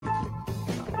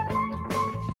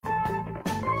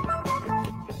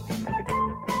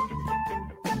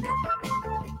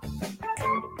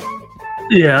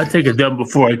Yeah, I take a dump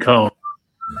before I come.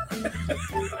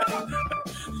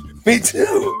 Me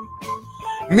too.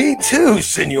 Me too,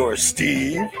 Senor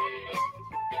Steve.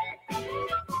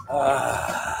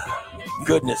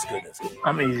 Goodness.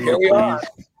 I'm easy Here to we are.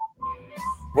 please.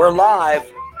 We're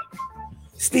live.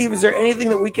 Steve, is there anything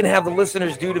that we can have the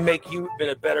listeners do to make you in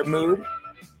a better mood?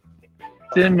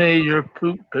 Send me your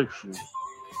poop pictures.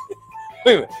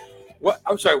 Wait a minute. What?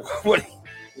 I'm sorry.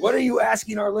 What are you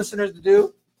asking our listeners to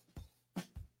do?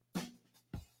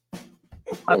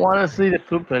 I want to see the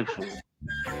poop pictures.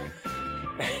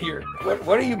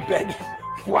 What are you begging?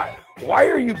 Why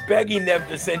are you begging them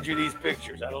to send you these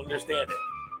pictures? I don't understand it.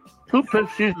 Poop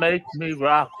pictures make me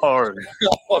rock hard.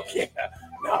 Okay.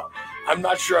 No, I'm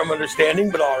not sure I'm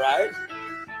understanding, but all right.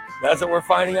 That's what we're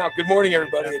finding out. Good morning,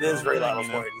 everybody. It is Ray Lytle's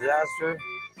Morning Disaster.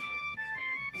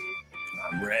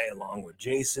 I'm Ray, along with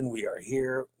Jason. We are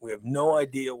here. We have no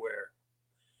idea where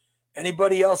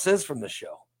anybody else is from the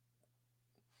show.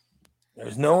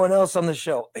 There's no one else on the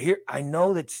show. Here, I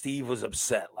know that Steve was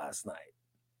upset last night.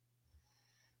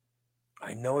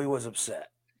 I know he was upset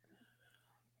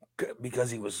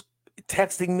because he was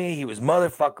texting me. He was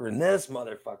motherfuckering this,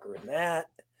 motherfuckering that.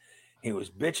 He was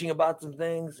bitching about some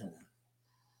things, and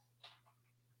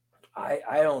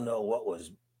I don't know what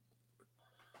was.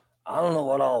 I don't know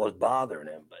what all was bothering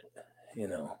him, but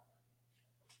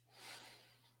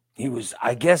he was.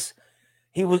 I guess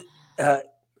he was.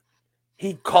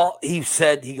 He called. He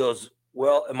said. He goes,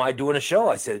 "Well, am I doing a show?"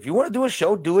 I said, "If you want to do a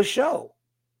show, do a show."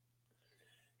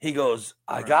 He goes,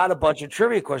 "I got a bunch of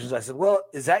trivia questions." I said, "Well,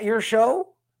 is that your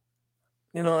show?"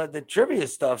 The trivia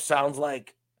stuff sounds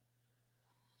like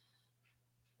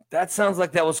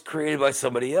that was created by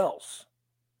somebody else.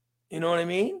 You know what I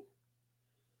mean?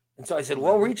 And so I said,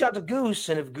 "Well, reach out to Goose,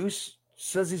 and if Goose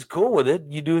says he's cool with it,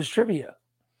 you do his trivia."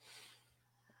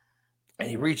 And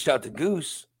he reached out to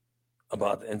Goose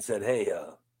about it and said, "Hey,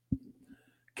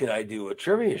 can I do a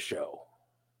trivia show?"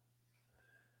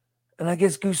 And I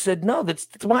guess Goose said, "No, that's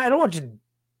my. I don't want you.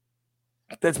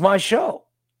 That's my show."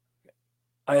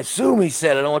 I assume he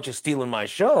said, "I don't want you stealing my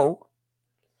show."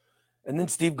 And then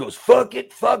Steve goes, fuck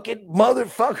it,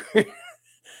 motherfucker."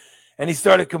 And he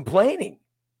started complaining.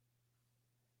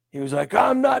 He was like,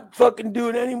 "I'm not fucking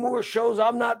doing any more shows. I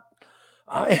am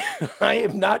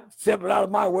not stepping out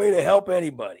of my way to help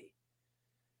anybody."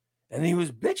 And he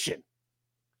was bitching.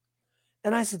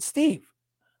 And I said, "Steve,"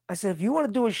 I said, "if you want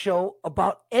to do a show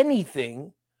about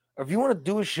anything, or if you want to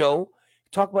do a show,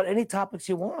 talk about any topics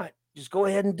you want, just go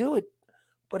ahead and do it,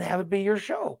 but have it be your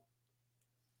show.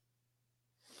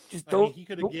 Just don't." I mean, he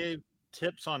could have gave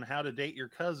tips on how to date your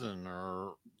cousin,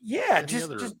 or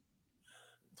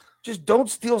just don't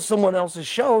steal someone else's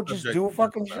show. Just do a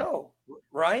fucking show,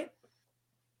 right?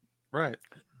 Right.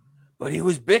 But he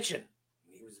was bitching.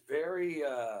 He was very.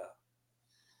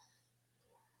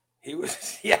 He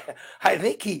was, yeah. I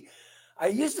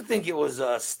used to think it was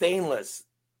Stainless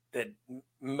that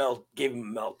gave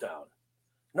him a meltdown.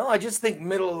 No, I just think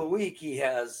middle of the week he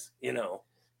has,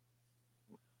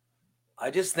 I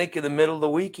just think in the middle of the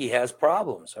week he has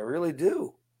problems. I really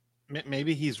do.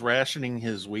 Maybe he's rationing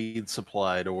his weed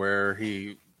supply to where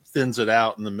he thins it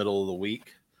out in the middle of the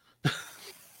week.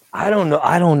 I don't know.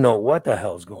 I don't know what the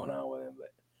hell's going on with him,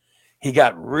 but he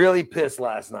got really pissed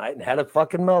last night and had a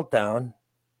fucking meltdown.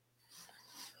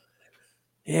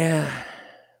 Yeah,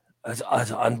 that's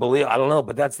unbelievable. I don't know,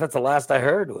 but that's the last I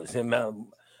heard was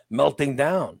him melting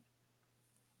down.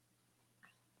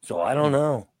 So I don't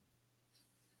know.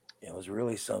 It was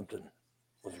really something.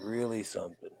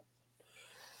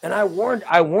 And I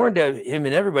warned him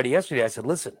and everybody yesterday. I said,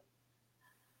 "Listen,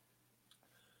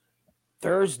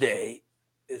 Thursday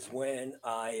is when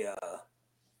I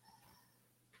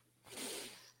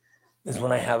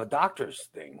have a doctor's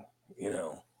thing,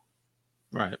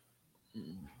 Right."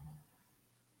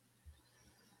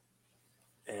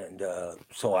 And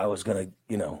so I was gonna,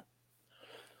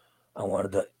 I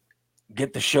wanted to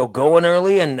get the show going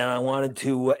early, and then I wanted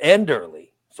to end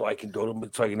early so I can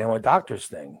have my doctor's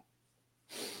thing.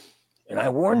 And I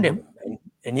warned him,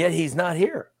 and yet he's not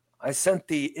here. I sent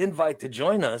the invite to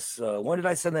join us. When did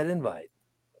I send that invite?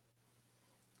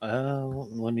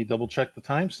 Let me double check the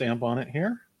timestamp on it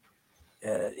here.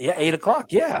 8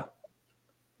 o'clock. Yeah.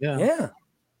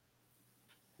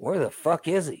 Where the fuck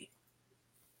is he?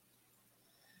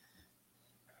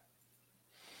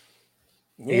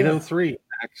 8:03.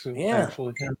 Actually, yeah.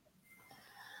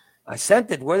 I sent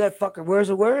it.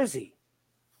 Where is he?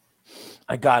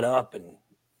 I got up and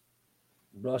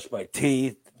brushed my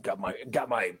teeth, got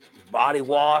my body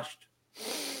washed.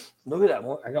 Look at that.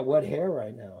 I got wet hair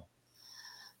right now.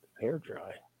 Hair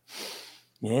dry.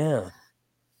 Yeah.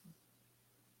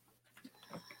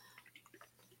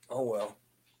 Oh, well.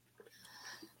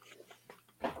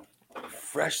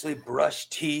 Freshly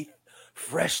brushed teeth,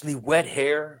 freshly wet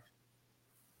hair,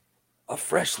 a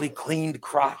freshly cleaned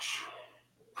crotch.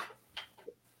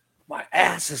 My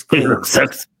ass is He clean. looks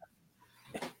sexy.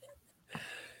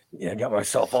 Yeah, I got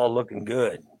myself all looking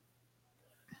good.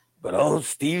 But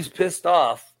Steve's pissed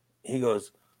off. He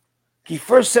goes, he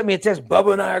first sent me a text,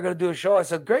 Bubba and I are going to do a show. I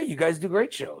said, great, you guys do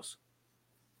great shows.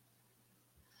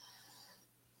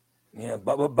 Yeah,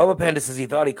 Bubba Panda says he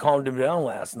thought he calmed him down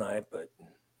last night, but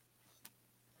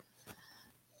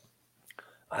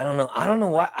I don't know.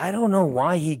 I don't know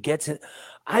why he gets it.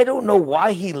 I don't know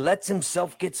why he lets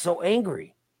himself get so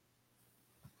angry.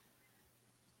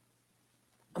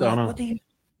 Don't know.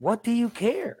 What do you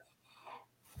care?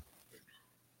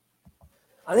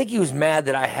 I think he was mad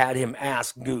that I had him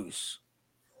ask Goose.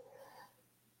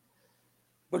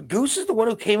 But Goose is the one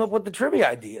who came up with the trivia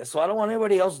idea. So I don't want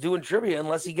anybody else doing trivia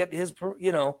unless you get his,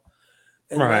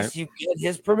 unless you get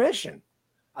his permission.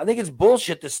 I think it's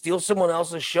bullshit to steal someone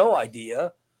else's show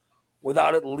idea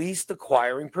without at least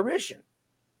acquiring permission.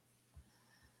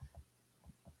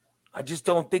 I just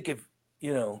don't think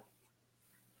you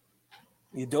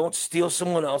don't steal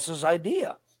someone else's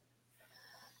idea.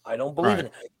 I don't believe in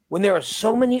it. When there are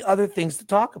so many other things to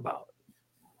talk about.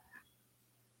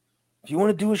 If you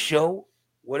want to do a show,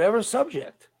 whatever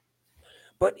subject.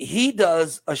 But he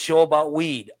does a show about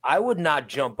weed. I would not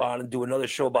jump on and do another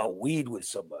show about weed with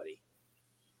somebody.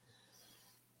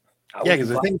 Yeah,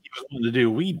 because I think he was going to do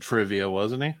weed trivia,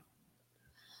 wasn't he?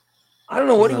 I don't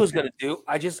know what he was going to do.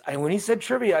 When he said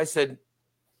trivia, I said,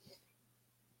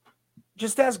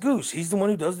 just ask Goose. He's the one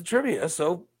who does the trivia.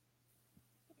 So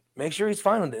make sure he's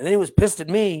fine with it. And then he was pissed at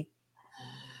me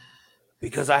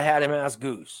because I had him ask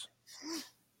Goose.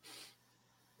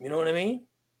 You know what I mean?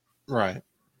 Right.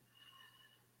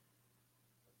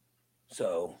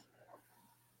 So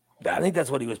I think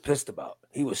that's what he was pissed about.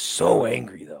 He was so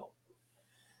angry, though.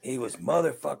 He was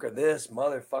motherfucker this,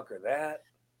 motherfucker that.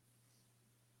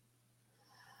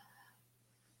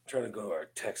 I'm trying to go to our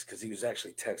text because he was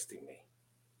actually texting me.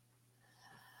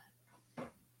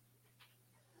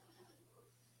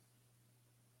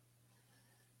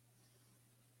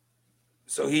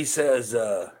 So he says,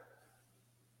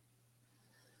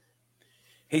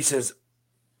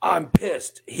 I'm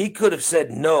pissed. He could have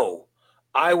said, no,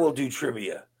 I will do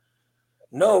trivia.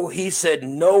 No, he said,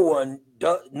 no one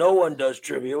does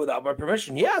trivia without my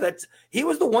permission. Yeah, he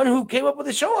was the one who came up with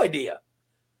the show idea.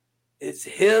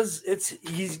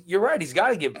 You're right. He's got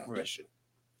to give permission.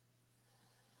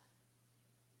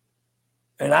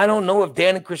 And I don't know if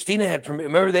Dan and Christina had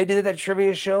permission. Remember they did that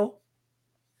trivia show?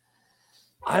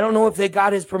 I don't know if they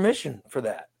got his permission for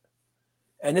that.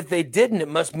 And if they didn't, it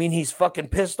must mean he's fucking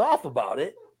pissed off about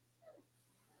it.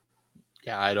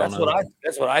 Yeah, I don't know.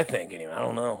 That's what I think anyway. I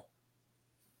don't know.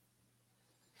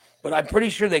 But I'm pretty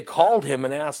sure they called him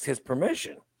and asked his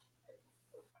permission.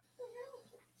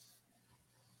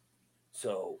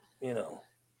 So,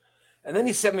 And then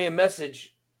he sent me a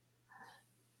message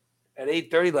at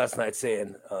 8:30 last night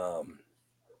saying,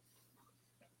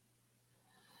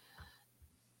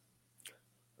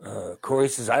 Corey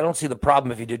says, I don't see the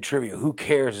problem if you did trivia. Who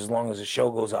cares as long as the show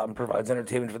goes out and provides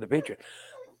entertainment for the patron?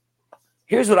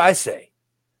 Here's what I say.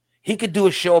 He could do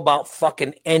a show about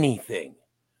fucking anything,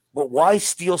 but why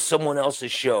steal someone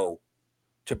else's show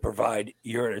to provide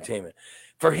your entertainment?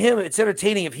 For him, it's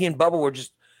entertaining if he and Bubba were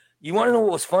just, you want to know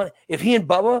what was fun? If he and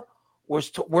Bubba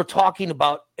were talking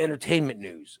about entertainment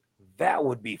news, that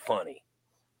would be funny.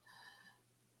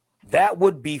 That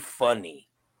would be funny.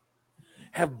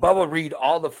 Have Bubba read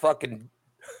all the fucking,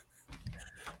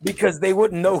 because they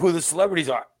wouldn't know who the celebrities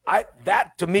are.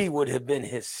 That to me would have been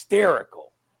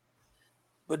hysterical.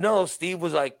 But no, Steve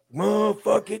was like, oh,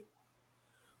 fuck it.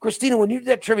 Christina, when you did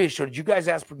that trivia show, did you guys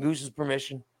ask for Goose's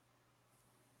permission?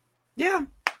 Yeah.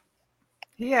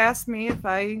 He asked me if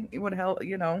I would help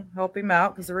him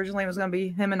out, because originally it was going to be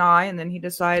him and I, and then he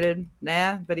decided,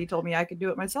 nah, but he told me I could do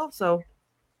it myself. So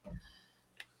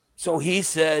he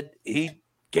said he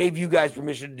gave you guys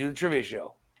permission to do the trivia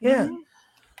show. Yeah. Mm-hmm.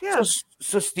 Yeah.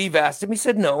 So Steve asked him, he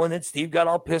said no, and then Steve got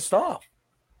all pissed off.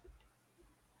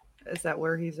 Is that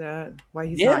where he's at? Why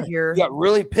he's not here? He got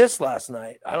really pissed last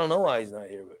night. I don't know why he's not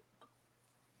here, but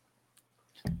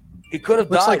he could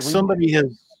have Looks died. like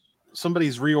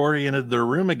somebody's reoriented their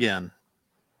room again.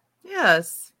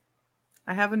 Yes.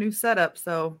 I have a new setup,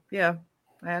 so yeah.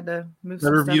 I had to move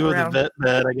Better some stuff view around. of the vet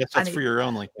bed. I guess that's for your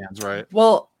OnlyFans, right?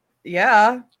 Well,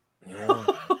 yeah. Yeah.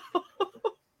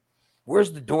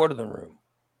 Where's the door to the room?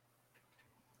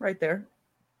 Right there.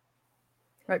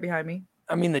 Right behind me.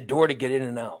 I mean the door to get in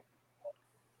and out.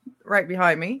 Right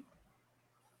behind me.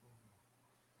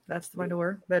 That's my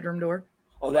door, bedroom door.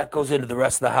 Oh, that goes into the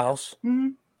rest of the house. Mm-hmm.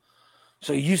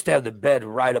 So you used to have the bed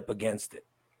right up against it,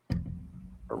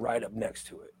 or right up next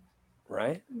to it,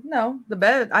 right? No, the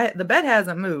bed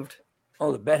hasn't moved.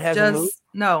 Oh, the bed hasn't moved.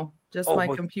 Just Oh, my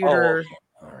but- computer. okay.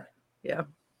 All right. Yeah.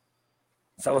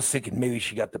 So I was thinking maybe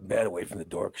she got the bed away from the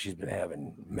door because she's been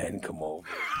having men come over,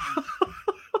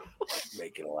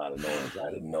 making a lot of noise. I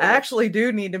didn't know. I actually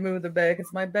do need to move the bed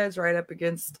because my bed's right up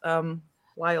against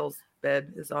Lyle's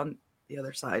bed is on the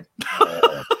other side.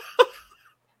 I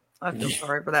feel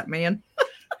sorry for that man.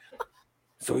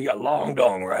 So you got Long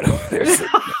Dong right over there. sitting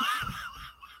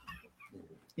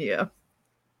Yeah.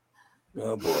 there.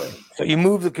 Oh boy. So you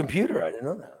moved the computer. I didn't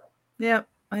know that. Yep.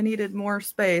 I needed more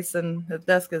space, and the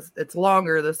desk it's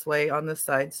longer this way on this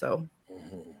side. So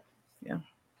yeah.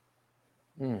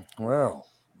 Well,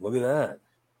 look at that.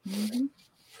 Mhm.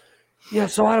 Yeah.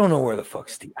 So I don't know where the fuck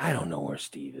Steve. I don't know where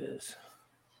Steve is.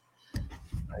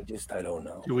 I don't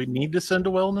know. Do we need to send a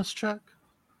wellness check?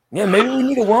 Yeah, maybe we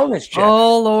need a wellness check.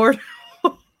 Oh Lord.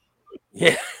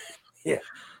 Yeah.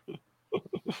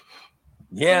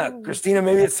 Yeah, Christina,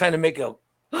 maybe it's time to make a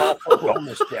call for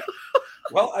wellness check.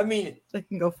 Well, I mean, They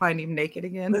can go find him naked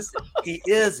again.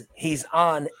 listen, he's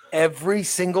on every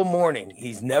single morning.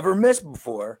 He's never missed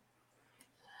before.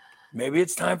 Maybe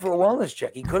it's time for a wellness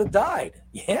check. He could have died.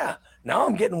 Yeah. Now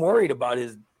I'm getting worried about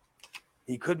his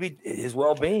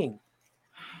well-being.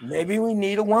 Maybe we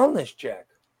need a wellness check.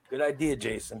 Good idea,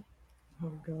 Jason.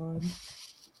 Oh God.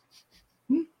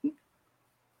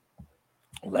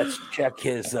 Let's check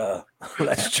his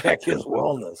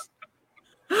wellness.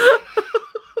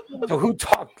 So who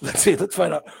talked? Let's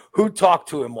find out who talked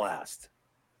to him last.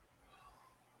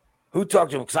 Who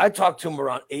talked to him? Because I talked to him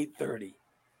around 8:30.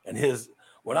 And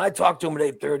when I talked to him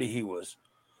at 8:30, he was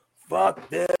fuck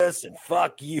this and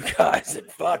fuck you guys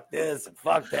and fuck this and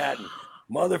fuck that and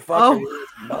motherfucker this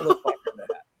and motherfucker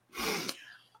that.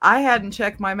 I hadn't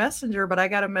checked my messenger, but I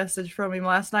got a message from him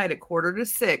last night at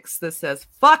 5:45 that says,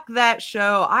 "Fuck that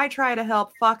show. I try to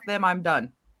help. Fuck them. I'm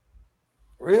done."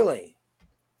 Really?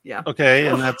 Yeah. Okay,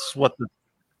 and that's what the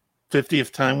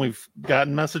 50th time we've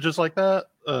gotten messages like that.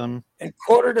 And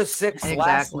 5:45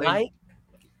 last Exactly. night.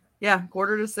 Yeah.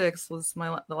 5:45 was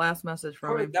the last message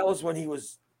from him. That was when he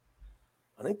was.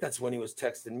 I think that's when he was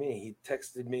texting me. He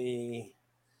texted me.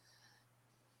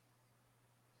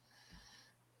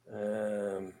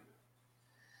 The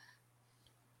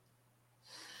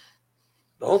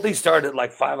whole thing started at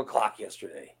like 5:00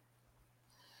 yesterday.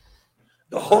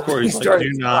 The whole Corey thing said, started "Do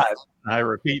at not." 5. I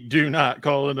repeat, do not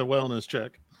call in a wellness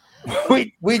check.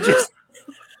 We just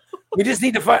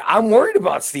need to find. I'm worried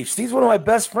about Steve. Steve's one of my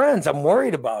best friends. I'm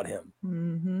worried about him.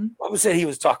 Mm-hmm. Bubba said he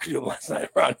was talking to him last night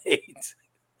around 8.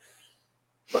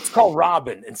 Let's call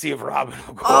Robin and see if Robin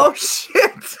will go. Oh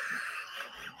shit!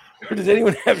 Or does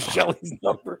anyone have Shelly's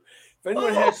number? If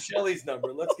anyone has Shelly's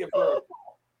number, let's give her a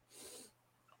call.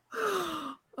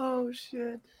 Oh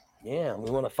shit! Yeah,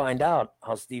 we want to find out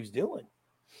how Steve's doing.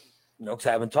 Because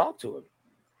I haven't talked to him.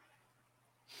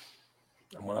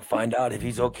 I want to find out if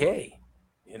he's okay.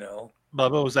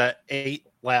 Bubba was at 8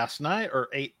 last night or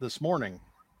 8 this morning.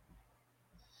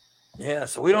 Yeah,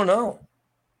 so we don't know.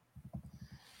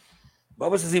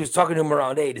 Bubba says he was talking to him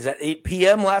around 8. Is that 8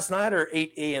 p.m. last night or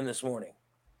 8 a.m. this morning?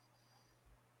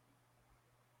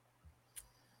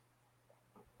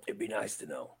 It'd be nice to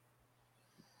know.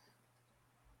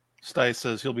 Stice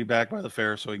says he'll be back by the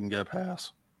fair so he can get a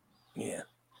pass. Yeah.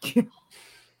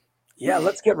 Yeah,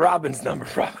 let's get Robin's number.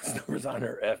 Robin's number's on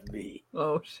her FB.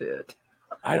 Oh shit!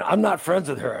 I'm not friends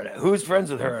with her. Who's friends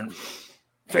with her on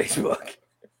Facebook?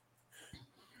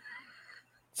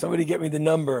 Somebody get me the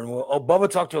number. And Bubba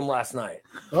talked to him last night.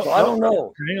 So I don't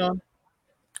know. Hang on.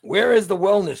 Where is the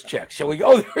wellness check? Shall we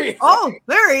go? There he is. Oh,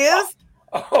 there he is.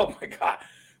 Oh my God.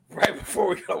 Right before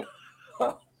we go.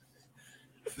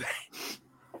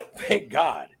 Thank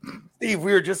God. Steve,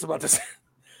 we were just about to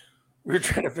we were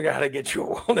trying to figure out how to get you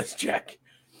a wellness check.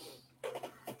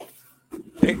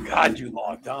 Thank God you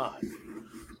logged on.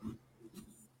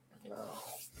 Oh.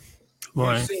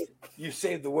 Why? You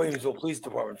saved the Williamsville Police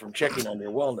Department from checking on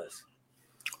your wellness.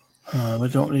 We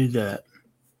don't need that.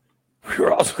 We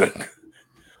were also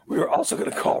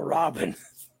going to call Robin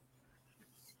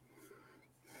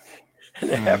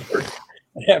and have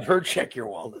her check your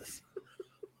wellness.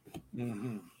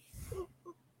 Mm-hmm.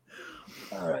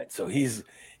 All right, so he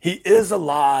is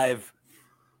alive.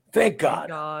 Thank God.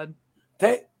 God.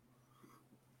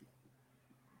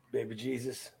 Baby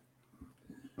Jesus.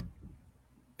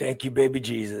 Thank you, baby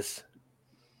Jesus,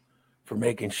 for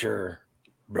making sure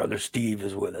Brother Steve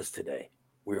is with us today.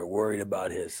 We are worried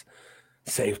about his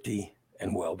safety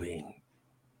and well-being.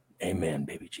 Amen,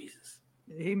 baby Jesus.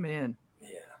 Amen.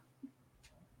 Yeah.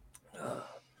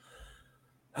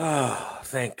 Oh,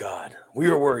 thank God. We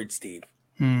were worried, Steve.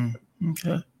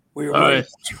 Okay. We were All worried. right.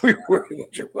 We were worried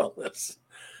about your wellness.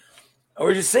 I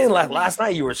was just saying, last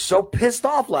night you were so pissed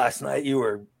off. Last night you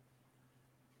were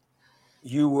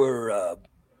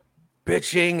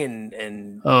bitching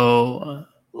and Oh, a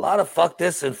lot of fuck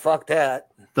this and fuck that.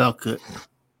 fuck it.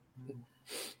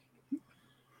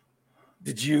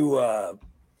 Did you?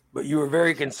 But you were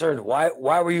very concerned. Why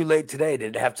were you late today?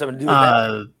 Did it have something to do with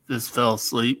that? Just fell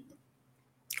asleep.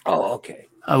 Oh, okay.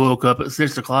 I woke up at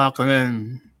 6 o'clock and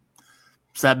then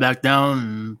sat back down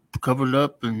and covered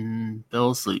up and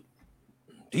fell asleep.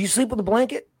 Do you sleep with a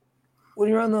blanket when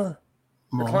you're on the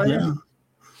Well, recliner? yeah.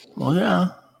 Well, yeah.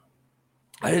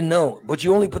 I didn't know, but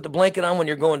you only put the blanket on when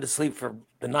you're going to sleep for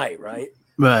the night, right?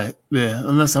 Right. Yeah.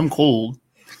 Unless I'm cold.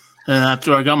 And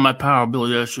after I got my power bill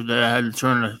yesterday, I had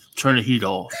to turn the heat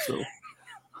off. So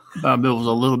power bill was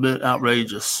a little bit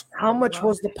outrageous. How much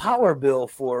was the power bill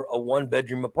for a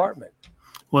 1-bedroom apartment?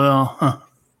 Well,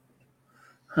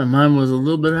 and mine was a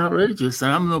little bit outrageous,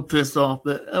 and I'm a little pissed off.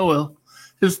 But oh well,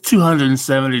 it was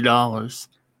 $270.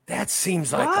 That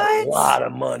seems like What? a lot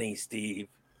of money, Steve.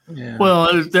 Yeah.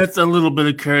 Well, that's a little bit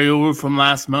of carryover from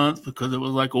last month because it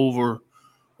was like over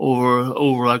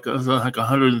like it was like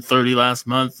 130 last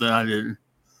month, and I didn't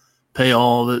pay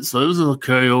all of it, so it was a little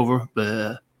carryover.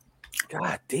 But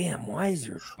God damn, why is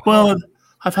your well,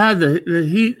 I've had the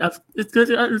heat.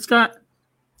 It's got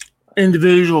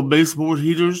individual baseboard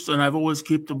heaters, and I've always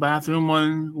keep the bathroom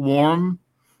one warm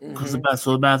because Mhm.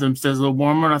 the bathroom stays a little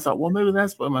warmer. And I thought, well, maybe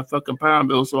that's why my fucking power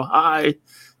bill is so high,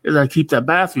 is I keep that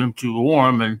bathroom too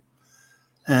warm, and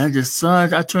I just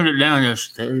I turned it down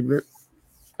yesterday, but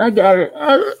I got it.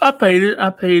 I paid it. I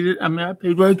paid it. I mean, I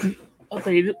paid it I'll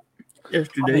yesterday.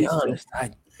 be So honest.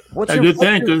 What's a your good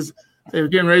thing because they were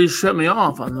getting ready to shut me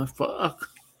off. I'm like, fuck.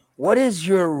 What is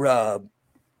your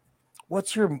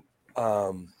what's your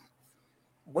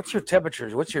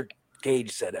temperatures? What's your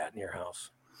gauge set at in your house?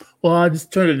 Well, I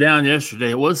just turned it down yesterday.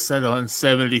 It was set on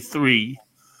 73,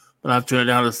 but I've turned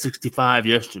it down to 65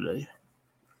 yesterday.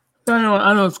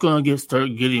 I know it's going to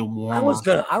start getting warmer.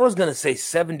 I was gonna say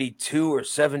 72 or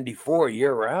 74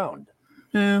 year round.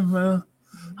 Yeah, well,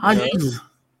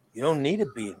 You don't need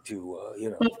it being too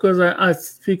because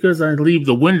I leave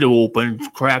the window open,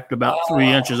 cracked about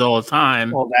 3 inches all the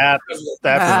time. Well, that's the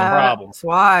problem. That's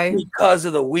why. because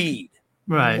of the weed.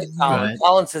 Right, Colin. right.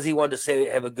 Colin says he wanted to say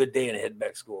have a good day and head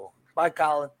back to school. Bye,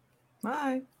 Colin.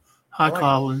 Bye. Hi,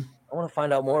 Colin. I want to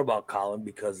find out more about Colin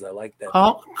because I like that.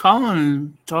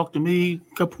 Colin talked to me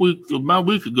about a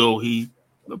week ago. He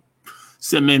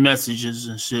sent me messages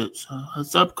and shit. So,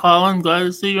 what's up, Colin? Glad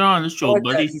to see you on the show,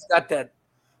 buddy. He's got that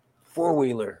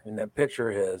 4-wheeler in that picture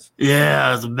of his.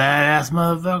 Yeah, it's a badass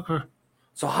motherfucker.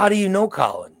 So how do you know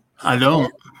Colin? I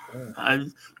don't.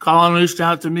 Colin reached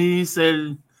out to me. He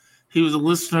said he was a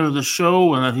listener of the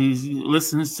show and he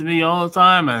listens to me all the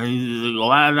time. And he's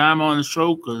glad I'm on the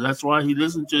show because that's why he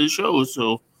listens to the show.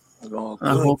 So, Oh,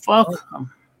 I go, fuck.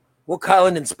 Well,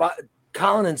 Colin, in spite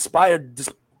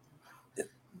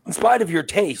of your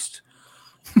taste,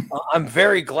 I'm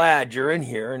very glad you're in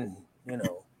here, and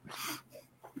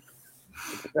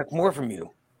expect more from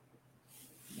you.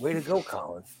 Way to go,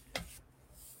 Colin.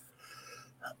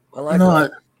 I like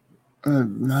that. I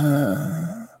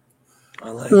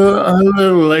like I that. was a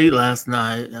little late last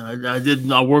night.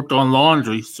 I worked on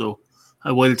laundry, so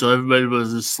I waited till everybody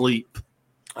was asleep.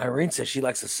 Irene says she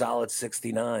likes a solid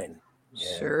 69.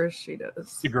 Yeah. Sure, she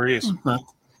does. Degrees.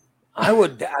 I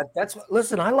would.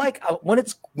 Listen. I like when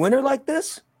it's winter like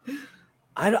this.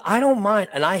 I don't mind,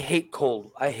 and I hate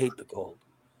cold. I hate the cold.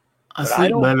 I But I sleep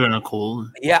don't- better in the cold.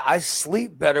 Yeah, I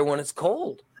sleep better when it's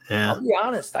cold. Yeah. I'll be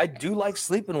honest. I do like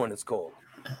sleeping when it's cold.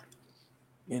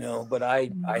 But I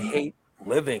hate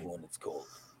living when it's cold.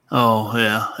 Oh,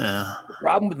 yeah, yeah. The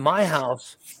problem with my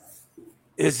house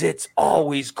is it's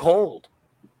always cold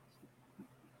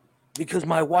because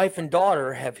my wife and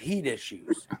daughter have heat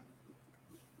issues.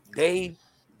 They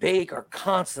are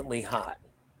constantly hot.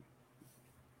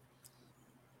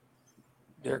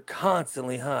 They're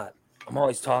constantly hot. I'm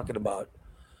always talking about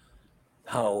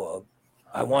how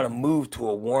I want to move to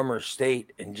a warmer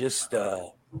state and just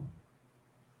I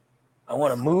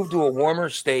want to move to a warmer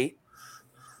state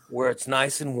where it's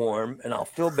nice and warm and I'll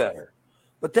feel better.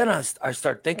 But then I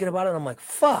start thinking about it and I'm like,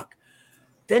 fuck.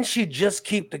 Then she'd just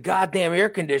keep the goddamn air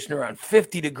conditioner on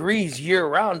 50 degrees year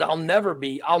round. I'll never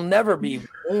be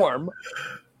warm.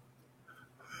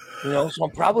 So I'm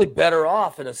probably better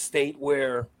off in a state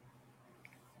where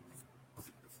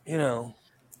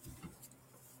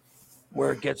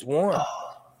where it gets warm.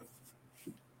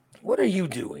 What are you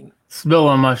doing? Smell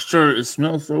on my shirt. It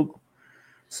smells so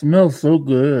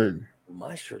good.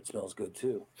 My shirt smells good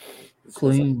too. It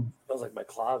Clean. Smells like my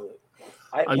closet.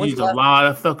 I when's use the a last- lot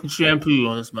of fucking shampoo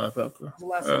on this motherfucker. when's the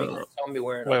last time you saw me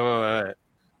wearing Wait.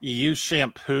 You use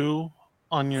shampoo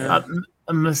on your.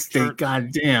 A mistake. Shirt.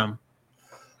 Goddamn.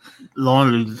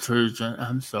 Laundry detergent.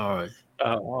 I'm sorry.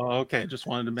 Oh, okay. Just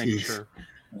wanted to make Jeez. sure.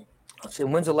 I said,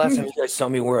 when's the last time you guys saw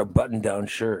me wear a button-down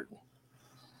shirt?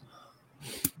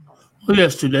 Well,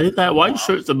 yesterday, that white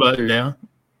shirt's a button down.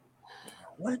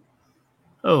 What?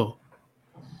 Oh.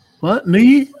 What?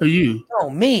 Me or you? No,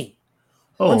 me.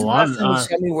 When's the Oh, last time you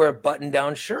saw me wear a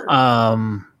button-down shirt?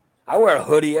 I wear a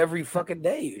hoodie every fucking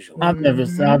day usually. I've never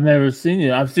seen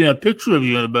you. I've seen a picture of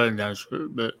you in a button-down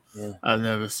shirt, but Yeah. I've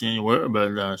never seen you wear a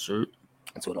button-down shirt.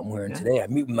 That's what I'm wearing today. I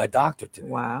meet with my doctor today.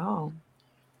 Wow.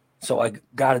 So I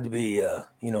got it to be, I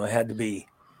had to be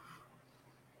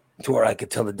to where I could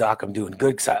tell the doc I'm doing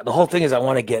good. 'Cause the whole thing is I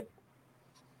want to get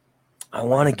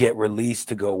released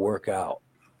to go work out.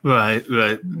 Right.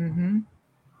 Mm-hmm.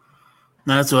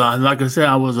 That's what, like I said,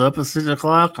 I was up at 6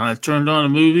 o'clock and I turned on a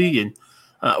movie and,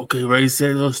 okay, Ray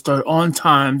said, let's start on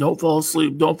time. Don't fall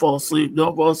asleep. Fuck.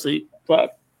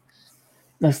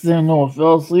 Next thing I know, I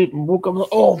fell asleep and woke up. Like,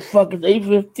 oh, fuck, it's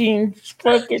 8:15.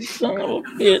 Fucking son of a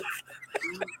bitch.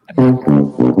 I'm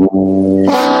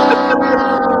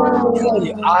telling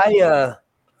you,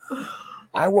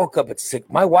 I woke up at 6.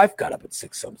 My wife got up at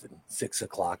 6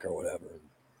 o'clock or whatever.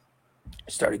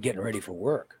 I started getting ready for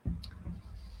work.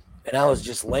 And I was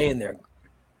just laying there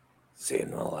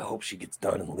saying, oh, I hope she gets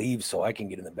done and leaves so I can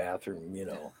get in the bathroom,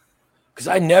 Because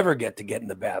I never get in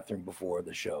the bathroom before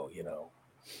the show,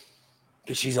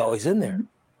 because she's always in there.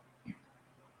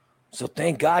 So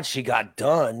thank God she got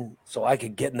done so I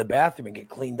could get in the bathroom and get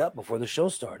cleaned up before the show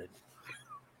started.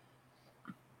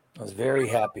 I was very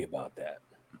happy about that.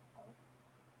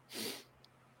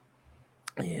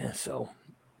 Yeah, so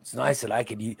it's nice that I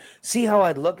could see how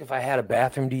I'd look if I had a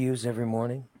bathroom to use every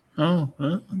morning. Oh,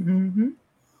 huh? Mm-hmm.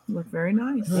 Look very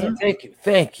nice. Yeah,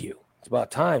 thank you. It's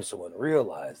about time someone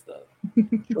realized the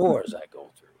chores I go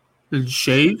through. Did you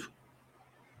shave?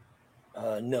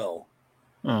 No,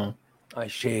 Oh. I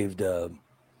shaved a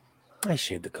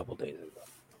couple days ago.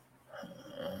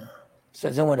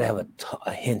 Says I want to have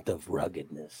a hint of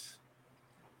ruggedness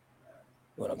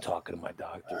when I'm talking to my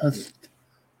doctor.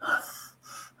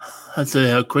 I'd say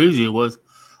how crazy it was.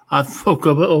 I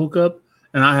woke up,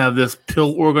 and I have this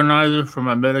pill organizer for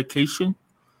my medication.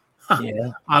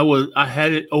 Yeah. I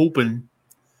had it open,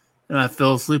 and I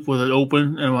fell asleep with it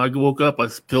open. And when I woke up, I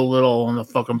spilled it all on the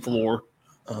fucking floor.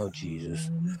 Oh Jesus!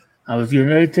 I was getting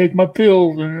ready to take my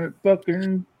pills, and it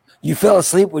fucking You fell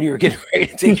asleep when you were getting ready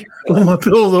to take your. my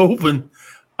pills open.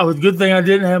 I was good thing I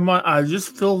didn't have I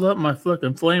just filled up my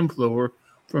fucking flamethrower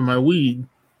for my weed,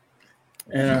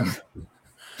 and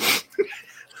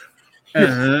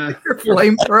Your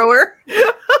flamethrower.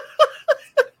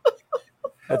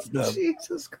 That's the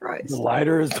Jesus Christ.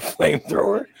 lighter is the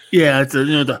flamethrower. yeah, it's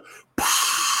the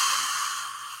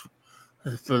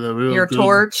for the real Your good-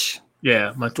 torch.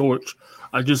 Yeah, my torch.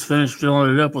 I just finished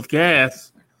filling it up with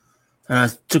gas, and I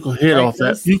took a hit off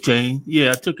that this? butane.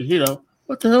 Yeah, I took a hit off.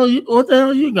 What the hell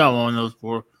you got one of those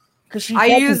for? Because I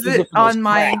use it on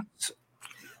my.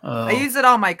 Uh, I use it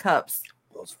on my cups.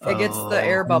 It gets the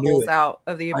air I knew bubbles it. out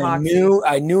of the epoxy.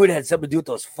 I knew it had something to do with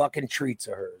those fucking treats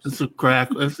of hers. it's a crack.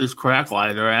 It's this crack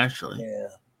lighter actually. Yeah.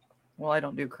 Well, I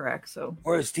don't do crack, so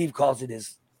Or as Steve calls it,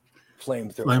 his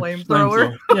flamethrower.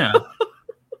 Flamethrower. Yeah,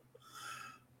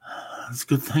 it's a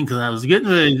good thing because I was getting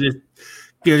ready to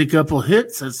get a couple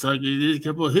hits. It's like you did a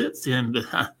couple of hits in, but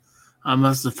I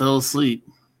must have fell asleep.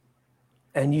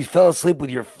 And you fell asleep with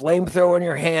your flamethrower in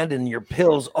your hand and your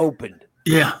pills opened.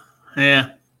 Yeah.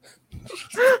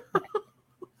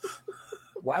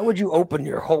 Why would you open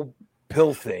your whole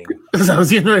pill thing? Because I was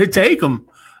getting ready to take them.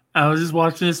 I was just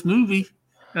watching this movie,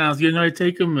 and I was getting ready to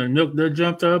take them, and Milk Dud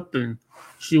jumped up, and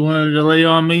she wanted to lay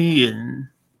on me, and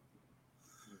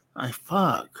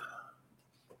fuck.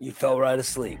 You fell right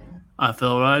asleep. I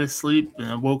fell right asleep, and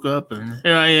I woke up, and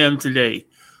here I am today.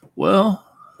 Well,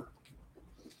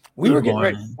 We Good were getting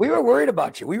ready. morning. We were worried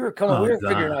about you. We were coming. Oh, we were God.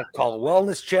 figuring out call a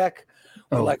wellness check.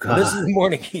 We're Oh, like, well, this God. is the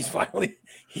morning. He's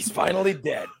finally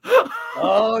dead.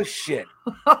 Oh shit.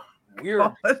 We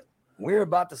were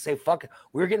about to say fuck it.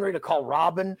 We were getting ready to call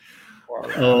Robin or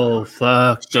oh,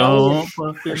 fuck. Don't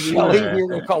Shelley. fucking do Shelly. We were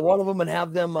gonna that. call one of them and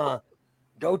have them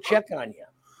go check on you.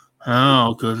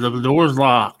 Oh, because the door's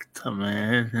locked,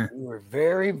 man. We were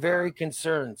very, very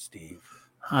concerned, Steve.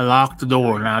 I lock the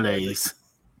door nowadays.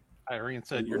 Irene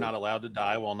said you're not allowed to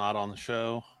die while not on the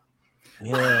show.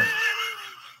 Yeah.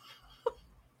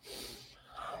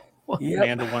 Yep.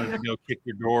 Amanda wanted to go kick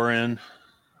your door in.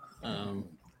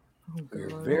 We're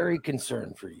God. very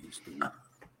concerned for you, Steve.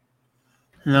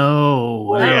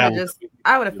 No. I Yeah.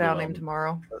 would have found him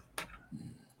tomorrow.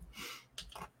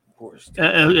 Poor Steve.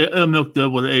 I milked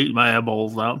up would have ate my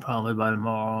eyeballs out probably by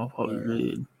tomorrow.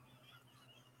 Probably did.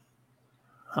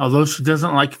 Although she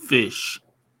doesn't like fish.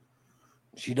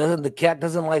 She doesn't. The cat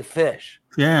doesn't like fish.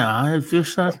 Yeah, I had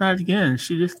fish last night again.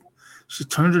 She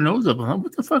turned her nose up. I'm like,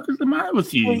 what the fuck is the matter with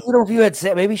Well, you? you know, if you had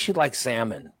maybe she'd like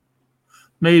salmon.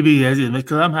 Maybe I did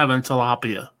because I'm having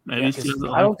tilapia. Maybe Yeah, she 'cause doesn't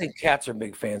I like. don't think cats are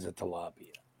big fans of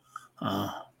tilapia.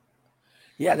 Uh,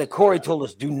 Yeah, that Corey told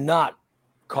us do not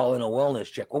call in a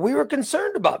wellness check. Well, we were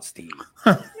concerned about Steve.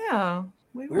 Yeah,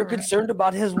 We were concerned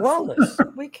about his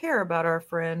wellness. We care about our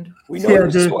friend. We know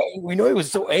Yeah, we know he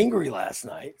was so angry last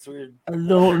night. So we're I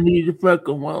don't need to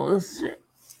fucking wellness.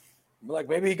 like,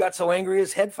 maybe he got so angry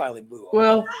his head finally blew off.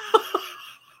 Well,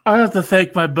 I have to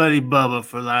thank my buddy Bubba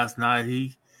for last night.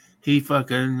 We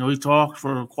talked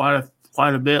for quite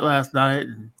a bit last night,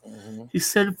 and Mhm. he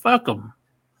said, "Fuck him,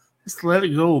 just let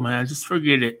it go, man. Just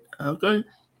forget it." Okay,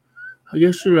 I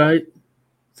guess you're right.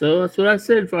 So that's what I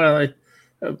said finally.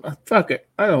 Fuck it.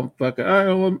 I don't fuck it. I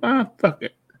don't. Fuck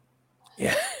it.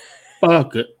 Yeah,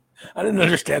 Fuck it. I didn't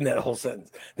understand that whole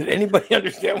sentence. Did anybody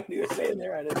understand what he was saying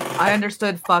there? I didn't. I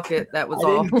understood. Fuck it. That was I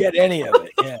all. didn't get any of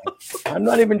it. Yeah, I'm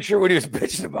not even sure what he was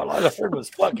bitching about. All I heard was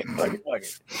fuck it, fuck it, fuck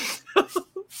it.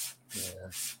 Yeah.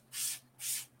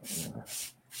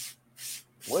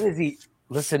 What is he?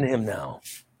 Listen to him now.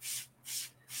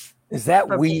 Is that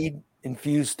weed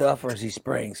infused stuff, or is he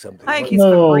spraying something? I think What- he's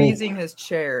No. freezing his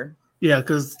chair. Yeah,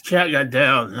 because cat got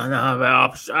down, and I have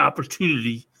an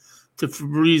opportunity to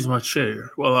freeze my chair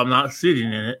while I'm not sitting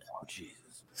in it. Oh, Jesus.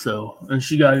 So, and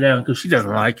she got down because she doesn't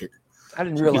like it. I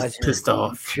didn't She realize gets pissed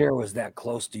off. chair was that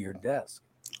close to your desk.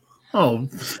 Oh,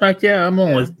 heck yeah, I'm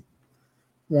only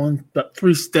about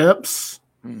 3 steps.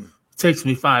 Hmm. It takes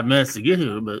me 5 minutes to get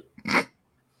here, but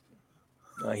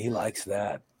He likes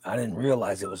that. I didn't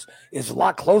realize it's a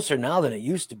lot closer now than it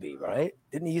used to be, right?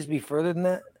 Didn't it used to be further than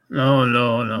that?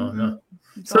 no.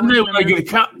 It's Someday always when I been get a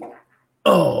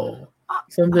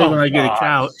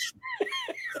couch,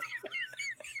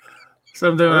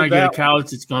 someday when I get a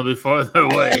couch, it's gonna be farther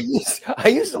away. I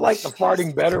used to like the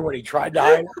farting better when he tried to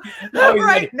hide it. Now he's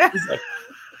Right like, now. he's like,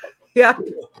 Yeah.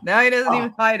 Now he doesn't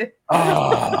even hide it.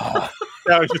 "Ah."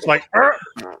 That was just like,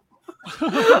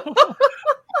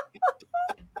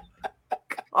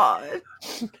 God.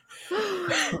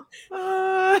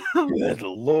 Good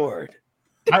Lord.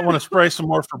 I want to spray some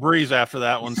more Febreze after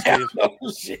that one, Steve.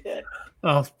 Oh, shit.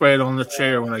 I'll spray it on the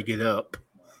chair when I get up.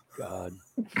 God.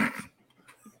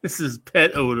 This is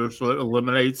pet odor, so it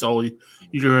eliminates all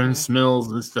urine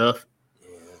smells and stuff.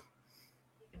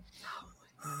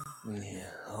 Yeah.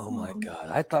 Oh, my God.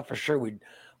 I thought for sure we'd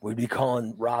be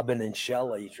calling Robin and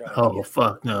Shelley trying to Oh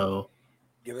fuck no!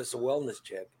 give us a wellness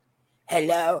check.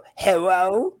 Hello.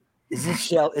 Is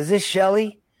this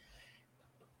Shelley?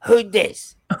 Who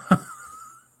this?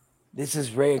 This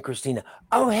is Ray and Christina.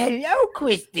 Oh, hello,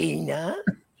 Christina.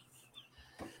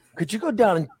 Could you go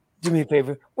down and do me a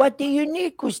favor? What do you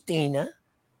need, Christina?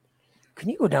 Can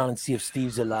you go down and see if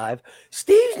Steve's alive?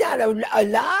 Steve's not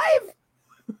alive.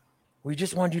 We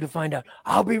just wanted you to find out.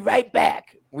 I'll be right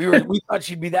back. We thought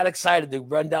she'd be that excited to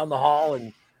run down the hall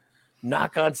and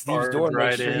knock on Steve's Barge door and make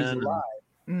right sure he's in. alive.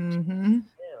 Mm-hmm.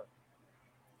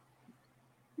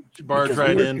 She barged Because we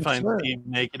right were in, find concerned. Steve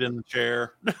naked in the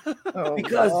chair. Oh,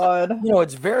 Because- God. You know,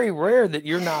 it's very rare that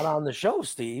you're not on the show,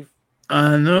 Steve.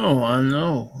 I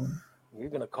know. You're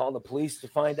going to call the police to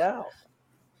find out.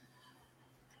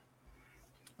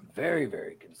 Very,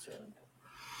 very concerned.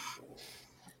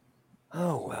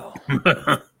 Oh,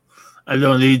 well. I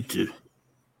don't need to.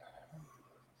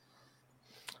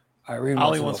 Irene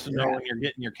Ollie wants wants to know when you're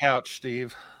getting your couch,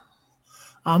 Steve.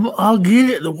 I'll get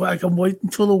it. I can wait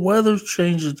until the weather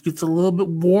changes, gets a little bit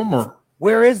warmer.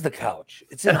 Where is the couch?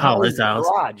 It's in At Holly's Holly's house.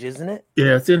 garage, isn't it?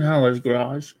 Yeah, it's in Holly's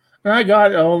garage, and I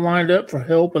got it all lined up for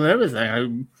help and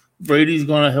everything. Brady's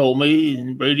going to help me,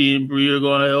 and Brady and Bree are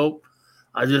going to help.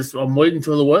 I'm waiting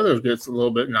until the weather gets a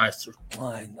little bit nicer. Well,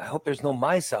 I hope there's no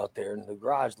mice out there in the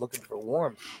garage looking for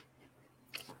warmth.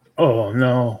 Oh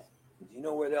no! You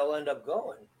know where they'll end up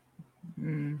going.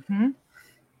 Mm-hmm.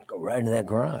 Go right into that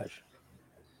garage.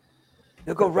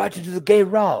 They'll go right into the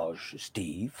garage,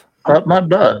 Steve. Up my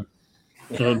butt.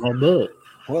 Up my butt.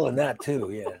 Well, and that too,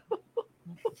 yeah.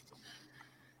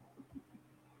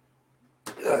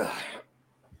 Ugh.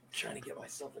 Trying to get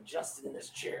myself adjusted in this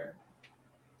chair.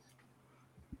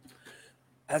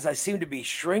 As I seem to be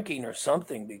shrinking or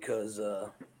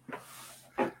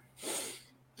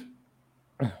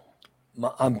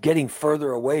I'm getting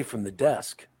further away from the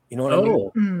desk. You know what I mean?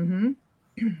 Oh, Mm-hmm.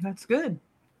 That's good.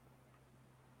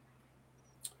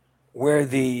 Where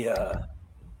the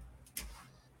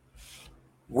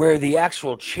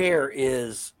actual chair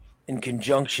is in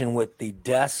conjunction with the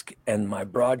desk and my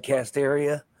broadcast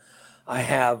area, I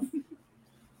have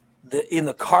in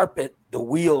the carpet, the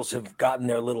wheels have gotten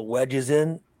their little wedges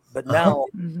in, but now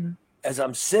Mm-hmm. as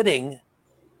I'm sitting,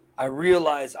 I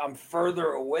realize I'm further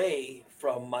away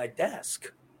from my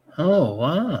desk. oh,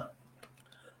 wow.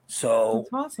 So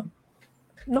That's awesome.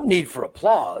 no need for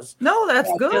applause. No, that's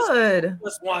I good.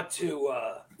 Just want to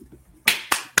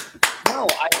no,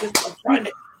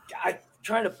 I'm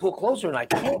trying to pull closer and I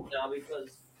can't now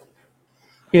because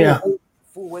Yeah,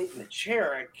 full weight in the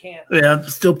chair. I can't. yeah. I'm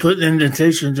still putting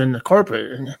indentations in the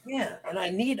carpet. And Yeah, and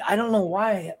I don't know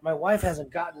why my wife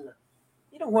hasn't gotten,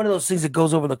 one of those things that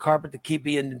goes over the carpet to keep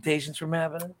the indentations from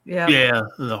happening. Yeah. yeah,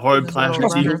 the hard Those plastic.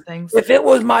 little rubber seal. things. If it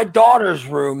was my daughter's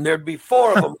room, there'd be 4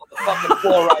 of them on the fucking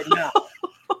floor right now.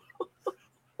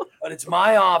 But it's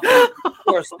my office. Of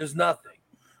course, there's nothing.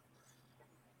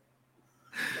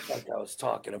 Like I was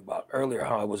talking about earlier,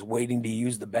 how I was waiting to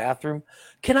use the bathroom.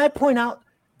 Can I point out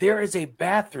there is a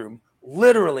bathroom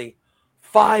literally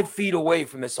 5 feet away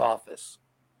from this office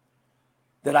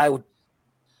that I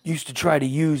used to try to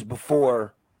use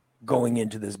before going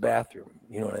into this bathroom.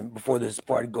 You know what I mean? Before this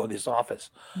party, go to this office.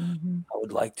 Mm-hmm. I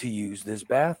would like to use this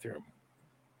bathroom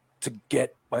to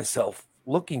get myself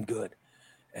looking good.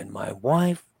 And my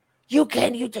wife, you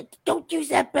can't use it. Don't use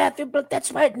that bathroom, but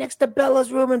that's right next to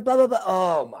Bella's room and blah, blah, blah.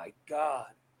 Oh, my God.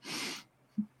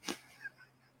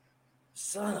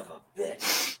 Son of a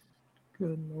bitch.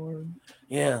 Good Lord.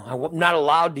 Yeah, I'm not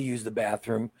allowed to use the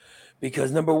bathroom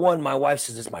because, number one, my wife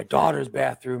says it's my daughter's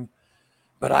bathroom,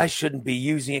 but I shouldn't be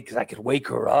using it because I could wake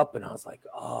her up. And I was like,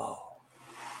 oh.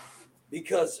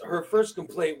 Because her first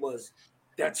complaint was,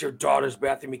 that's your daughter's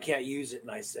bathroom. You can't use it.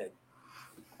 And I said,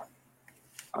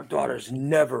 our daughter's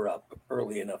never up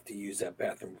early enough to use that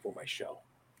bathroom before my show.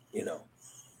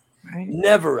 Right.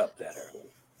 Never up that early.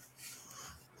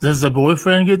 Does the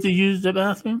boyfriend get to use the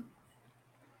bathroom?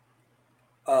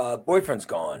 Boyfriend's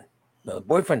gone. No,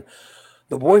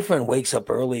 the boyfriend wakes up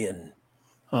early and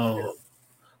Oh,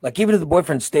 like even if the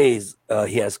boyfriend stays,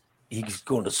 he's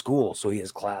going to school, so he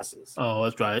has classes. oh,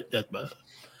 that's right. That's bad.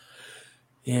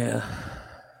 Yeah.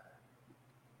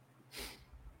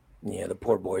 Yeah, the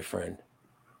poor boyfriend.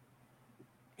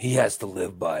 He has to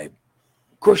live by.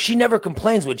 Of course, she never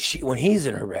complains when he's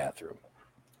in her bathroom.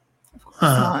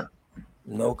 Huh.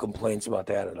 No complaints about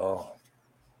that at all.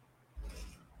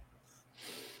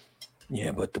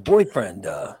 Yeah, but the boyfriend,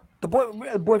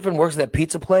 boyfriend works at that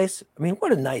pizza place. I mean,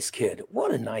 what a nice kid.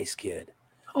 What a nice kid.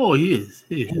 Oh, he is.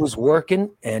 He He is. was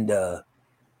working, and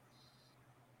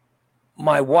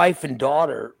my wife and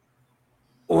daughter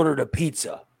ordered a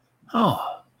pizza.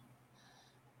 Oh,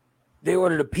 They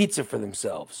ordered a pizza for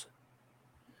themselves.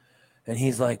 And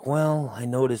he's like, well, I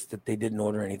noticed that they didn't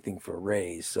order anything for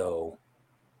Ray, so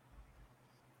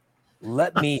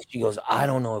she goes, I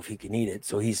don't know if he can eat it.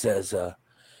 So he says,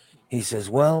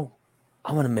 well,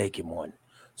 I'm going to make him one.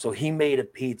 So he made a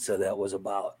pizza that was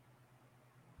about,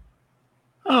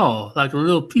 oh, like a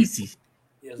little piecey.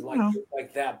 it was Wow.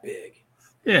 like that big.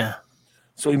 Yeah.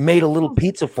 So he made a little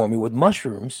pizza for me with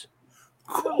mushrooms,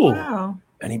 Cool. Wow.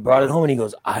 and he brought it home, and he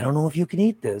goes, I don't know if you can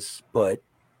eat this, but,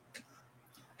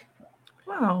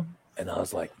 Wow. and I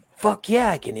was like, fuck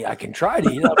yeah, I can try to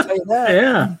eat it. I'll tell you that.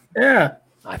 Yeah. Yeah.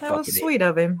 I That was fucking sweet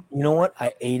of him. You know what?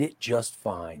 I ate it just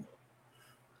fine.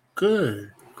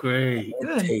 Good. Great. It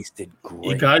Good. tasted You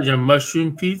great. got your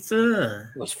mushroom pizza.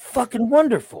 It was fucking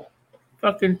wonderful.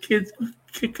 Fucking kids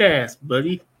kick ass,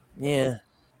 buddy. Yeah,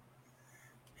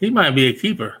 He might be a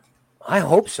keeper. I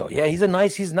hope so. Yeah, he's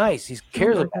nice. He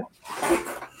cares about.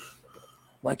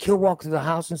 Like he'll walk through the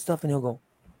house and stuff, and he'll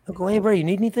go, hey, Ray, you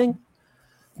need anything?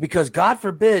 Because God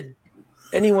forbid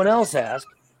anyone else ask.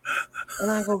 And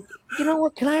I go, you know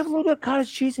what? Can I have a little bit of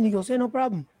cottage cheese? And he goes, hey, no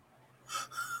problem.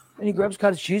 And he grabs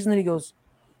cottage cheese, and then he goes,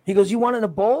 you want it in a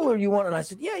bowl or you want it? And I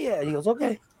said, yeah. And he goes,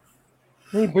 okay.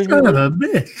 Then he brings me Son a of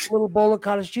little, a bitch. little bowl of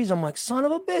cottage cheese. I'm like, son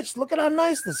of a bitch, look at how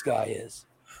nice this guy is.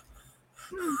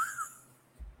 You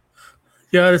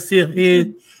gotta see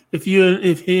if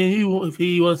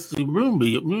he wants to be a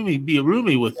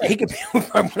roomie with you. He could be when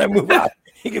I move out.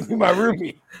 He could be my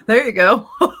roomie. There you go.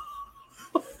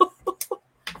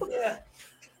 Yeah.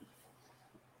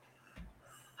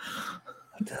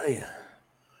 I'll tell you.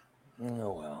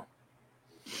 Oh,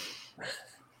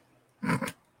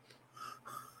 well.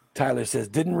 Tyler says,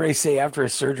 didn't Ray say after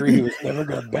his surgery he was never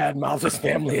going to badmouth his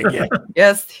family again?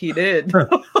 Yes, he did.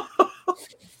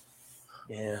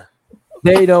 Yeah.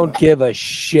 They don't give a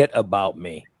shit about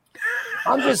me.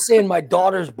 I'm just saying my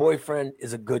daughter's boyfriend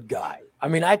is a good guy. I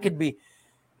mean, I could be,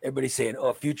 everybody's saying,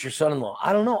 oh, future son-in-law.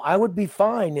 I don't know. I would be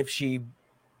fine if she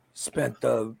spent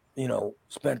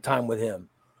time with him.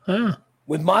 Huh.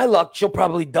 With my luck, she'll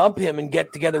probably dump him and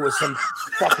get together with some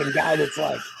fucking guy that's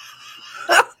like,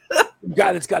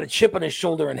 guy that's got a chip on his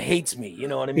shoulder and hates me. You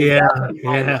know what I mean?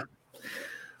 Yeah.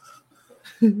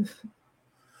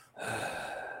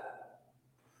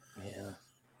 Yeah.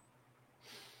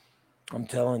 I'm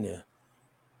telling you.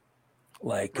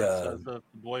 Like, So if the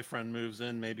boyfriend moves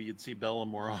in, maybe you'd see Bella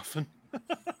more often.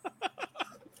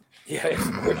 yeah, his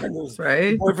boyfriend was, Right?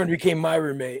 his boyfriend became my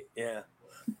roommate. Yeah.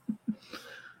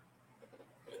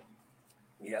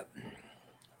 Yep.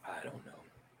 I don't know.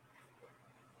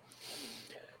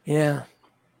 Yeah.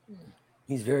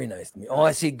 He's very nice to me. Oh,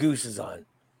 I see Goose is on.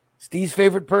 Steve's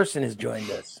favorite person has joined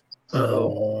us.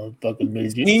 Oh, fucking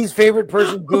midget. Steve's favorite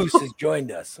person, Goose, has joined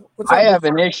us. What's up, I have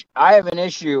Goose? an issue. I have an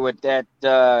issue with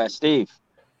that, Steve.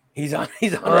 He's on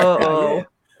right now. Yeah.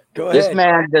 Go ahead. This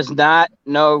man does not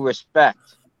know respect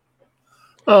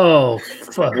Oh,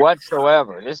 fuck.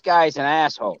 whatsoever. This guy's an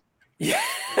asshole. Yeah.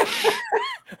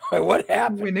 What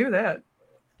happened? We knew that.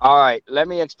 All right, let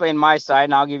me explain my side,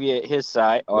 and I'll give you his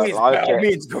side. Or Please, by all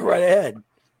means, go right ahead.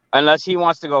 Unless he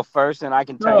wants to go first, and I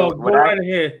can tell No, you go what right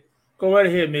ahead. Go right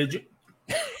ahead, midget.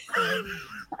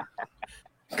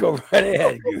 Go right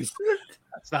ahead, Goose.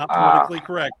 That's not politically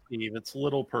correct, Steve. It's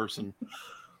little person.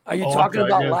 Are you Oh, talking God,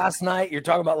 about yeah. last night? You're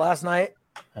talking about last night?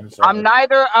 I'm sorry. I'm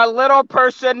neither a little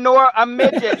person nor a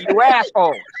midget, you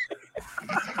asshole.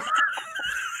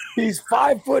 He's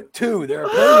 5'2".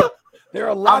 There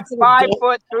are I'm lots of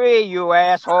 5'3", you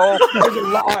asshole. There's a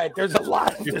lot. All right, there's a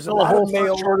lot. You're There's a still a lot whole of foot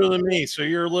males. shorter than me, so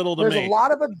you're little to There's me. a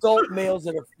lot of adult males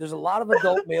that are. There's a lot of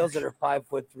adult males that are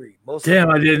 5'3". Most Damn,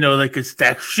 I didn't know they could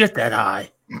stack shit that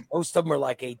high. most of them are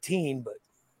like 18, but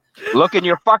Look in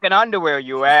your fucking underwear,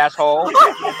 you asshole.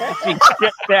 You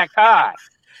shit that high.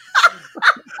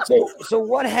 so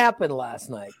what happened last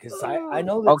night? Because I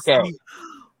know that Okay.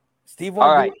 Steve All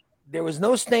wanted right. there was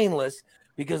no stainless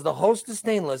because the host of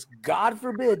stainless, God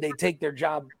forbid, they take their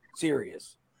job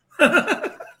serious. No,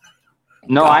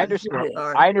 God I understand. forbid.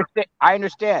 I understand. I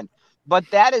understand. But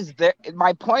that is their.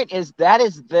 My point is that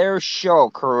is their show,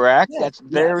 correct? Yes, That's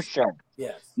their yes. show.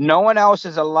 Yes. No one else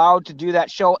is allowed to do that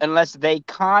show unless they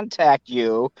contact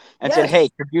you and said, Yes. "Hey,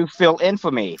 could you fill in for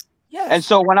me?" Yes. And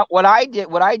so what I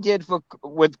did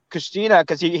with Christina,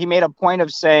 because he made a point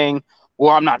of saying,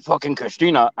 "Well, I'm not fucking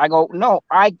Christina." I go, "No,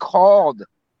 I called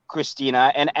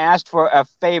Christina and asked for a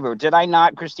favor. Did I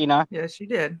not, Christina?" Yes, you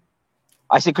did.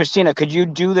 I said, "Christina, could you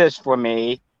do this for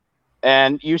me?"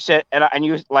 And you said, and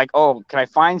you like, "Oh, can I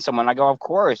find someone?" I go, "Of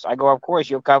course." I go, "Of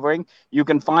course, you're covering. You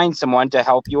can find someone to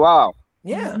help you out."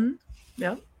 yeah. Mhm.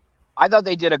 Yeah. I thought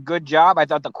they did a good job. I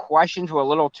thought the questions were a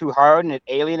little too hard and it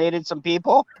alienated some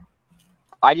people.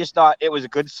 I just thought it was a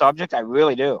good subject. I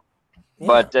really do. Yeah.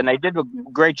 But then they did a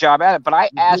great job at it. But I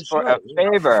Good asked for a show, yeah.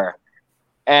 favor,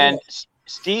 and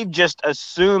Steve just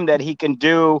assumed that he can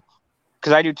do,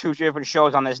 because I do 2 different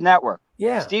shows on this network.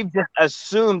 Yeah. Steve just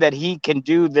assumed that he can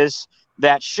do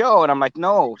that show, and I'm like,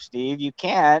 no, Steve, you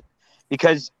can't,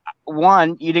 because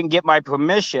 1, you didn't get my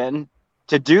permission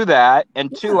to do that,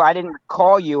 and 2, I didn't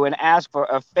call you and ask for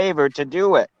a favor to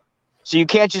do it. So you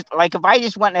can't just, like, if I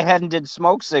just went ahead and did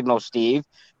smoke signals, Steve,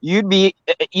 you'd be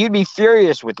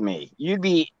furious with me. You'd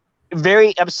be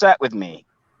very upset with me.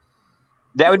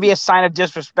 That would be a sign of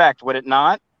disrespect, would it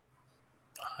not?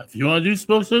 If you want to do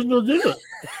smoke signal, do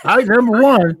it.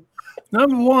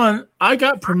 Number one, I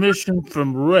got permission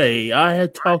from Ray. I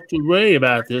had talked to Ray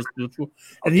about this before,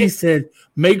 and he said,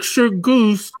 make sure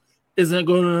Goose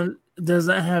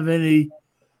doesn't have any.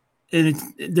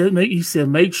 He said,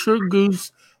 make sure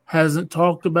Goose hasn't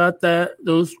talked about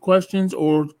those questions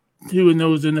or doing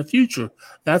those in the future.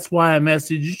 That's why I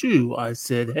messaged you. I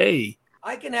said, hey.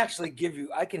 I can actually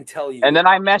I can tell you. And then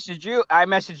I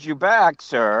messaged you back,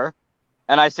 sir,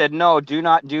 and I said, no, do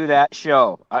not do that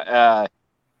show.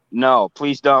 No,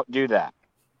 please don't do that.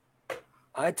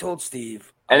 I told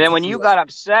Steve. And then when you got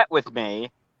upset with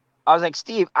me, I was like,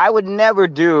 Steve, I would never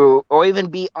do or even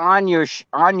be on your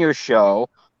show,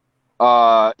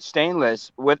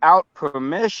 Stainless, without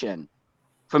permission.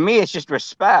 For me, it's just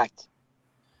respect.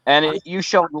 And you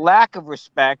showed lack of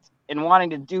respect in wanting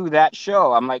to do that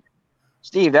show. I'm like,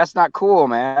 Steve, that's not cool,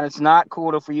 man. It's not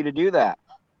cool for you to do that.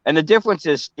 And the difference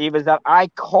is, Steve, is that I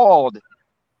called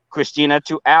Christina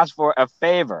to ask for a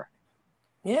favor.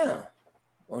 Yeah.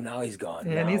 Well, now he's gone.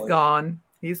 And Now he's gone.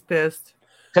 He's pissed.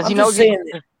 Because I'm just saying.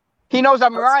 he knows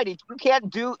I'm right. You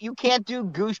can't do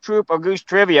Goose Troop or Goose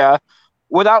Trivia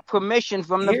without permission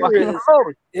from the Here fucking is-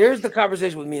 host. Here's the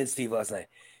conversation with me and Steve last night.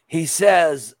 He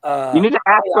says, You need to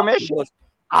ask permission.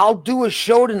 I'll do a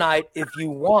show tonight if you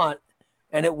want,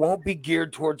 and it won't be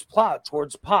geared towards pot,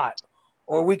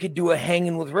 or we could do a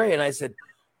hanging with Ray. And I said,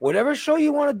 whatever show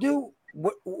you want to do,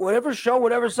 whatever show,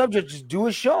 whatever subject, just do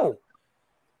a show.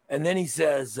 And then he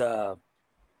says, well,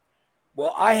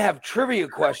 I have trivia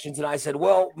questions. And I said,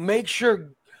 well, make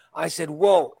sure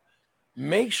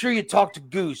you talk to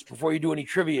Goose before you do any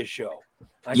trivia show.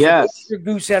 I Yes. said,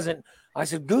 Goose hasn't. I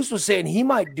said, Goose was saying he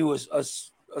might do a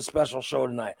special show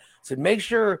tonight. I said, make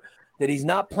sure that he's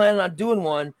not planning on doing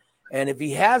one. And if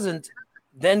he hasn't,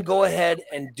 then go ahead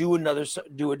and do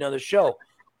another show.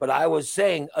 But I was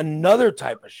saying another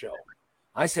type of show.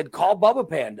 I said, call Bubba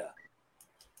Panda.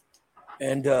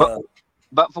 And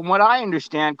But from what I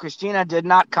understand, Christina did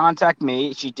not contact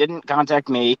me. She didn't contact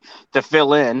me to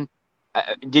fill in.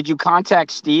 Did you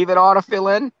contact Steve at all to fill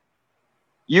in?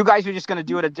 You guys were just going to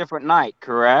do it a different night,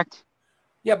 correct?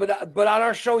 yeah, but on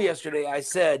our show yesterday, I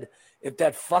said, if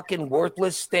that fucking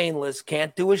worthless stainless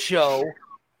can't do a show,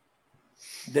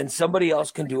 then somebody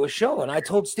else can do a show. And I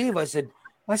told Steve, I said,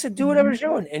 do whatever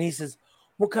show. And he says,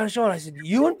 what kind of show? And I said,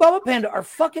 you and Bubba Panda are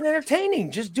fucking entertaining.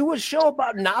 Just do a show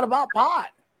not about pot.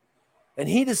 And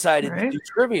he decided to do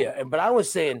trivia. But I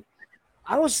was saying,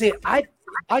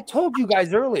 I told you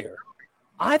guys earlier,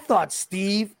 I thought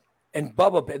Steve and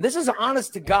Bubba Panda, this is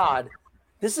honest to God.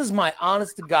 This is my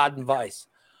honest to God advice.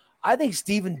 I think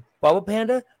Steve and Bubba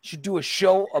Panda should do a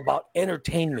show about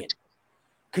entertainment.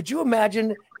 Could you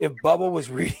imagine if Bubba was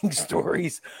reading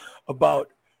stories about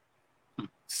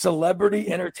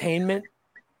celebrity entertainment?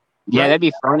 Yeah, that'd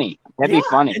be funny. That'd be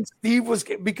funny. And Steve was,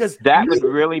 because That would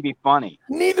really be funny.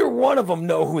 neither one of them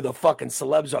know who the fucking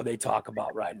celebs are they talk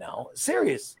about right now.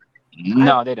 Serious.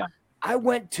 No, they don't. I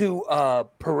went to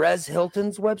Perez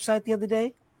Hilton's website the other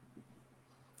day.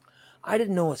 I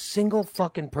didn't know a single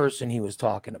fucking person he was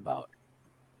talking about.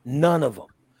 None of them.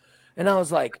 And I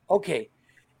was like, okay,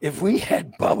 if we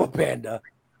had Bubba Panda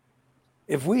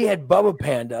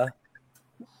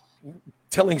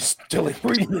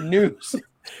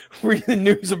reading the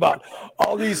news about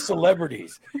all these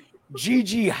celebrities.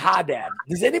 Gigi Hadid.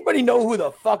 Does anybody know who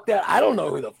the fuck that? I don't know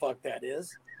who the fuck that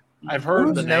is. I've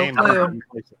heard the No name. clue.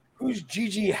 Who's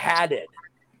Gigi Hadid?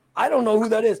 I don't know who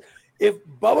that is. If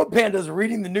Bubba Panda's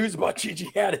reading the news about Gigi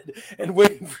Hadid and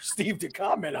waiting for Steve to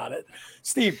comment on it,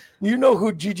 Steve, you know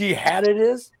who Gigi Hadid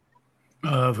is?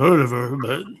 I've heard of her,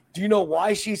 but Do you know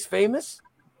why she's famous?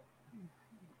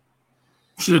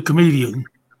 she's a comedian.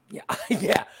 Yeah,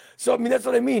 yeah. So I mean, that's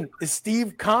what I mean. Is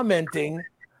Steve commenting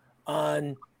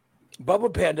on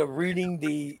Bubba Panda reading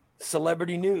the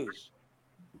celebrity news?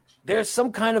 There's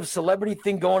some kind of celebrity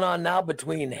thing going on now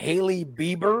between Hailey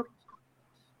Bieber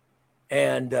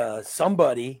and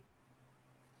somebody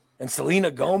and Selena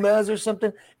Gomez or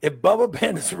something. If Bubba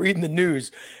Panda's reading the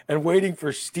news and waiting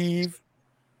for Steve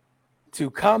to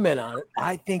comment on it,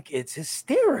 I think it's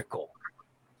hysterical.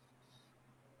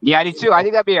 Yeah, I do too. I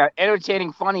think that'd be an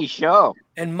entertaining, funny show.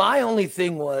 And my only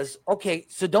thing was, okay,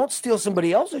 so don't steal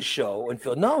somebody else's show and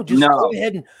feel, no, just No. go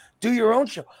ahead and do your own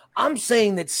show. I'm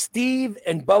saying that Steve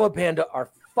and Bubba Panda are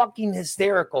fucking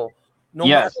hysterical no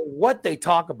Yes. matter what they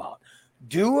talk about.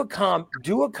 Do a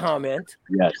comment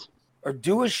Yes. or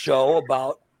do a show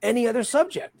about any other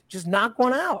subject. Just knock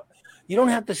one out. You don't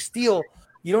have to steal.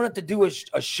 You don't have to do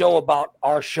a show about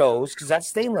our shows because that's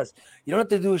stainless. You don't have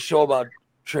to do a show about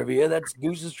trivia. That's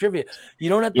Goose's trivia. You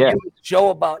don't have to Yeah. do a show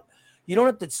about. You don't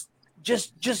have to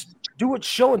just do a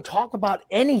show and talk about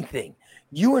anything.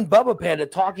 You and Bubba Panda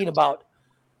talking about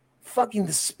fucking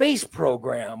the space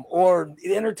program or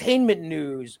entertainment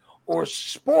news or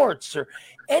sports or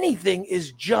anything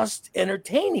is just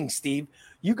entertaining, Steve.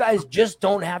 You guys just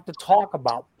don't have to talk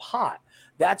about pot.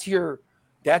 That's your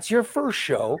first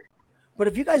show. But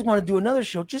if you guys want to do another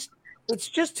show, it's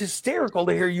just hysterical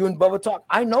to hear you and Bubba talk.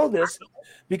 I know this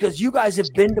because you guys have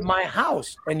been to my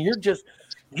house and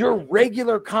your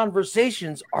regular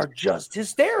conversations are just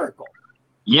hysterical.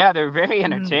 Yeah, they're very There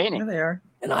entertaining. they are.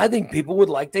 And I think people would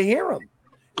like to hear them.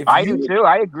 I do too.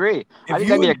 I agree. I think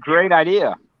that'd be a great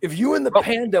idea. If you and the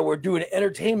Panda were doing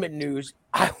entertainment news,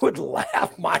 I would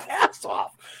laugh my ass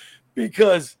off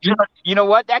because You know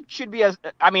what? That should be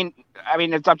I mean,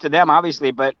 it's up to them,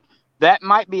 obviously, but that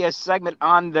might be a segment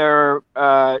on their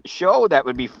show that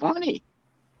would be funny.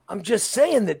 I'm just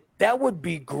saying that would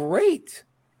be great.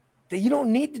 That you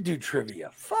don't need to do trivia.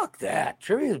 Fuck that.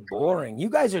 Trivia is boring.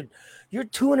 You're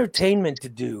too entertainment to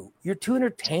do. You're too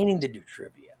entertaining to do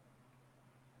trivia.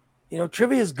 You know,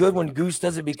 trivia is good when Goose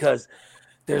does it because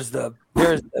there's the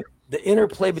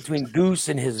interplay between Goose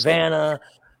and his Vanna.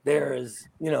 there's,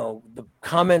 the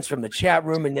comments from the chat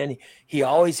room, and then he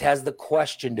always has the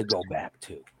question to go back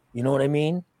to. You know what I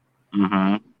mean?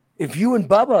 Mm-hmm. If you and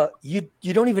Bubba, you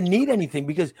don't even need anything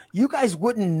because you guys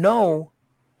wouldn't know.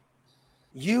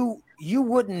 You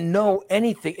wouldn't know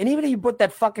anything. And even if you put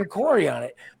that fucking Corey on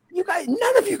it,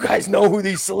 none of you guys know who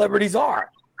these celebrities are.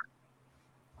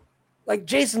 Like,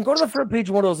 Jason, go to the front page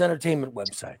of one of those entertainment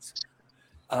websites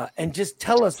and just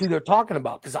tell us who they're talking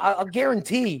about. Because I'll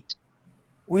guarantee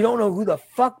we don't know who the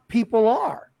fuck people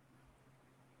are.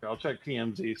 I'll check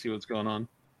TMZ, see what's going on.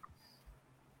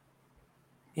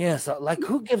 Yeah, so like,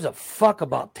 who gives a fuck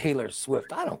about Taylor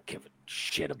Swift? I don't give a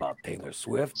shit about Taylor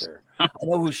Swift. Or I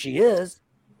know who she is.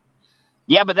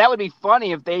 Yeah, but that would be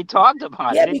funny if they talked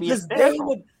about Yeah, it. because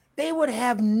they would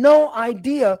have no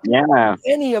idea who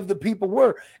any of the people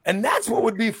were. And that's what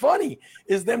would be funny,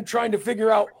 is them trying to figure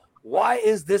out, why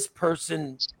is this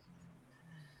person...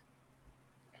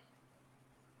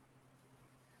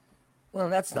 Well,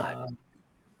 that's not...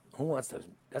 who wants to...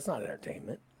 That's not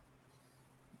entertainment.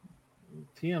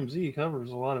 TMZ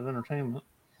covers a lot of entertainment.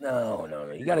 No.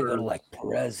 You got to go to like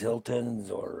Perez Hilton's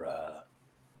or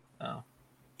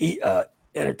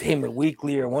Entertainment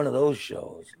Weekly or one of those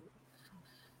shows.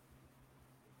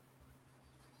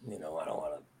 I don't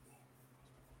want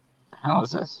to. How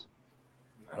is this?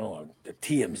 I don't want the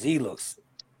TMZ looks.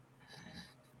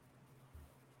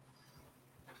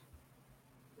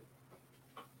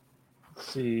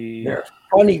 Let's see. Their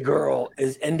Funny Girl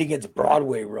is ending its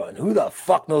Broadway run. Who the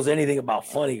fuck knows anything about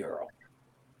Funny Girl?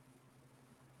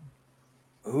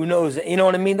 Who knows? You know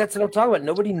what I mean? That's what I'm talking about.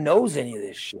 Nobody knows any of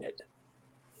this shit.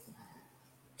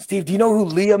 Steve, do you know who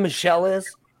Leah Michelle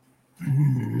is?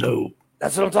 No.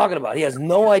 That's what I'm talking about. He has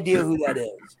no idea who that is.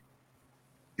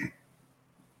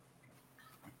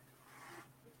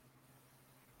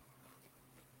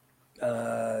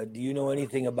 Do you know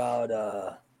anything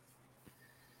about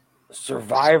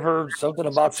Survivor? Something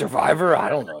about Survivor? I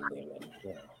don't know.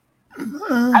 Yeah.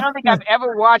 I don't think I've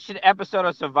ever watched an episode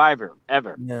of Survivor,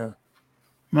 ever. Yeah.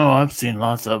 No, I've seen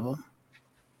lots of them.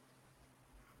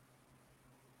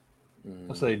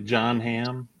 I'll say John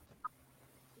Hamm.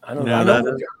 I don't Yeah, know. I know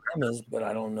that who John is, but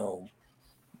I don't know.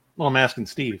 Well, I'm asking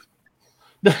Steve.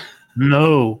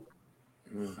 No.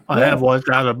 I have watched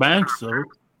Outer Banks, though.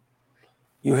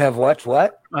 You have watched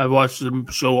what? I watched the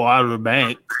show Outer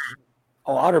Banks.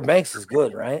 Oh, Outer Banks is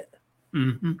good, right?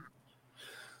 Mm-hmm.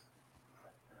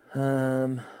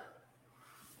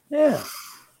 Yeah.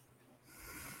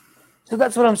 So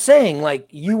that's what I'm saying. Like,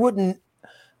 you wouldn't,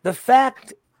 the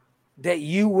fact that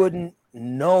you wouldn't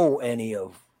know any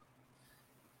of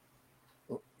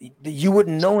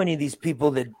these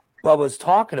people that Bubba's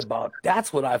talking about,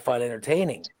 that's what I find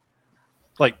entertaining.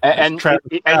 Like, And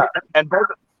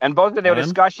both of their And?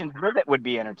 discussions with it would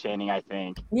be entertaining, I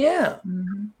think. Yeah.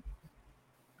 Mm-hmm.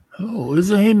 Oh,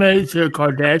 isn't he married to a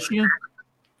Kardashian?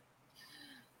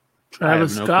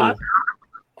 Travis no Scott? clue.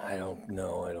 I don't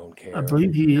know. I don't care. I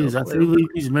believe he is. I believe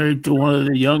he's married to one of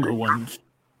the younger ones.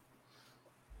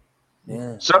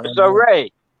 Yeah. So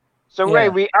Ray,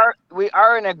 we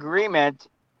are in agreement.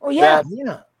 Oh yeah, that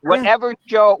yeah. Whatever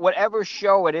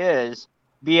show it is,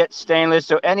 be it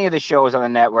Stainless or any of the shows on the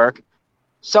network,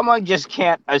 someone just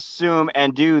can't assume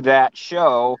and do that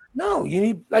show. No, you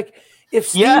need, like, if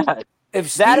Steve, Yeah,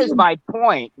 if that Steve is my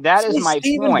point. That is my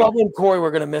Steve point. and Bubba and Corey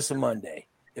were going to miss a Monday.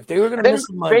 If they were going to Then, miss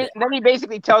a Monday, then he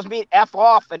basically tells me F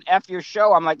off and F your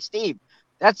show. I'm like, Steve,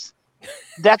 that's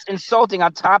insulting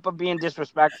on top of being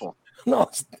disrespectful. no,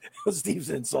 Steve's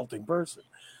an insulting person.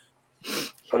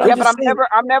 But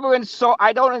I'm never insult.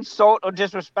 I don't insult or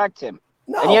disrespect him,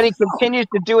 and yet he continues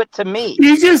to do it to me.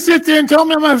 You just sit there and tell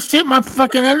me my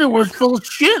fucking underwear's full of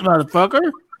shit,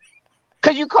 motherfucker.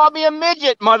 Because you called me a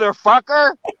midget,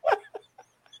 motherfucker.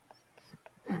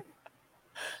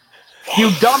 You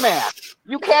dumbass.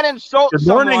 You can't insult Good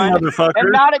morning, someone motherfucker.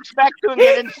 and not expect to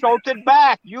get insulted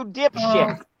back. You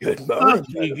dipshit. Good morning. Fuck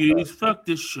you, Goose. Fuck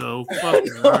this show. Fuck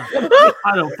it.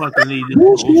 I don't fucking need this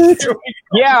bullshit.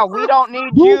 Yeah, we don't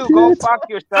need you. Go fuck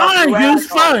yourself. Fine, you Goose.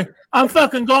 asshole. Fine. I'm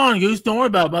fucking gone, Goose. Don't worry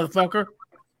about it, motherfucker.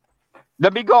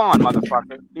 Then be gone,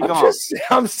 motherfucker. Be gone.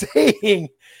 I'm saying,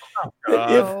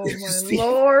 Oh if my Steve,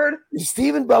 lord! if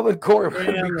Steve and Bubba and Corey were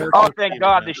going to be Oh, thank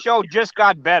God. The show just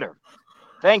got better.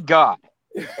 Thank God.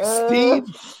 Steve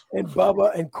and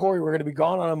Bubba and Corey were going to be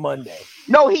gone on a Monday.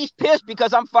 No, he's pissed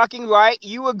because I'm fucking right.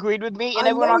 You agreed with me, and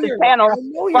I everyone know on the you're panel right. I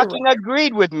know you're fucking right.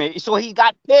 agreed with me. So he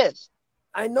got pissed.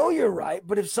 I know you're right,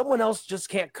 but if someone else just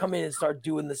can't come in and start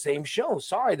doing the same show,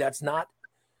 sorry, that's not.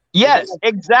 Yes,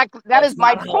 exactly. That that's is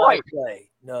my not how I point. play.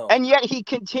 No. And yet he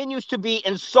continues to be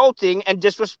insulting and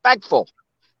disrespectful.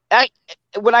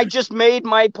 when I just made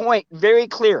my point very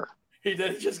clear. He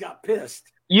just got pissed.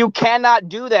 You cannot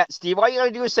do that, Steve. All you got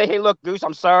to do is say, hey, look, Goose,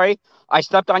 I'm sorry. I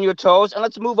stepped on your toes, and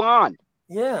let's move on.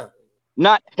 Yeah.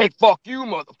 Not, hey, fuck you,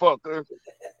 motherfucker.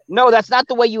 No, that's not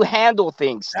the way you handle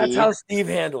things, Steve. That's how Steve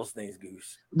handles things,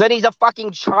 Goose. Then he's a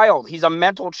fucking child. He's a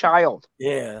mental child.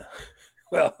 Yeah.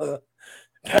 Well,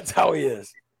 that's how he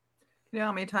is. You know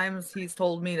how many times he's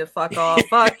told me to fuck off,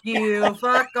 fuck you,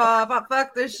 fuck off,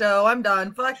 fuck this show, I'm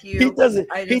done, fuck you. He does it.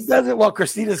 He does it while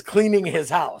Christina's cleaning his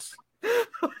house.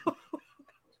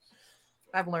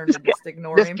 I've learned to just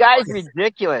ignore This him. guy's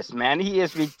ridiculous, man. He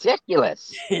is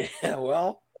ridiculous. Yeah,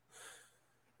 well,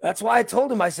 that's why I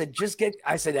told him. I said,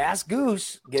 ask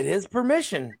Goose, get his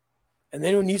permission. And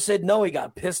then when you said no, he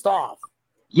got pissed off.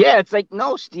 Yeah, it's like,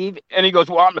 no, Steve. And he goes,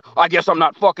 well, I guess I'm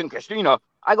not fucking Christina.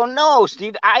 I go, no,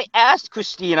 Steve. I asked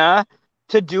Christina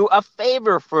to do a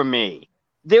favor for me.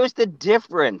 There's the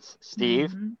difference, Steve.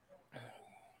 Mm-hmm.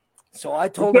 So I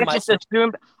told him,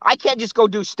 I can't just go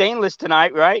do stainless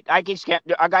tonight, right? I just can't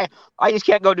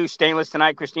go do stainless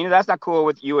tonight, Christina. That's not cool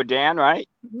with you or Dan, right?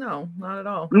 No, not at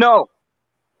all. No.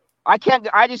 I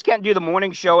just can't do the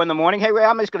morning show in the morning. Hey, Ray,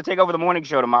 I'm just going to take over the morning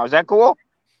show tomorrow. Is that cool?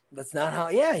 That's not how.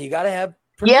 Yeah, you got to have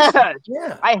permission.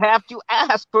 Yeah. I have to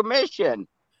ask permission.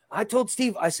 I told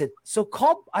Steve, I said,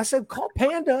 call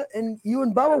Panda and you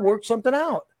and Bubba work something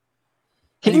out.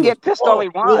 He can get pissed all he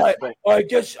wants. Well, I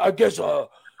guess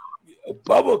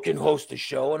Bubba can host the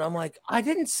show. And I'm like, I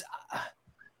didn't.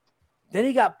 Then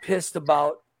he got pissed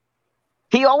about.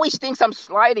 He always thinks I'm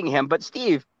sliding him. But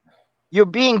Steve, you're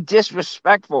being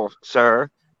disrespectful, sir.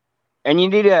 And you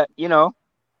need to,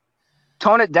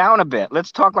 tone it down a bit.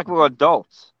 Let's talk like we're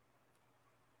adults.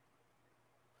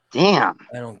 Damn.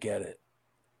 I don't get it.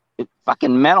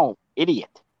 Fucking mental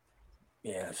idiot.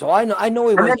 Yeah. So I know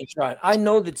he wasn't trying. I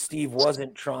know that Steve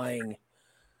wasn't trying.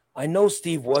 I know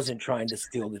Steve wasn't trying to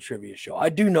steal the trivia show. I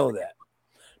do know that.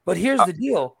 But here's the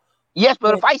deal. Yes,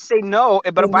 but if I say no,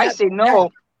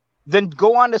 then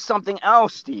go on to something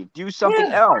else, Steve. Do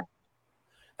something else.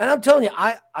 And I'm telling you,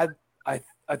 I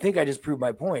think I just proved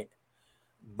my point.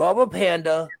 Bubba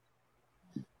Panda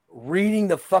reading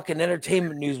the fucking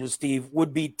entertainment news with Steve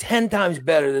would be 10 times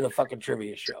better than a fucking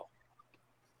trivia show.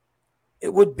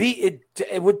 It would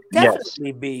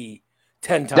definitely be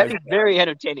 10 times. That'd be very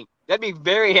entertaining. That'd be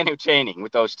very entertaining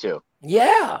with those two.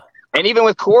 Yeah. And even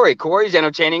with Corey. Corey's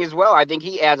entertaining as well. I think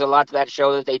he adds a lot to that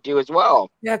show that they do as well.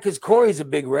 Yeah, because Corey's a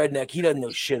big redneck. He doesn't know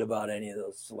shit about any of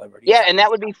those celebrities. Yeah, and that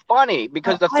would be funny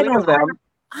because the three of them.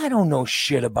 I don't know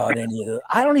shit about any of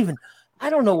them. I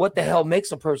don't know what the hell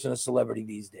makes a person a celebrity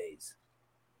these days.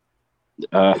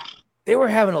 They were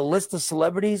having a list of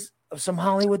celebrities of some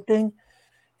Hollywood thing.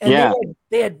 And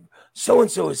they had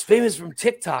so-and-so is famous from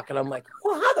TikTok. And I'm like,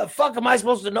 well, how the fuck am I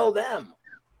supposed to know them?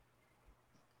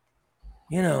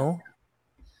 No,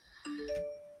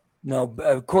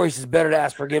 of course, it's better to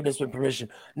ask forgiveness with permission.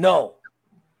 No,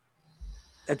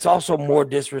 it's also more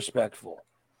disrespectful.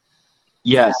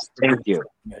 Yes, thank you.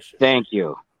 Thank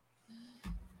you.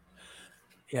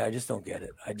 Yeah, I just don't get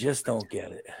it.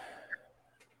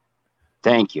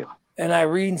 Thank you. And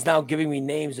Irene's now giving me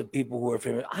names of people who are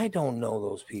famous. I don't know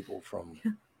those people from.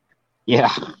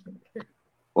 Yeah.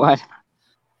 What?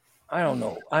 I don't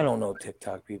know. I don't know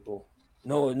TikTok people.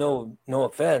 No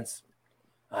offense.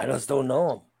 I just don't know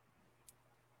them.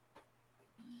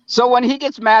 So when he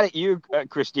gets mad at you,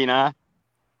 Christina,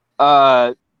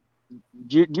 do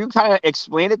you kind of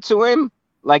explain it to him?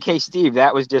 Like, hey, Steve,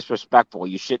 that was disrespectful.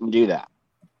 You shouldn't do that.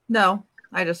 No,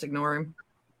 I just ignore him.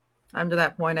 I'm to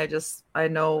that point. I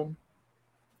know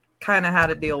kind of how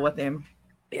to deal with him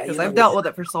because I've dealt with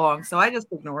it for so long. So I just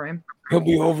ignore him. He'll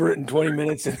be over it in 20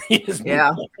 minutes. And he just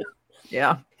yeah.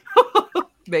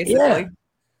 Basically. Yeah.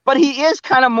 But he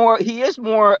is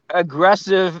more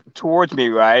aggressive towards me,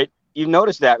 right? You've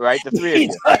noticed that, right? The three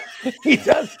of you. He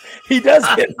does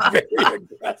get very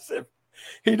aggressive.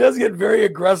 He does get very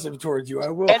aggressive towards you. I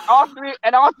will. And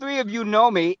all three of you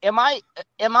know me. Am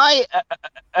I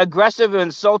aggressive or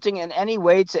insulting in any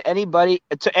way to anybody,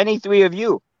 to any three of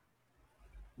you?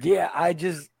 Yeah, I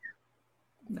just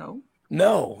no.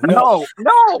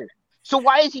 So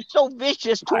why is he so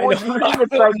vicious towards me?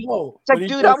 It's like,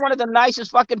 dude, I'm one of the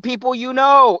nicest fucking people you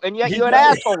know, and yet you're an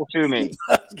asshole to me.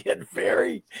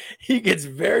 He gets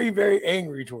very, very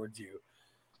angry towards you.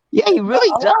 Yeah, he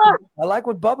really does. I like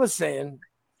what Bubba's saying.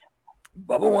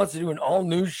 Bubba wants to do an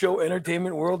all-news show,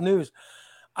 Entertainment World News.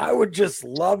 I would just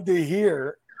love to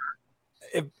hear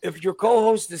if your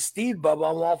co-host is Steve, Bubba,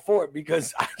 I'm all for it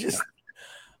because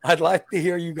I'd like to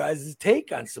hear you guys'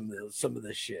 take on some of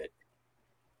this shit.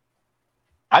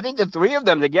 I think the three of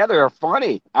them together are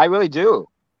funny. I really do.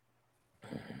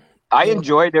 I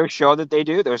enjoy their show that they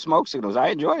do. Their Smoke Signals. I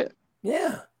enjoy it.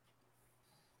 Yeah.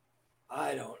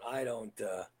 I don't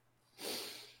know.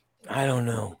 I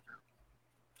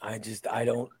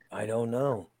don't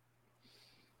know.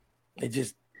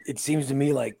 It seems to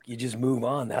me like you just move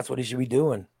on. That's what he should be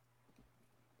doing.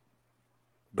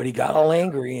 But he got all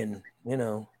angry and,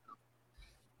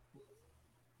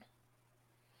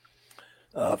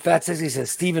 Fat Sexy says,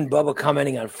 Stephen Bubba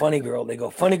commenting on Funny Girl. They go,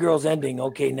 Funny Girl's ending.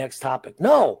 Okay, next topic.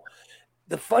 No.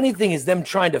 The funny thing is them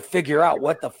trying to figure out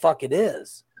what the fuck it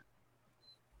is.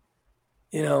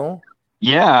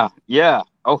 Yeah.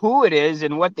 Oh, who it is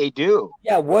and what they do.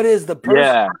 Yeah, what is the person?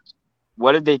 Yeah.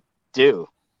 What did they do?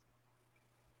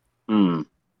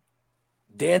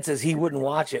 Dan says he wouldn't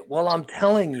watch it. Well, I'm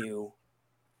telling you,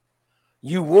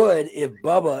 you would if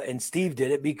Bubba and Steve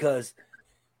did it, because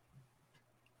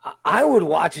I would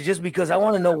watch it just because I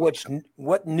want to know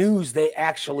what news they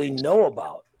actually know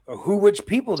about, or which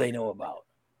people they know about.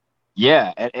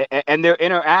 Yeah, and their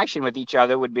interaction with each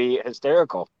other would be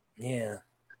hysterical. Yeah.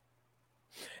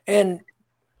 And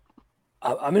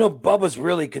I know Bubba's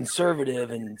really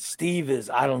conservative, and Steve is,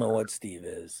 I don't know what Steve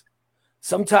is.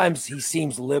 Sometimes he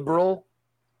seems liberal,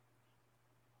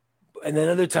 and then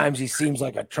other times he seems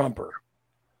like a Trumper.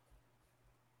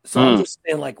 So I'm just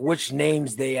saying, like, which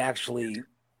names they actually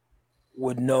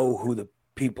would know who the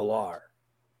people are.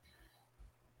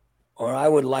 Or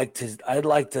I'd like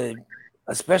to,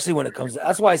 especially when it comes to,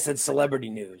 that's why I said celebrity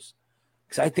news.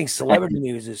 Because I think celebrity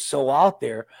news is so out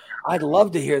there. I'd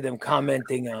love to hear them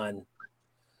commenting on,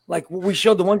 like, we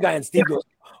showed the one guy and Steve goes,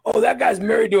 oh, that guy's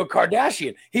married to a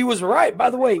Kardashian. He was right.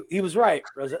 By the way, he was right.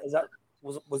 Was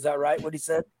that right, what he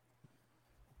said?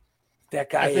 That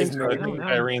guy is married. I think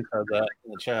Irene said that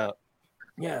in the chat.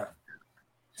 Yeah.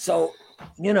 So,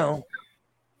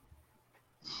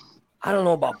 I don't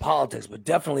know about politics, but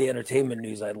definitely entertainment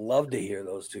news. I'd love to hear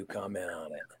those two comment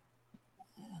on it.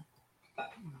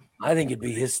 I think it'd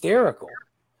be hysterical.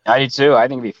 I do too. I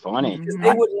think it'd be funny.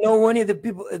 They wouldn't know any of the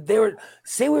people. They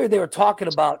were talking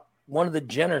about one of the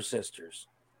Jenner sisters.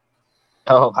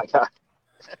 Oh my God.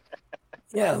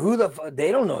 Yeah,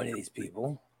 they don't know any of these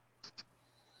people.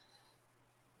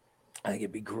 I think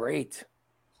it'd be great.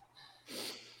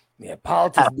 Yeah,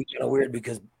 politics would be kind of weird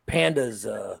because Panda's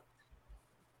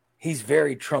he's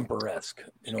very Trumper-esque.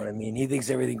 You know what I mean? He thinks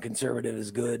everything conservative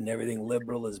is good and everything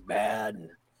liberal is bad.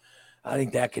 And I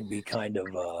think that could be kind of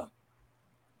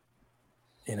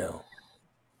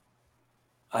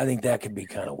I think that could be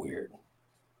kind of weird.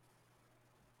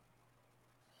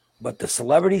 But the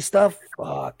celebrity stuff,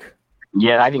 fuck.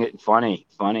 Yeah, I think it's funny.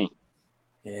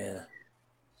 Yeah.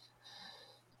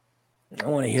 I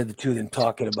want to hear the two of them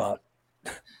talking about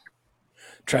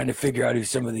trying to figure out who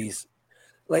some of these,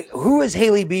 like, who is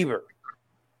Hailey Bieber?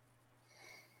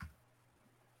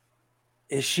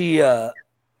 Is she an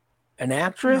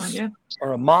actress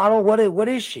or a model? What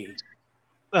is she?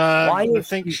 Why is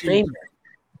she famous?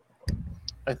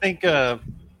 I think her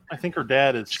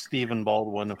dad is Stephen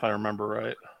Baldwin, if I remember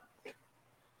right.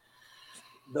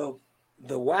 The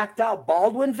whacked out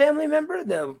Baldwin family member,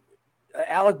 the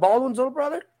Alec Baldwin's little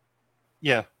brother.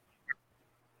 Yeah.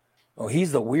 Oh,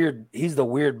 he's the weird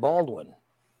Baldwin,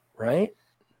 right?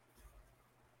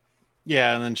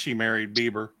 Yeah, and then she married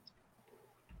Bieber.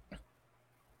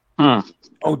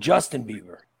 Oh, Justin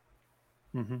Bieber.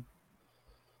 Mm-hmm.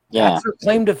 Yeah. That's her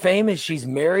claim to fame, is she's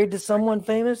married to someone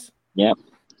famous? Yep.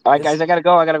 All right, guys, I gotta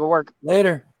go work.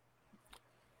 Later.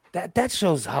 That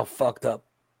shows how fucked up.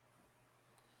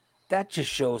 That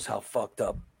just shows how fucked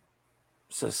up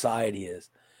society is.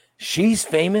 She's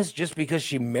famous just because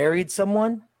she married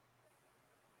someone?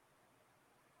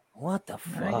 What the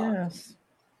fuck? Yes.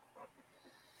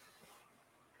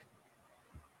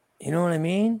 You know what I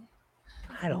mean?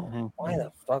 I don't. Why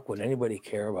the fuck would anybody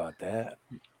care about that?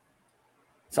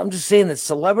 So I'm just saying that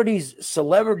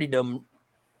celebritydom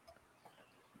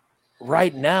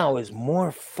right now is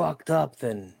more fucked up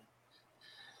than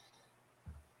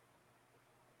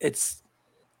it's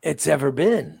ever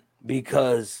been,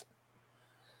 because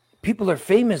people are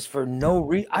famous for no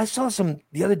reason. I saw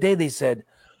the other day, they said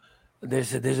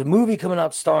there's a movie coming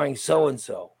out starring so and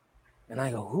so, and I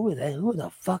go, who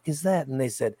the fuck is that? And they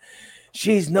said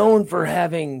she's known for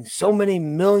having so many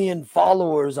million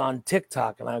followers on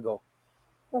TikTok, and I go,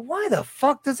 well, why the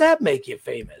fuck does that make you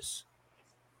famous?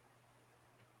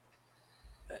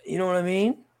 You know what I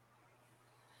mean?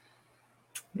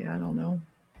 Yeah, I don't know.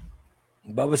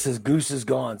 Bubba says Goose is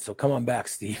gone, so come on back,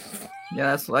 Steve.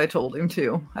 Yeah, that's what I told him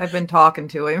too. I've been talking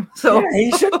to him, so Yeah,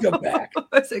 he should come back.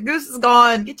 I said, Goose is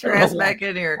gone. Get your ass back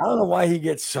in here. I don't know why he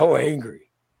gets so angry.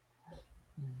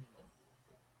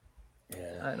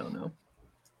 I don't know.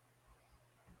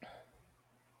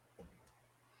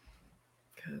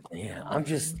 Yeah, I'm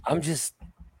just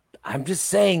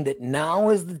saying that now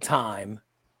is the time.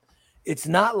 It's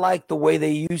not like the way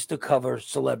they used to cover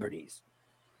celebrities.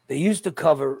 They used to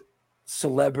cover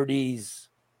celebrities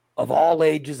of all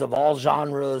ages, of all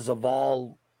genres, of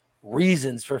all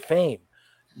reasons for fame.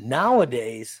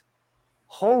 Nowadays,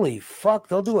 holy fuck,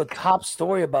 they'll do a top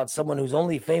story about someone who's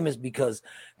only famous because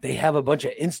they have a bunch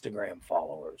of Instagram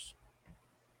followers.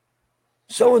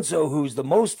 So-and-so who's the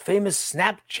most famous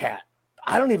Snapchat.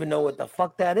 I don't even know what the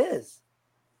fuck that is.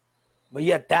 But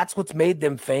yet that's what's made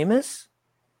them famous.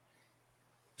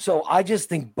 So I just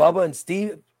think Bubba and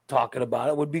Steve talking about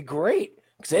it would be great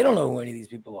because they don't know who any of these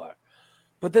people are.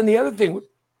 But then the other thing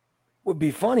would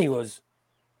be funny was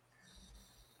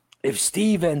if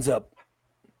Steve ends up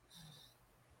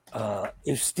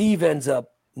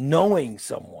knowing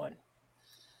someone,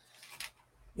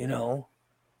 you know,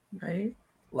 Right.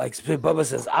 like Bubba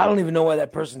says, I don't even know why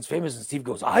that person's famous. And Steve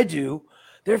goes, I do.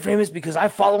 They're famous because I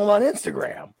follow them on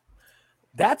Instagram.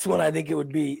 That's when I think it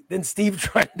would be then Steve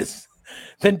trying to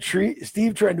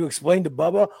explain to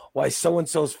Bubba why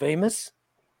so-and-so's famous.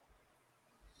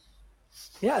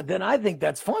 Yeah, then I think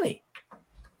that's funny.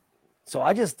 So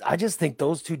I just think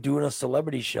those two doing a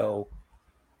celebrity show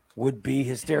would be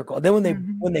hysterical. And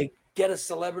then when they get a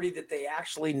celebrity that they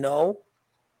actually know,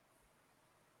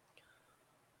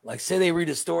 like say they read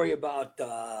a story about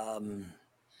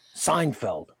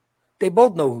Seinfeld. They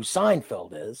both know who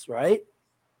Seinfeld is, right?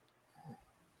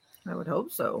 I would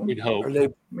hope so. We'd hope. Or they, I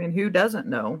mean, who doesn't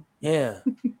know? yeah.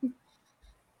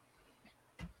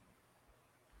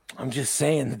 I'm just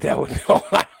saying that would be.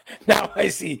 Now I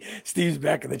see Steve's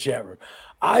back in the chat room.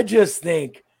 I just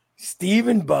think Steve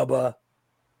and Bubba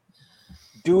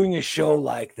doing a show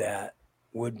like that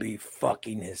would be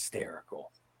fucking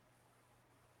hysterical.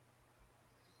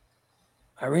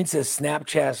 Irene says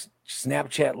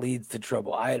Snapchat leads to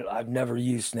trouble. I've never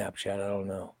used Snapchat. I don't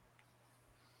know.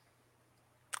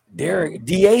 Derek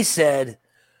DA said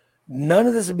none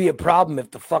of this would be a problem if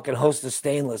the fucking host of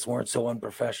Stainless weren't so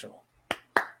unprofessional.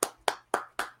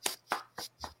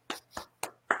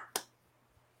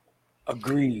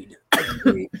 Agreed.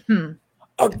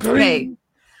 Agreed.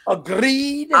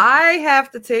 Agreed. I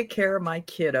have to take care of my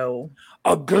kiddo.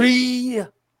 Agree.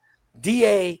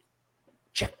 DA.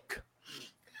 Check.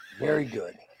 Very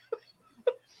good.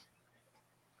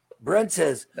 Brent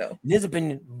says, No. in his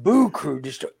opinion, Boo Crew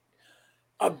destroyed.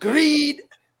 Agreed.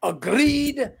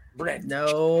 Agreed. Brent.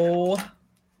 No.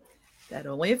 That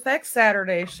only affects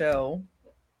Saturday show.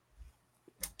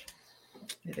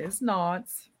 It is not.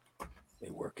 They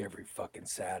work every fucking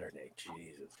Saturday.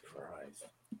 Jesus Christ.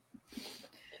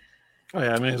 Oh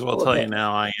yeah, I may as well tell you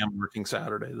now. I am working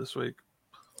Saturday this week.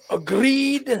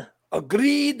 Agreed.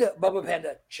 Agreed. Bubba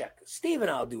Panda, check. Steve and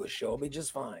I'll do a show. It'll be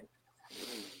just fine.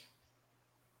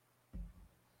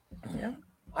 Yeah.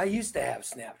 I used to have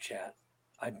Snapchat.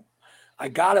 I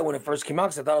got it when it first came out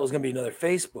because I thought it was going to be another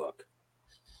Facebook.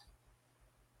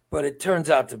 But it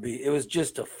turns out to be, it was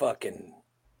just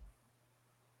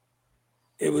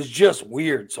it was just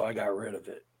weird, so I got rid of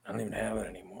it. I don't even have it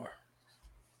anymore.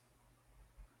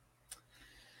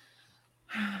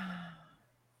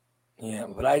 Yeah,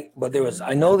 but there was,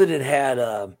 I know that it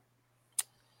had,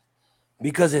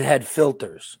 because it had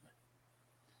filters.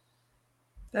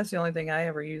 That's the only thing I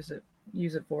ever use it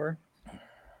for.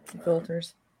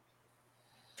 Filters.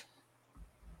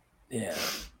 Yeah,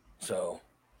 so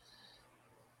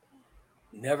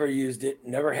never used it,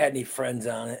 never had any friends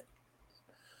on it.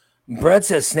 Brett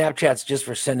says Snapchat's just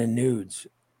for sending nudes.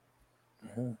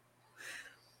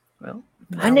 Well,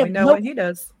 I now never we know what he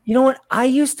does. You know what? I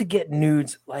used to get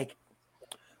nudes like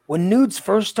when nudes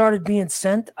first started being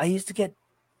sent. I used to get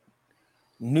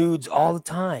nudes all the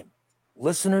time.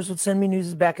 Listeners would send me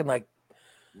nudes back in like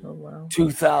Oh wow.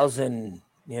 2000,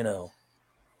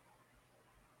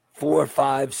 4,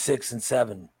 5, 6, and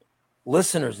 7.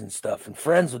 Listeners and stuff and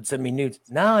friends would send me nudes.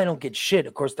 Now I don't get shit.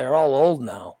 Of course, they're all old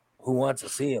now. Who wants to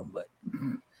see them? But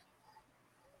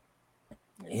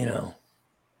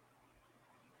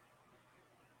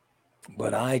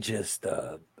But I just,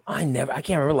 I can't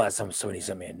remember last time somebody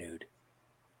sent me a nude.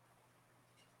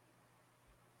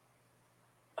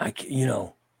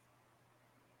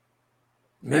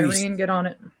 Maybe Irene, get on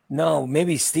it. no,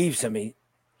 maybe Steve sent me.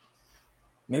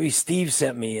 Maybe Steve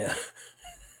sent me a.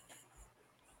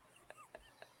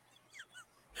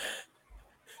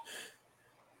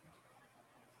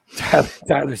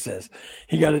 Tyler says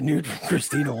he got a nude from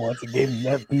Christina once and gave him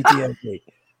that PTSD.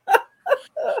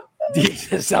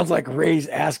 It sounds like Ray's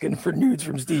asking for nudes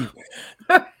from Steve.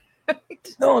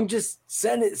 No, I'm just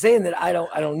saying that I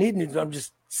don't need nudes. I'm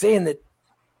just saying that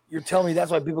you're telling me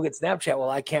that's why people get Snapchat. Well,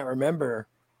 I can't remember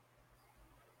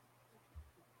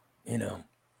you know,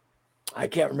 I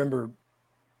can't remember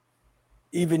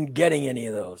even getting any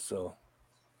of those. So,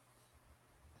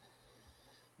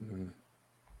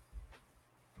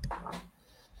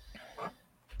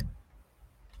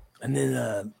 and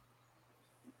then,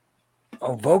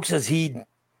 Vogue says he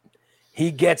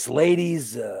gets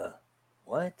ladies.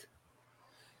 What?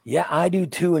 Yeah, I do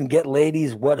too, and get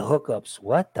ladies. What hookups?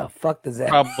 What the fuck does that?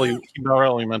 He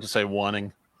probably meant to say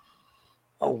wanting.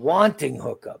 Oh, wanting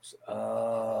hookups.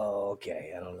 Oh,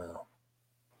 okay. I don't know.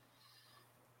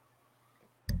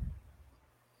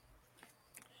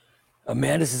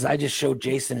 Amanda says, I just showed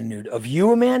Jason a nude. Of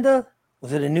you, Amanda?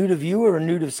 Was it a nude of you or a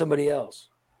nude of somebody else?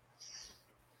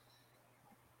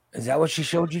 Is that what she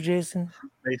showed you, Jason?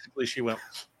 Basically, she went.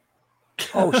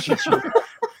 Oh, she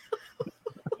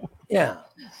yeah.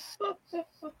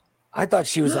 I thought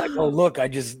she was like, oh, look,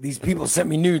 these people sent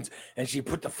me nudes. And she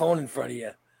put the phone in front of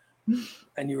you.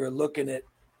 And you were looking at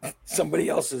somebody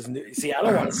else's nude. See, I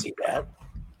don't want to see that.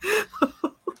 Because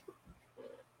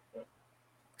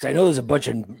I know there's a bunch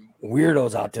of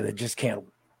weirdos out there that just can't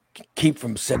keep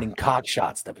from sending cock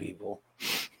shots to people.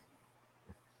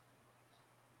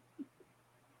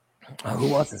 Who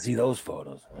wants to see those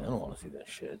photos? I don't want to see that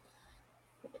shit.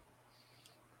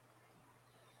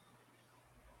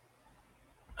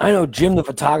 I know Jim, the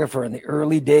photographer, in the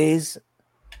early days,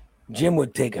 Jim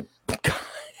would take a.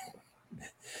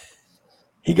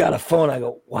 He got a phone. I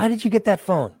go, why did you get that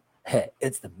phone? Hey,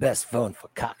 it's the best phone for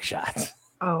cock shots.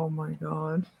 Oh my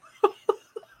God.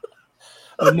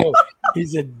 Oh, no, he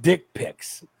said dick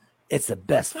pics. It's the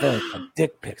best phone for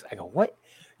dick pics. I go, what?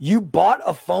 You bought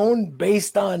a phone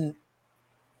based on?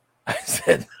 I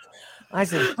said,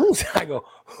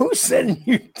 who's sending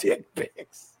you dick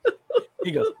pics?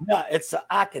 He goes, no, it's so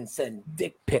I can send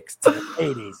dick pics to the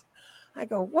ladies. I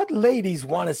go, what ladies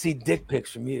want to see dick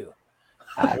pics from you?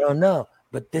 I don't know,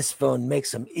 but this phone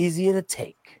makes them easier to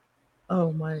take.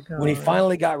 Oh my God. When he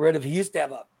finally got rid of, he used to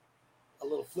have a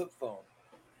little flip phone.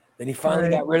 Then he finally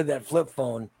got rid of that flip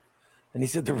phone. And he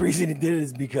said the reason he did it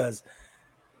is because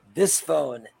this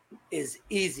phone is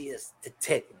easiest to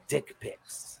take dick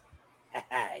pics.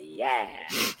 Yeah.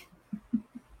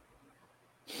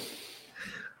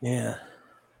 Yeah.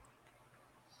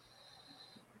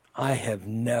 I have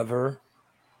never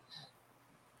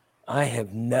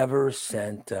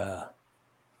sent a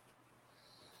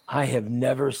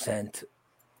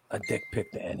dick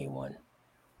pic to anyone.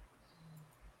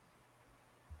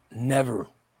 Never.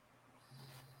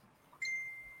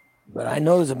 But I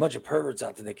know there's a bunch of perverts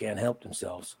out there that can't help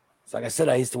themselves. It's like I said,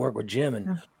 I used to work with Jim,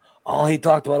 and all he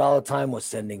talked about all the time was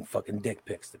sending fucking dick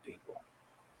pics to people.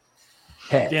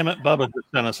 Hey. Damn it, Bubba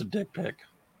just sent us a dick pic.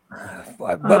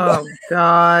 Oh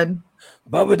God.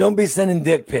 Bubba, don't be sending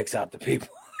dick pics out to people.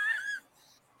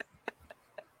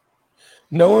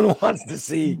 No one wants to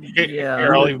see. Yeah.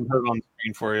 Here, I'll even put it on the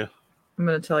screen for you. I'm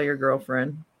gonna tell your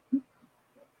girlfriend.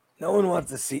 No one wants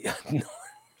to see.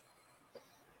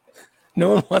 No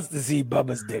one wants to see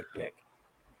Bubba's dick pic.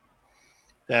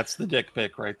 That's the dick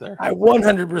pic right there. I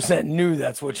 100% knew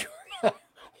that's what you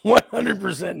were.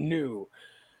 100% knew.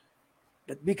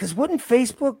 Because wouldn't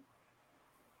Facebook?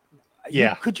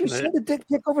 Yeah. Could you send a dick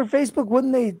pic over Facebook?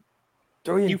 Wouldn't they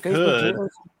throw you in Facebook jail?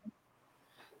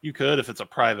 You could if it's a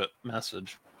private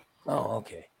message. Oh,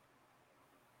 okay.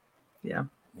 Yeah.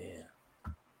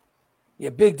 Yeah,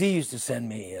 Big D used to send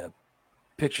me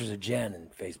pictures of Jen in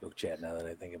Facebook chat, now that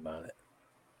I think about it.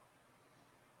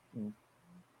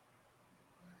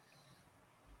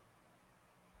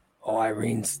 Oh, I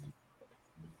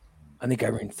think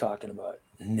Irene's talking about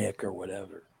Nick or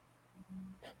whatever.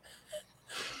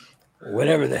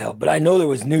 Whatever the hell. But I know there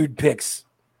was nude pics.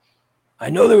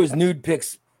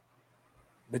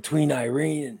 Between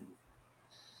Irene and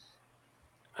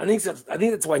I think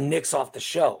that's why Nick's off the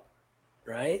show,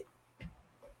 right?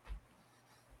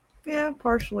 Yeah,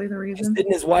 partially the reason.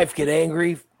 Didn't his wife get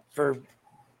angry for?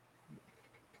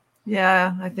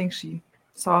 Yeah, I think she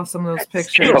saw some of those She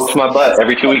pictures. pokes my butt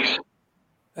every 2 weeks.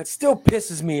 That still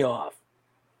pisses me off.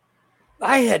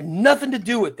 I had nothing to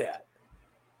do with that.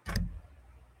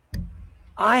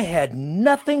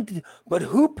 But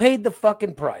who paid the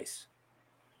fucking price?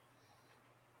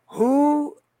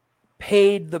 Who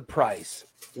paid the price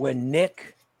when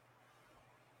Nick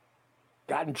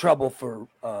got in trouble for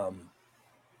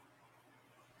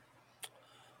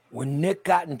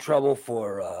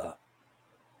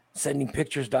sending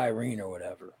pictures to Irene or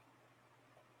whatever?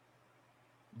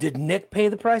 Did Nick pay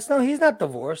the price? No, he's not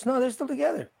divorced. No, they're still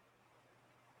together.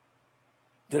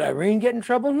 Did Irene get in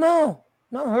trouble? No,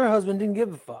 her husband didn't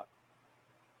give a fuck.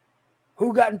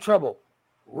 Who got in trouble?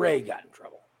 Ray got in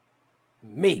trouble.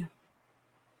 Me.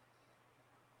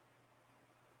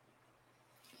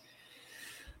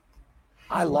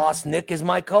 I lost Nick as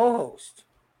my co-host.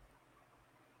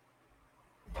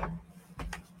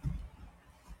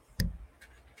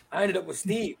 I ended up with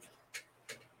Steve.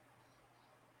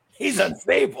 He's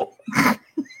unstable.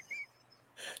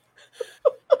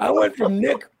 I went from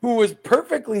Nick, who was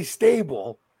perfectly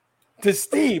stable, to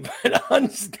Steve, an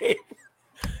unstable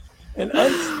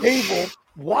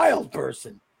wild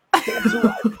person. That's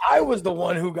who I was the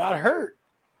one who got hurt.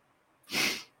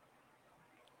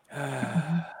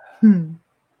 Unbelievable.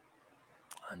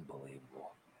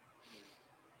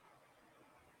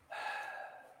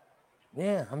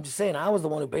 Yeah, I'm just saying I was the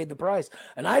one who paid the price,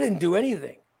 and I didn't do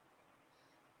anything.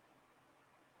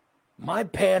 My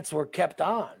pants were kept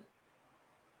on.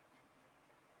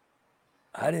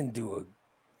 I didn't do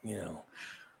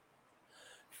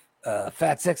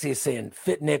Fat Sexy is saying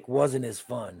Fit Nick wasn't as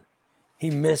fun. He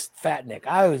missed Fat Nick.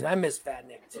 I miss Fat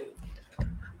Nick too.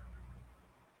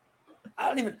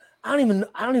 I don't even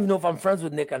know if I'm friends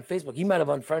with Nick on Facebook. He might have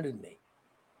unfriended me.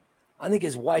 I think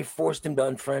his wife forced him to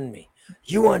unfriend me.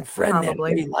 You unfriend that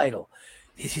Betty Lytle.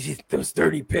 Those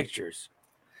dirty pictures.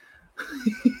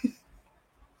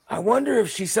 I wonder if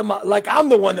she's somehow like I'm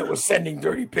the one that was sending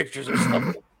dirty pictures or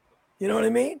something. You know what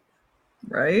I mean?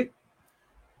 Right.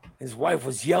 His wife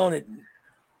was yelling.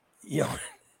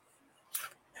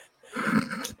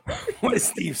 What is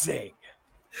Steve saying?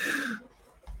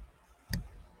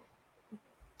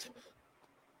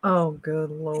 Oh,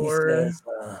 good Lord. He says,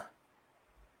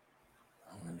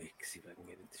 let me see if I can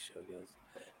get it. The show goes.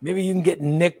 Maybe you can get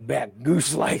Nick back.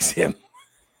 Goose likes him.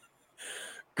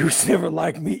 Goose never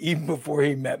liked me even before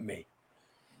he met me.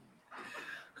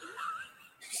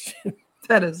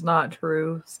 That is not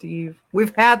true, Steve.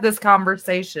 We've had this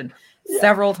conversation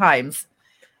several times.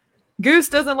 Goose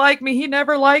doesn't like me. He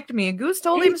never liked me. And Goose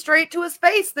told him straight to his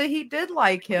face that he did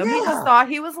like him. He just thought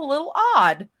he was a little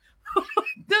odd.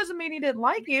 Doesn't mean he didn't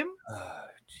like him. Oh,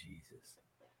 Jesus.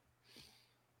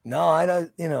 No, I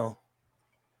don't,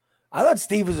 I thought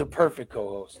Steve was a perfect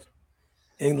co-host.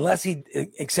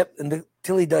 Except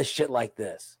until he does shit like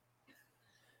this.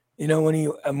 When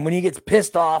he gets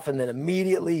pissed off and then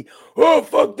immediately, oh,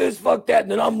 fuck this, fuck that,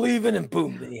 and then I'm leaving, and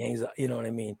boom, then he hangs up. You know what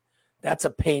I mean? That's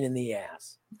a pain in the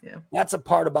ass. Yeah. That's a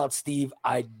part about Steve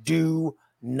I do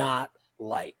not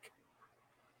like.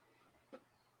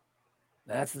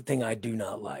 That's the thing I do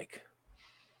not like.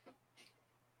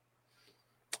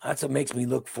 That's what makes me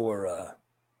look for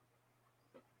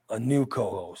a new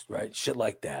co-host, right? Shit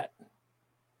like that.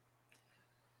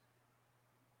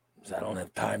 Because I don't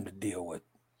have time to deal with,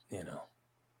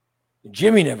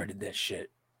 Jimmy never did that shit.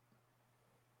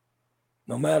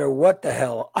 No matter what the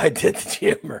hell I did to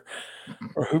Jim,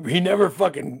 or he never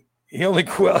he only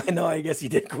quit. No, I guess he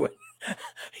did quit.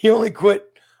 He only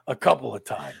quit a couple of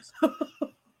times.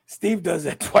 Steve does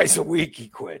that twice a week. He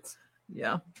quits.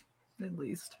 Yeah, at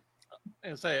least.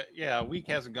 And say, a week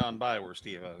hasn't gone by where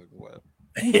Steve hasn't quit.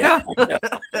 Yeah.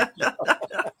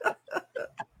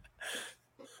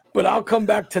 But I'll come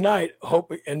back tonight,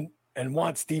 hoping and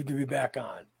want Steve to be back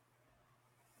on.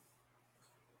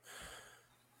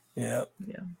 Yeah.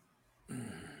 Yeah.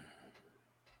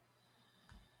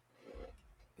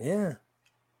 Yeah.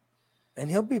 And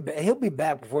he'll be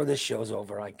back before this show's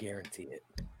over. I guarantee it.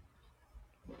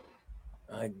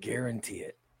 I guarantee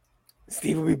it.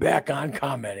 Steve will be back on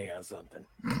commenting on something.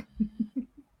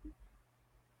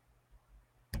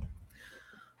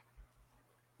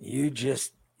 You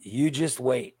just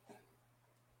wait.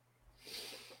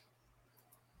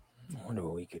 I wonder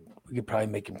what we could probably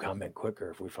make him comment quicker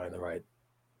if we find the right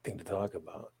thing to talk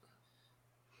about.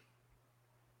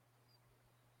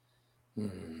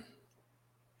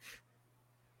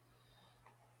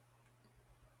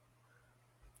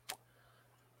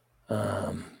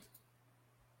 I'm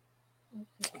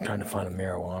trying to find a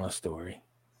marijuana story.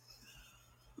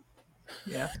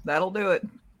 Yeah, that'll do it.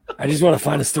 I just want to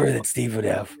find a story that Steve would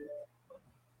have.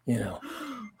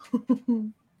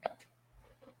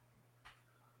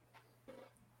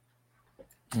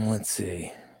 Let's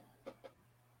see.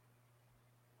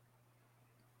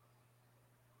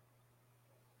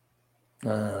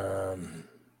 Well,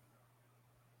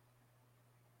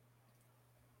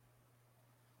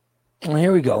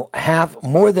 here we go.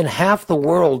 More than half the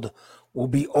world will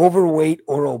be overweight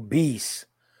or obese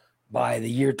by the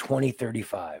year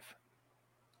 2035.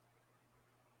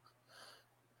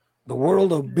 The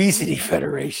World Obesity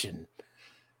Federation.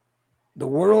 The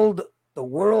World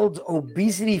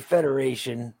Obesity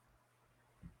Federation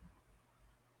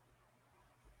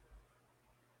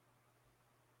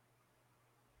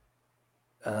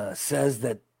says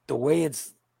that the way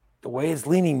it's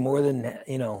leaning, more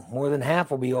than half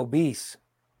will be obese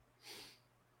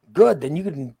Good. Then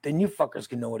you fuckers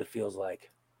can know what it feels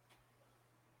like.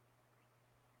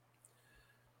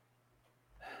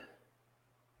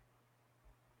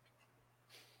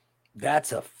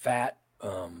 That's a fat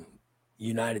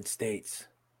United States.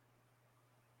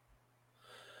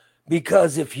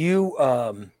 Because if you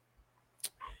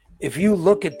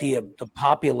look at the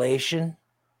population,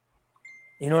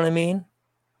 you know what I mean?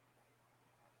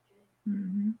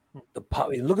 Mhm.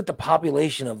 Look at the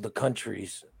population of the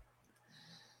countries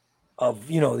of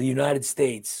the United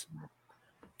States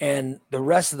and the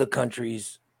rest of the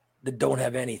countries that don't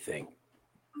have anything.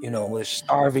 With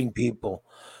starving people.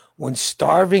 When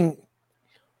starving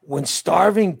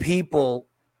people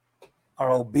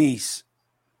are obese,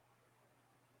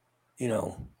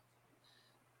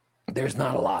 there's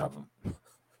not a lot of them.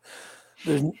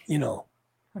 There's,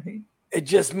 Right. it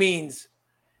just means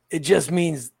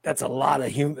that's a lot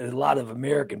of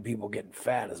American people getting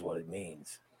fat is what it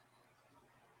means.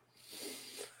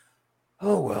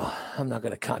 Oh well, I'm not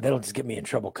gonna that'll just get me in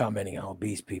trouble commenting on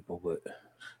obese people, but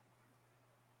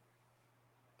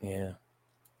yeah.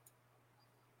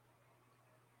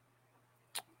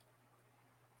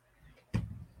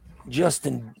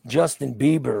 Justin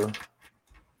Bieber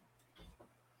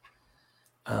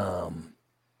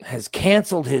has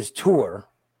canceled his tour.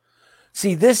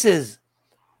 See, this is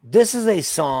a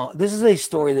song. This is a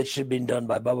story that should have been done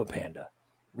by Bubba Panda,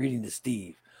 reading to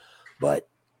Steve. But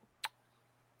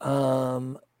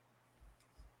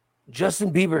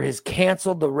Justin Bieber has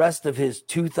canceled the rest of his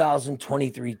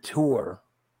 2023 tour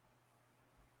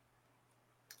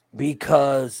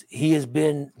because he has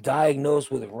been diagnosed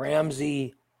with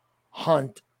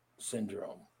Ramsay-Hunt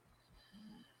syndrome,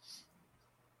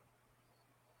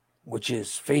 which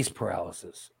is face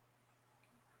paralysis.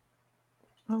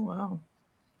 Oh wow.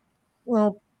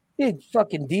 Well, big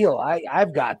fucking deal.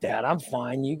 I've got that. I'm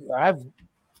fine.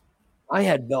 I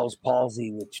had Bell's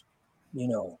palsy, which,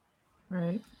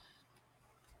 Right.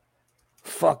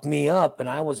 fucked me up, and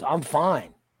I'm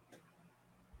fine.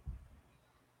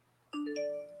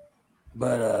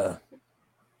 But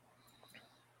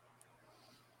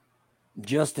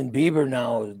Justin Bieber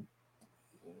now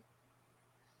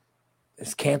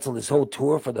has canceled his whole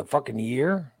tour for the fucking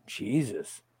year.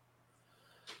 Jesus.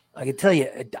 I can tell you,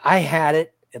 I had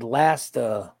it at last,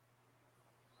 and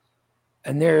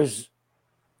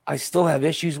I still have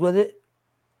issues with it,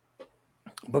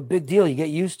 but big deal. You get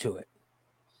used to it.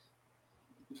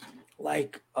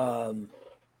 Like,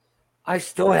 I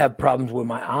still have problems where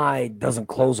my eye doesn't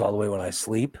close all the way when I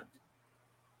sleep.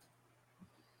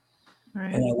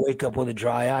 Right. And I wake up with a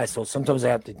dry eye. So sometimes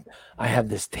I have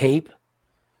this tape,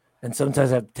 and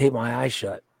sometimes I have to tape my eye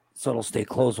shut so it'll stay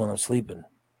closed when I'm sleeping.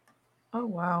 Oh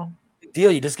wow. Big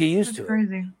deal. You just get used That's to it.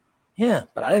 crazy. Yeah,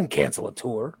 but I didn't cancel a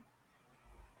tour.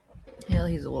 Yeah,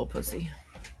 he's a little pussy.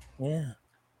 Yeah.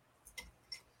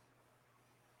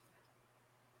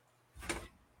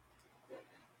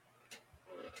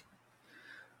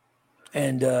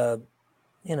 And I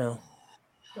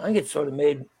think it's sort of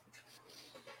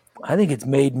I think it's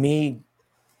made me,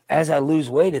 as I lose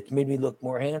weight, it's made me look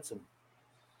more handsome.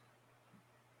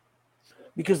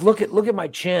 Because look at my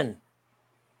chin.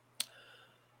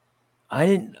 I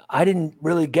didn't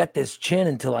really get this chin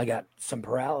until I got some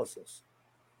paralysis.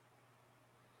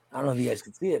 I don't know if you guys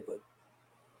can see it, but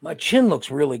my chin looks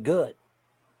really good.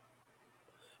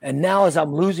 And now as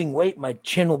I'm losing weight, my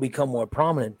chin will become more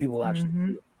prominent. People will actually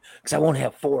see it. Because I won't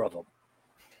have 4 of them.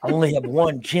 I only have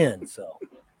 1 chin, so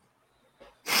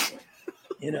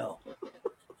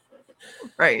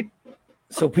Right.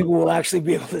 So people will actually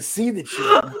be able to see the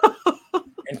chin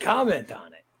and comment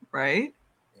on it. Right.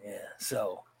 Yeah.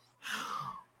 So,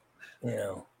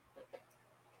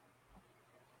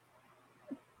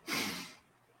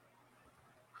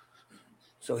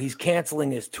 So he's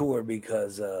canceling his tour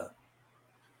because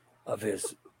of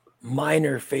his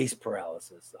minor face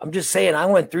paralysis. I'm just saying, I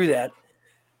went through that.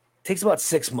 It takes about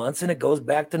 6 months, and it goes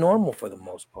back to normal for the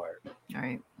most part. All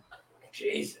right.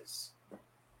 Jesus.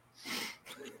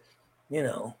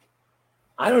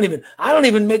 I don't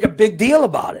even make a big deal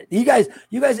about it. You guys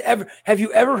have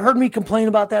you ever heard me complain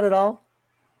about that at all?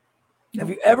 Have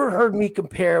you ever heard me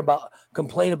complain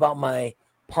about my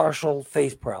partial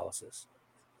face paralysis?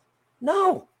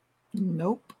 No.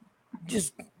 Nope.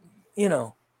 Just,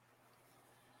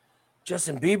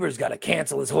 Justin Bieber's got to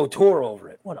cancel his whole tour over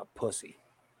it. What a pussy.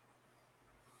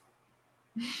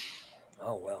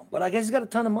 Oh, well. But I guess he's got a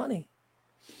ton of money.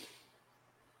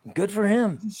 Good for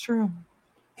him. It's true.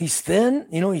 He's thin.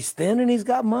 He's thin and he's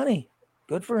got money.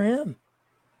 Good for him.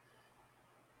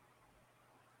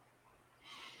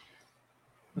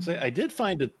 I did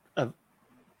find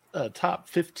a top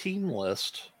 15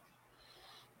 list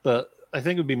But I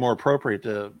think it would be more appropriate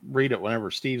to read it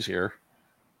whenever Steve's here.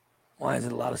 Why is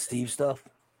it a lot of Steve stuff?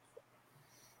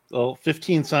 Well,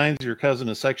 15 signs your cousin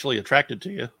is sexually attracted to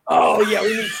you. Oh, yeah,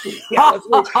 we need Steve. Yeah, let's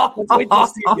wait till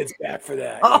Steve gets back for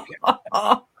that. Okay.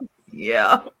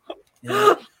 Yeah.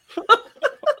 Yeah.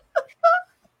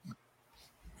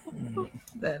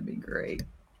 That'd be great.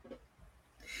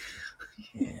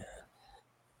 Yeah.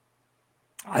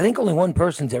 I think only one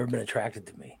person's ever been attracted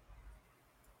to me.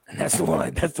 And that's the one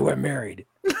I married.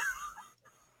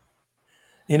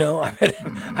 You know,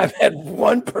 I've had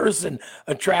one person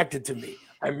attracted to me.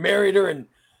 I married her, and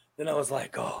then I was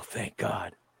like, oh, thank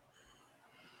God.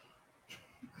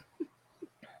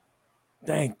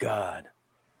 Thank God.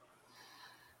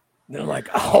 Then I'm like,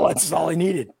 oh, that's all I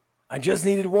needed. I just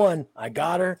needed one. I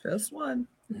got her. Just one.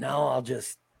 Now I'll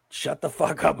just shut the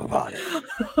fuck up about it.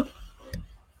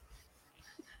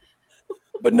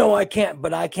 But no, I can't.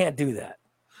 But I can't do that.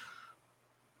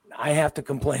 I have to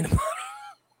complain about it.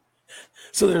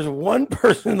 So there's one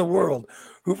person in the world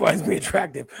who finds me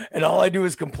attractive, and all I do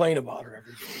is complain about her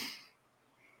every day.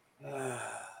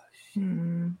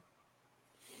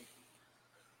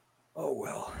 Oh,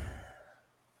 well.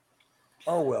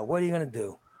 Oh, well. What are you going to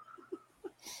do?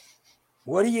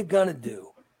 What are you going to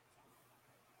do?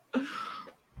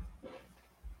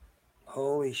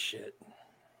 Holy shit.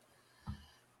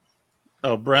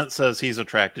 Oh, Brent says he's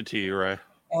attracted to you, Ray.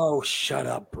 Oh, shut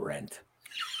up, Brent.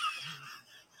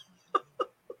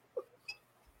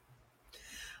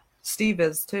 Steve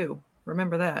is too.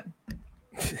 Remember that.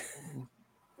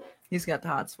 He's got the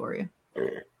hots for you.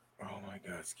 Oh, my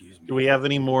God. Excuse me. Do we have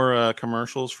any more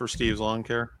commercials for Steve's Lawn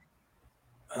Care?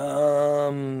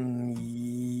 Yeah,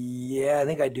 I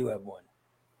think I do have one.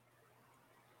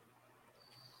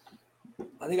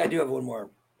 I think I do have one more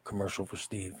commercial for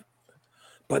Steve.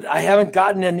 But I haven't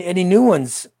gotten any new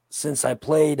ones since I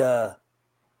played, because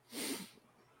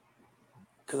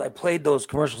I played those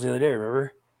commercials the other day,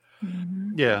 remember?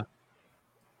 Mm-hmm. Yeah.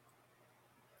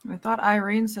 I thought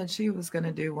Irene said she was going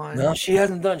to do one. No, she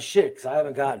hasn't done shit because I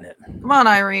haven't gotten it. Come on,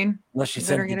 Irene. Unless she You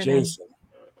sent better it to get it in. Jason.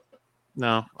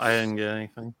 No, I didn't get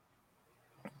anything.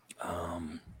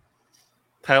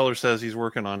 Tyler says he's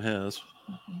working on his.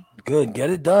 Good,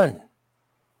 get it done.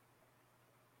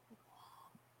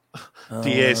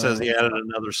 DA says he added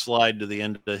another slide to the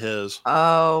end of his.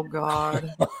 Oh,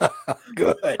 God.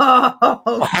 Good.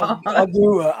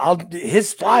 Oh, I'll do.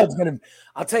 His slide's gonna.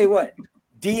 I'll tell you what.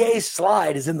 DA's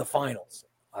slide is in the finals.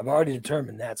 I've already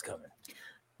determined that's coming.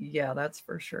 Yeah, that's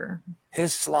for sure.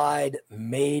 His slide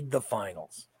made the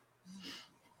finals.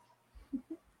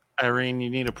 Irene, you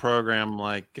need a program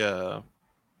like oh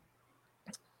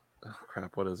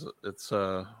crap, what is it? It's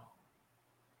I'm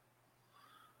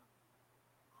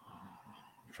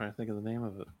trying to think of the name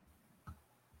of it.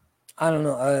 I don't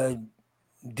know.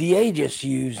 DA just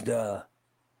used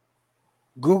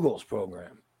Google's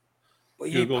program. But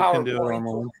you Google can do it on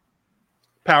PowerPoint.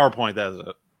 PowerPoint, that's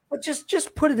it. But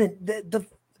just put it in the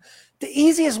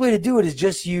easiest way to do it is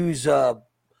just use Brent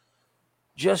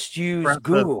said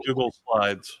Google. Google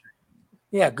Slides.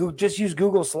 Yeah, just use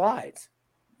Google Slides.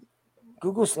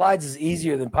 Google Slides is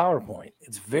easier than PowerPoint.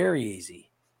 It's very easy.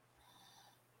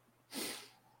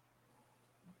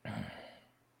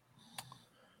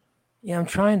 Yeah, I'm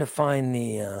trying to find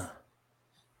the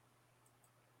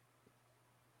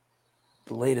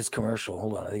latest commercial.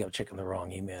 Hold on, I think I'm checking the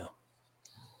wrong email.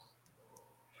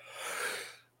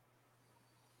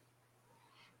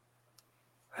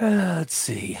 Let's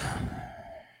see.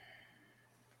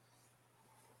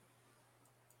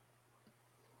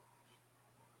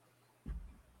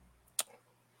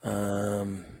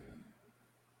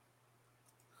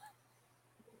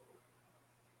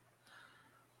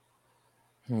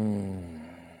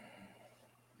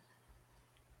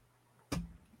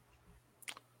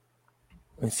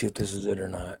 Let me see if this is it or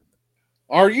not.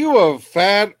 Are you a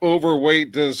fat,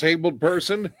 overweight, disabled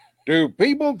person? Do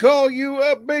people call you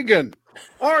a bigot?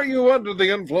 Are you under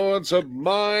the influence of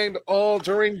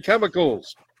mind-altering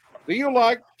chemicals? Do you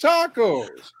like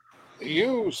tacos? Do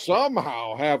you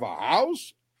somehow have a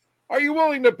house? Are you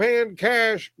willing to pay in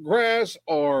cash, grass,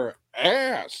 or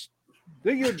ass?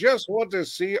 Do you just want to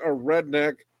see a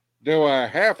redneck do a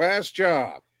half-ass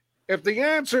job? If the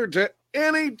answer to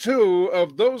any two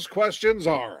of those questions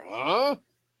are,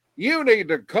 you need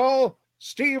to call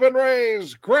Stephen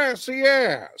Ray's Grassy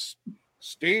Ass.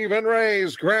 Stephen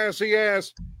Ray's Grassy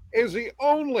Ass is the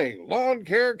only lawn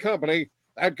care company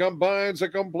that combines a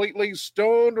completely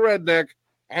stoned redneck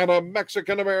and a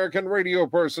Mexican-American radio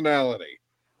personality.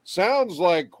 Sounds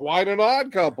like quite an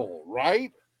odd couple,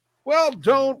 right? Well,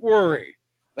 don't worry.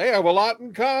 They have a lot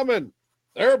in common.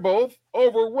 They're both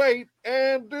overweight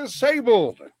and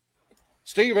disabled.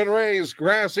 Stephen Ray's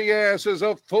Grassy Ass is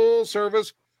a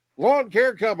full-service lawn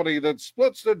care company that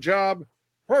splits the job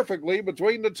perfectly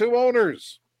between the two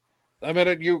owners. The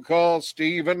minute you call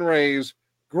Stephen Ray's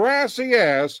Grassy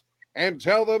Ass and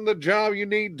tell them the job you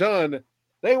need done,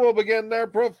 they will begin their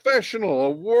professional,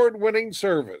 award-winning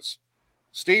service.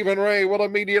 Stephen Ray will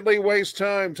immediately waste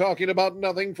time talking about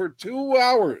nothing for 2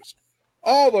 hours.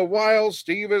 All the while,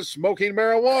 Steve is smoking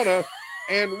marijuana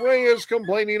and Ray is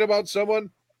complaining about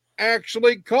someone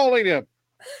actually calling him.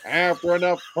 After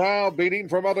enough browbeating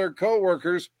from other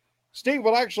co-workers, Steve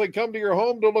will actually come to your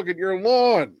home to look at your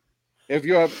lawn. If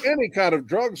you have any kind of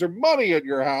drugs or money at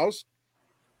your house,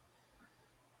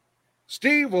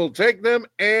 Steve will take them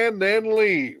and then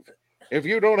leave. If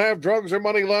you don't have drugs or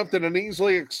money left in an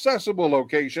easily accessible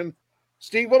location,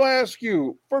 Steve will ask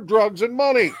you for drugs and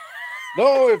money.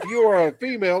 Though if you are a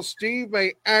female, Steve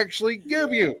may actually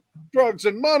give you drugs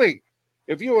and money.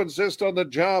 If you insist on the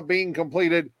job being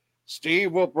completed,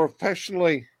 Steve will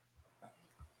professionally.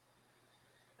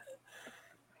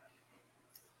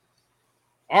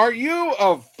 Are you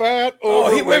a fat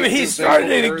overweight? Wait a minute, he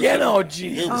started it again. person? Oh, Do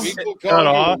geez. people Cut call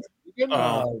off. you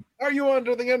vegan? Are you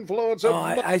under the influence of?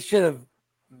 I should have,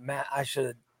 Matt. I should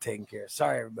have taken care.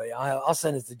 Sorry, everybody. I'll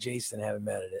send it to Jason. Have him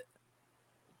edit it.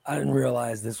 I didn't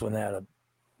realize this one had a.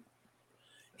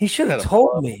 He should have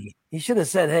told me. He should have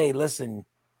said, "Hey, listen,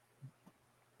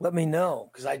 let me know,"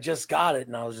 because I just got it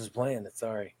and I was just playing it.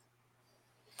 Sorry.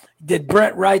 Did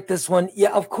Brent write this one?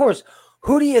 Yeah, of course.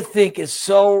 Who do you think is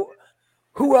so?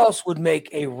 Who else would make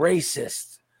a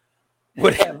racist?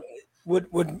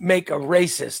 Would make a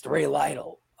racist Ray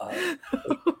Lytle?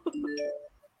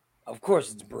 Of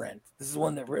course, it's Brent. This is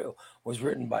one that was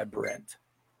written by Brent.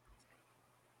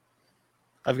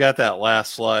 I've got that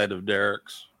last slide of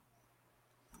Derek's.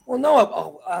 Well,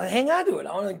 no, I'll hang on to it.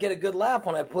 I want to get a good laugh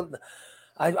when I put.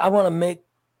 I want to make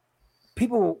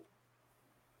people,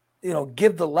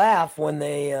 give the laugh when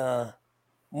they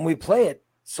when we play it,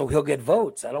 so he'll get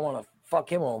votes. I don't want to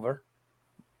fuck him over.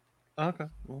 Okay.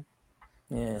 Well.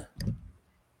 Yeah.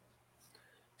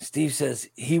 Steve says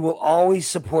he will always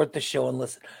support the show and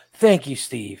listen. Thank you,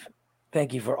 Steve.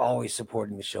 Thank you for always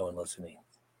supporting the show and listening.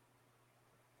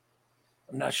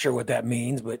 I'm not sure what that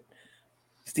means, but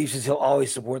Steve says he'll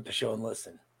always support the show and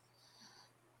listen.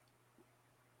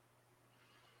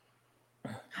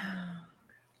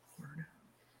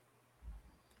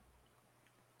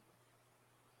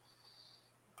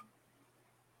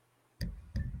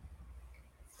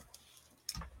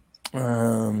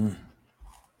 I'm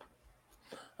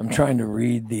trying to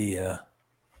read the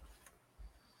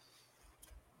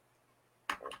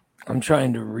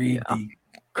the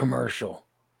commercial.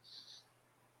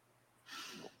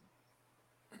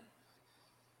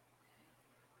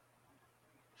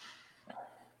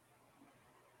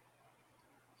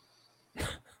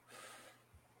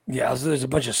 Yeah, so there's a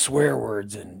bunch of swear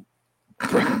words in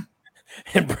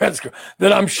Brett's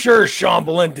that I'm sure Sean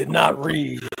Boleyn did not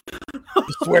read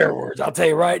the swear words. I'll tell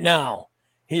you right now,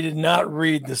 he did not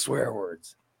read the swear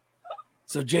words.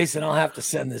 So, Jason, I'll have to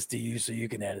send this to you so you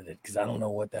can edit it because I don't know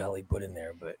what the hell he put in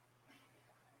there, but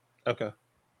Okay.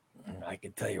 I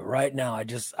can tell you right now.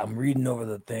 I'm reading over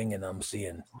the thing and I'm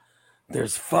seeing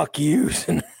there's fuck yous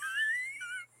in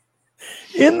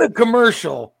the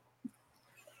commercial.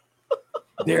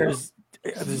 There's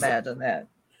Imagine that.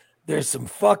 There's some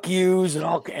fuck yous and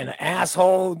an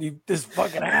asshole. This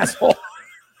fucking asshole.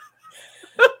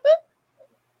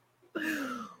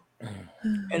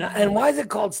 And why is it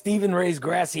called Stephen Ray's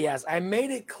Grassy Ass? I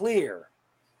made it clear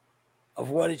of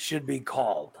what it should be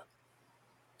called.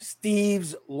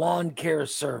 Steve's Lawn Care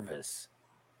Service.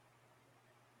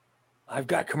 I've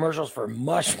got commercials for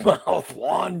Mushmouth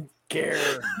Lawn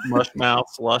Care.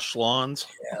 Mushmouth, Lush Lawns.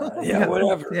 Yeah,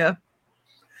 whatever. Yeah.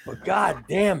 But God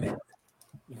damn it.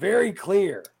 Very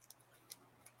clear.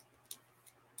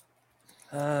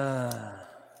 I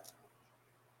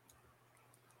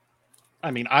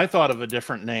mean, I thought of a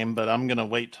different name, but I'm going to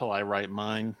wait till I write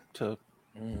mine to.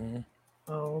 Mm-hmm.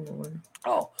 Oh, Lord.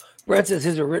 Oh, Brett says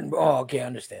his are written. Oh, okay, I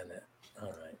understand that. All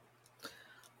right.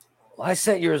 Well, I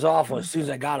sent yours off as soon as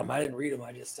I got them. I didn't read them.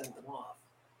 I just sent them off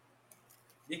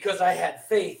because I had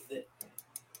faith that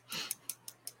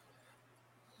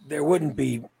there wouldn't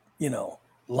be,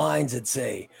 lines that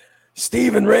say,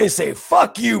 Stephen Ray say,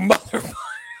 fuck you, motherfucker.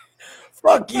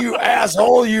 Fuck you,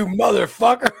 asshole, you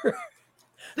motherfucker.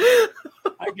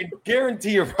 I can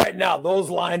guarantee you right now, those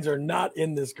lines are not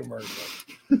in this commercial.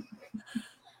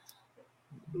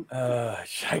 I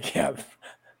can't.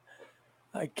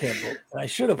 I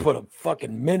should have put a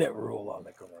fucking minute rule on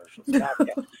the commercials.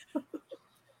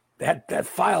 That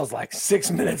file's like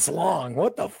 6 minutes long.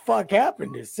 What the fuck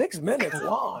happened? It's 6 minutes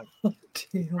long.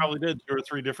 Probably did 2 or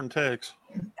 3 different takes.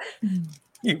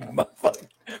 You motherfucker.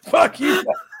 Fuck you.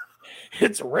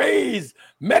 It's Ray's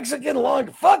Mexican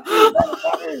long. Fuck you,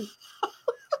 motherfuckers.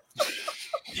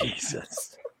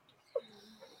 Jesus.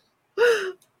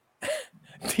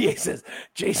 TA says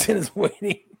Jason is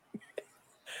waiting.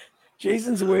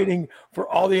 Jason's waiting for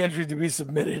all the entries to be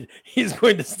submitted. He's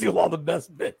going to steal all the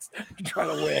best bits to try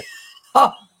to win.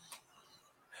 Oh.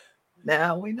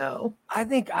 Now we know. I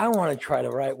think I want to try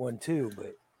to write one too,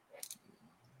 but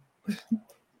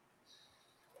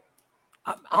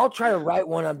I'll try to write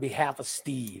one on behalf of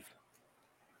Steve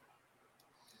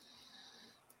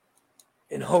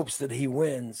in hopes that he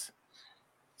wins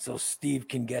so Steve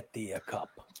can get the cup.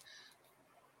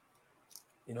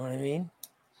 You know what I mean?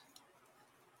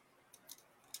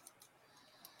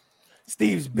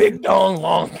 Steve's big dong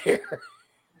long hair.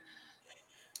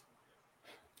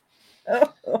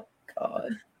 Oh,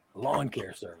 God. Lawn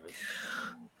care service.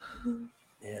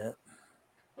 Yeah.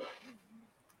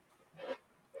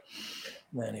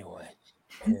 Anyway.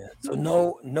 Yeah.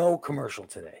 So no commercial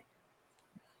today.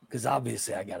 Because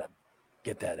obviously I gotta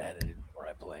get that edited before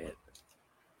I play it.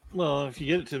 Well, if you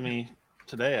get it to me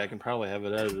today, I can probably have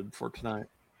it edited for tonight.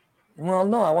 Well,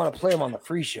 no, I want to play them on the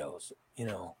free shows, you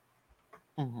know.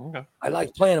 Okay. I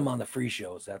like playing them on the free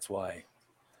shows. That's why.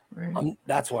 Right.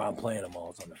 That's why I'm playing them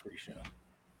all on the free show.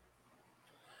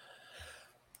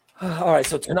 All right.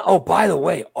 So tonight. Oh, by the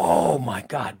way. Oh my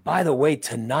God. By the way,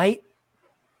 tonight.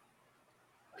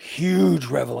 Huge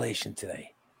revelation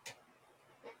today.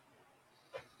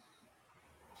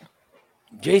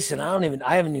 Jason, I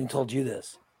haven't even told you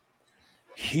this.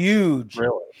 Huge,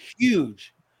 Really?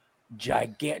 huge,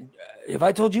 gigantic. Have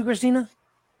I told you, Christina?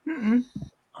 Mm-mm.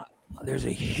 There's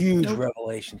a huge Nope.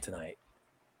 revelation tonight.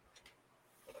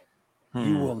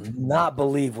 You will not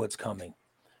believe what's coming.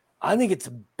 I think it's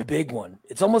a big one.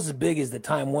 It's almost as big as the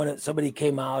time when somebody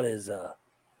came out as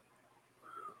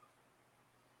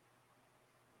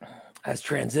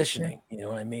transitioning. You know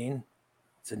what I mean?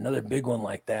 It's another big one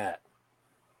like that.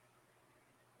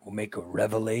 We'll make a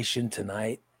revelation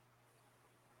tonight.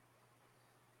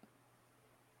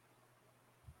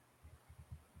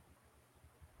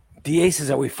 DA says,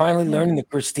 are we finally learning the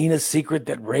Christina's secret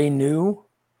that Ray knew?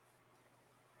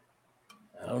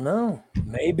 I don't know.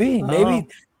 Maybe I'm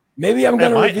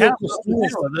going to reveal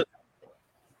Christina's.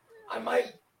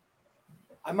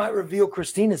 I might reveal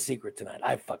Christina's secret tonight.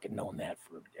 I've fucking known that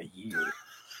for a year.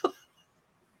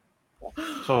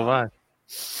 So have I.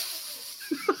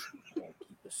 Can't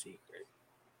keep a secret.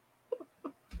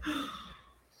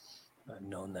 I've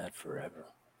known that forever.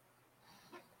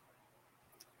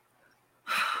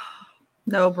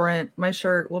 No, Brent, my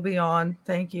shirt will be on.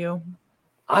 Thank you.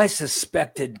 I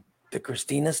suspected the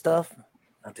Christina stuff,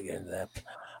 not to get into that.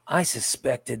 I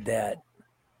suspected that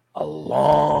a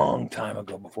long time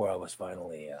ago before I was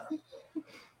finally,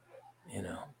 I'm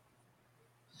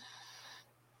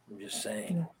just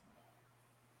saying.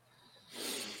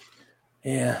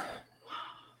 Yeah.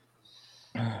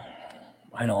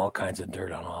 I know all kinds of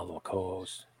dirt on all the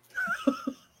co-hosts.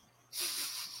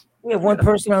 We have one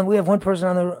person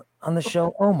on the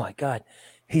show. Oh my God.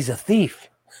 He's a thief.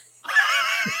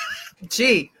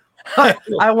 Gee,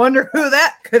 I wonder who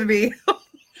that could be.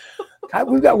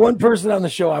 We've got one person on the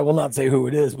show. I will not say who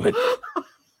it is, but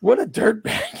what a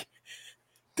dirtbag.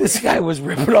 This guy was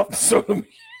ripping off the soda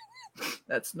machine.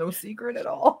 That's no secret at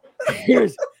all.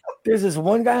 There's this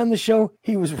one guy on the show.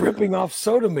 He was ripping off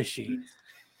soda machines.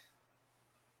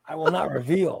 I will not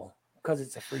reveal because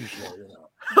it's a free show. You know.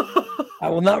 I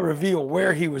will not reveal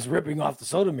where he was ripping off the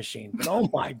soda machine. But oh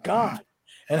my God.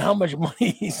 And how much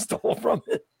money he stole from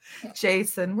it.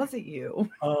 Jason, was it you?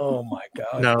 Oh my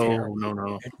God.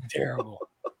 No. It's terrible.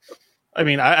 I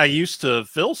mean, I used to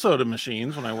fill soda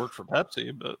machines when I worked for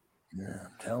Pepsi, but Yeah,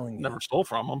 I'm telling you. never stole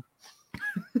from them.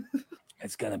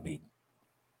 It's gonna be.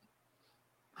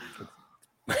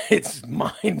 It's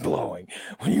mind blowing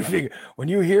when you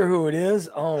hear who it is.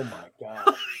 Oh my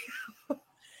God!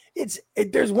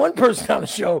 There's one person on the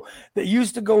show that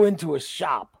used to go into a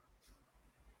shop.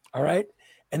 All right,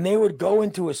 and they would go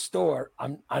into a store.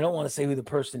 I don't want to say who the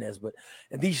person is, but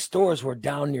these stores were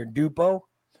down near Dupo.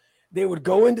 They would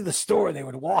go into the store and they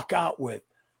would walk out with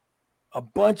a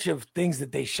bunch of things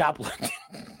that they shoplifted.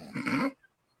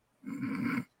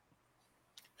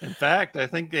 In fact, I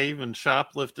think they even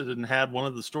shoplifted and had one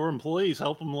of the store employees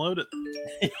help them load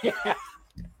it. Yeah.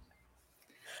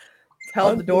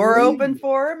 Held the door open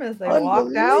for him as they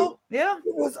walked out. Yeah.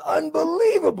 It was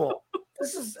unbelievable.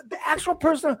 This is the actual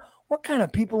person. What kind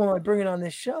of people am I bringing on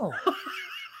this show?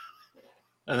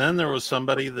 And then there was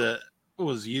somebody that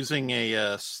was using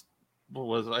I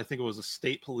think it was a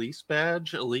state police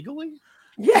badge illegally.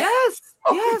 Yes.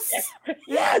 Oh, Yes.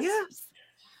 Yes. Yes.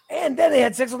 And then they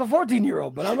had sex with a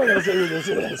 14-year-old, but I'm not gonna say who this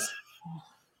is.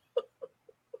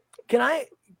 Can I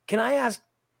ask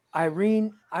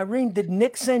Irene, did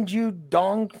Nick send you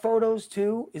dong photos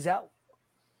too? Is that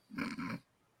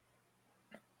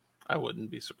I wouldn't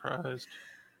be surprised.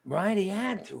 right? He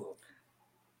had to.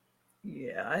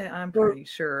 Yeah, I'm pretty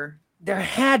sure. There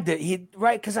had to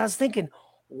right, because I was thinking,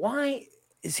 why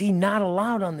is he not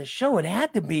allowed on the show? It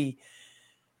had to be,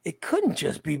 it couldn't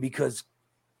just be because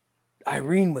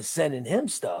Irene was sending him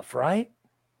stuff, right?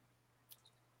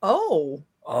 Oh.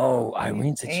 Oh,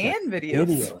 Irene said she And had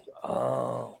videos.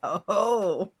 Oh,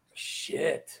 Oh.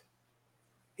 shit.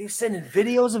 He was sending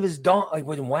videos of his dog. Like,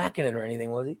 wasn't whacking it or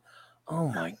anything, was he? Oh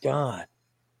my God.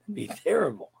 It'd be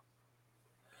terrible.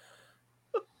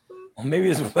 Well,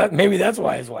 maybe that's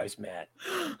why his wife's mad.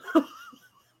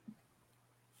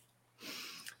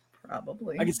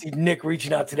 Probably. I can see Nick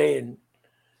reaching out today and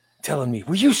telling me,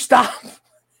 will you stop?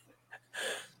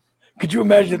 Could you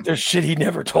imagine if there's shit he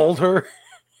never told her?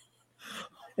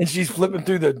 And she's just flipping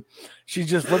through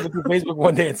Facebook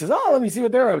one day and says, oh, let me see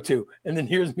what they're up to. And then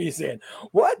here's me saying,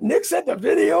 what? Nick sent a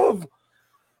video of.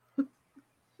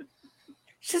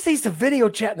 She just needs to video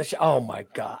chat in the shower. Oh my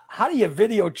God. How do you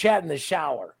video chat in the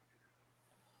shower?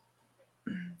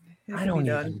 I don't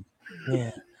even.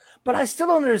 Yeah. But I still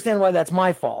don't understand why that's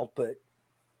my fault, but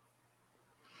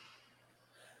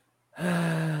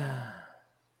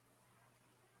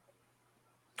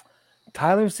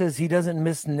Tyler says he doesn't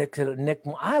miss Nick.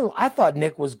 I thought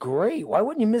Nick was great. Why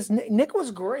wouldn't you miss Nick? Nick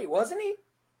was great, wasn't he?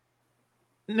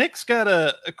 Nick's got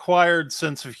a acquired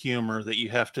sense of humor that you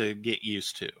have to get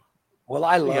used to. Well,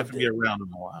 I You have loved to be it. around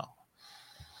him a while.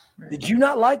 Did you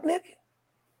not like Nick?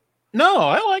 No,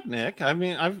 I like Nick. I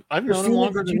mean, I've known him Christina,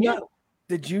 longer than you.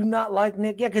 Did you not like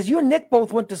Nick? Yeah, because you and Nick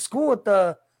both went to school at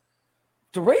the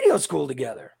radio school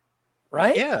together,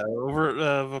 right? Yeah, over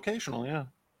vocational. Yeah.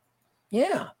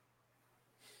 Yeah.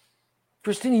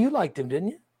 Christina, you liked him, didn't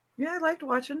you? Yeah, I liked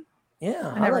watching.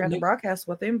 Yeah. I never thought got to Nick- broadcast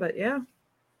with him, but yeah.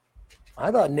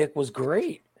 I thought Nick was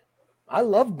great. I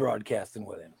loved broadcasting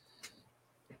with him.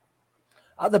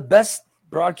 The best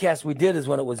broadcast we did is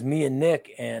when it was me and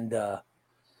Nick and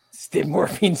Steve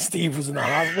Morphine. Steve was in the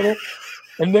hospital,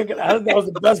 and Nick. That was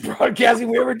the best broadcasting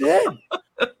we ever did.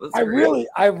 I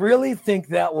really think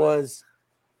that was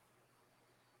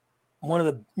one of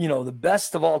the the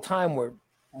best of all time. Where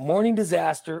Morning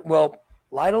Disaster, well,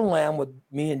 Light on Lamb with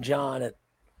me and John at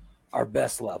our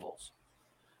best levels,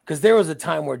 because there was a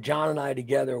time where John and I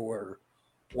together were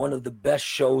one of the best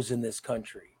shows in this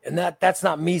country, and that's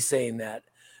not me saying that.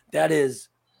 That is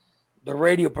the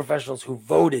radio professionals who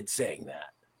voted saying that.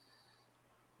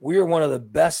 We are one of the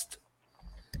best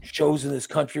shows in this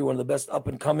country, one of the best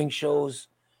up-and-coming shows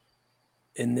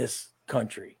in this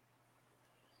country.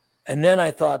 And then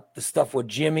I thought the stuff with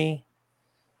Jimmy,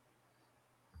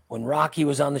 when Rocky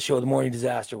was on the show, The Morning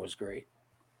Disaster was great.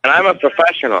 And I'm a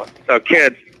professional, so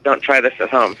kids, don't try this at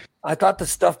home. I thought the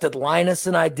stuff that Linus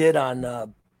and I did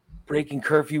on Breaking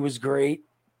Curfew was great.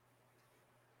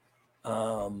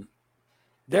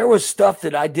 There was stuff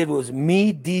that I did was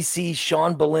me, DC,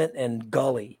 Sean Balint, and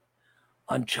Gully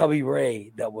on Chubby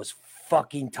Ray that was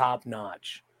fucking top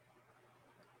notch.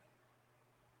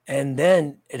 And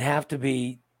then it'd have to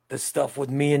be the stuff with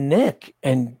me and Nick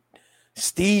and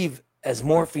Steve as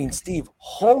Morphine Steve.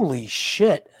 Holy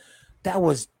shit. That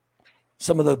was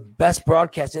some of the best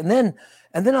broadcasts. And then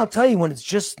I'll tell you, when it's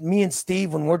just me and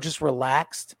Steve, when we're just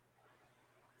relaxed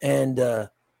and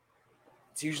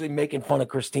it's usually making fun of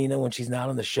Christina when she's not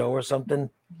on the show or something.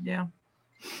 Yeah.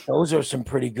 Those are some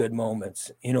pretty good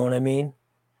moments. You know what I mean?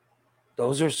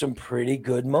 Those are some pretty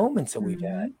good moments that we've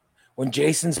had. When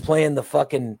Jason's playing the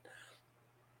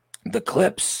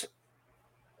clips,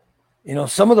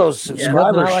 some of those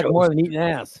subscriber I like shows more than eating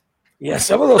ass. Yeah,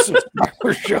 some of those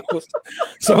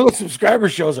subscriber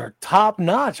shows are top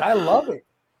notch. I love it.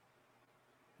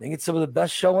 I think it's some of the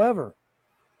best show ever.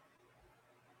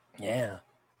 Yeah.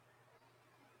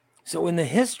 So in the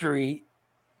history,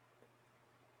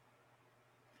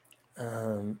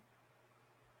 of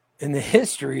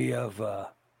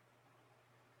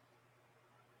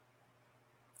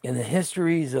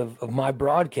my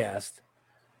broadcast,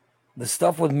 the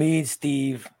stuff with me,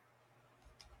 Steve,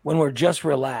 when we're just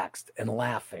relaxed and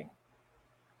laughing,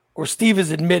 or Steve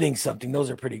is admitting something, those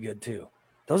are pretty good too.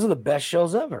 Those are the best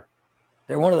shows ever.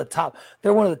 They're one of the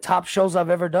top shows I've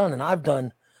ever done. And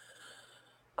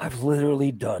I've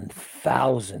literally done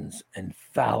thousands and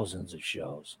thousands of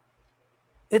shows.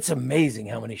 It's amazing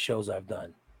how many shows I've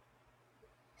done.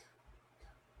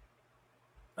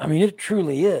 I mean, it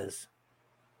truly is.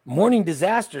 Morning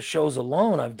disaster shows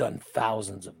alone, I've done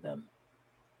thousands of them.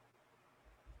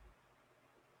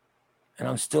 And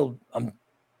I'm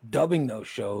dubbing those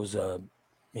shows,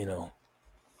 you know.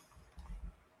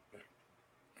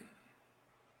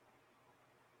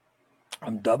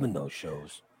 I'm dubbing those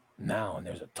shows now, and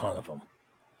there's a ton of them.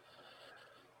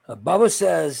 Bubba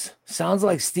says, sounds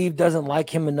like Steve doesn't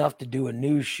like him enough to do a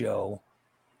news show.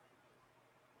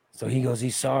 So he goes,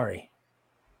 he's sorry.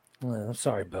 Well, I'm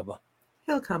sorry, Bubba.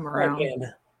 He'll come All right, around.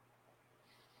 man.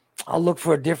 I'll look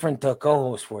for a different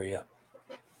co-host for you,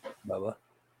 Bubba.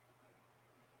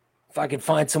 If I could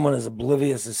find someone as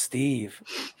oblivious as Steve,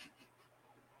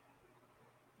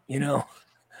 you know,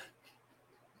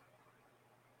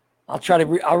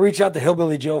 I'll reach out to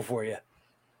Hillbilly Joe for you.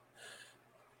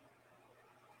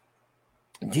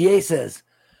 DA says,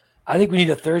 I think we need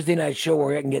a Thursday night show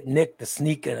where I can get Nick to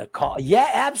sneak in a call. Yeah,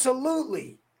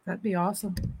 absolutely. That'd be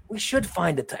awesome. We should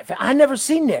find a time. I never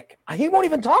see Nick. He won't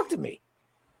even talk to me.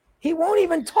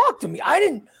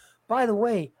 By the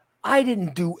way, I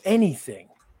didn't do anything.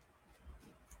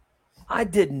 I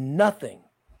did nothing,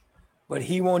 but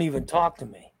he won't even talk to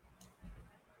me.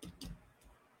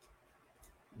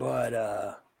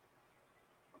 But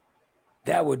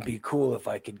that would be cool if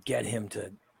I could get him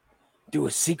to do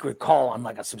a secret call on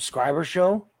like a subscriber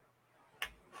show.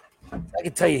 I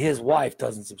can tell you his wife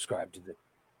doesn't subscribe to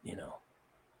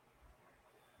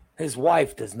his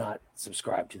wife does not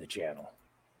subscribe to the channel.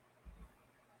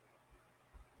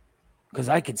 Because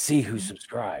I could see who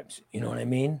subscribes. You know what I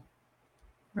mean?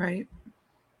 Right.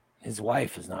 His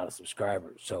wife is not a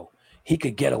subscriber, so he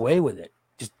could get away with it.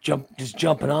 Just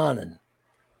jumping on and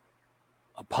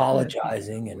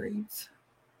apologizing, and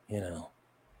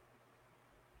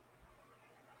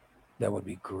that would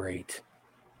be great.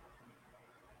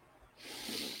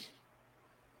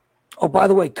 Oh, by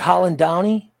the way, Colin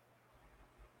Downey,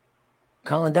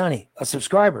 a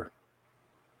subscriber.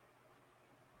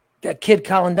 That kid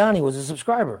Colin Downey was a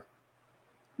subscriber.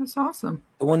 That's awesome.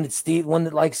 The one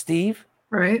that likes Steve.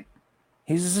 Right.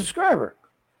 He's a subscriber.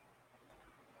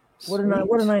 What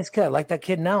a nice kid. I like that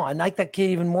kid now. I like that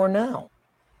kid even more now.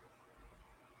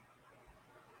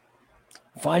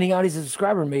 Finding out he's a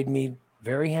subscriber made me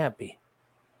very happy.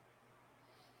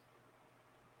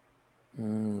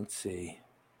 Let's see.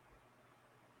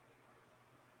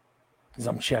 Because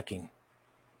I'm checking.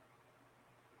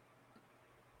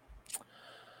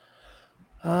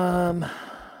 I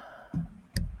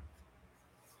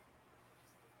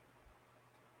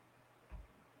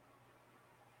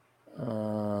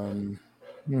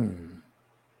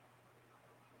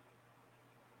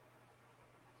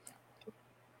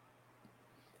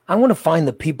want to find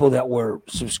the people that were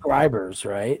subscribers,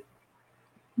 right?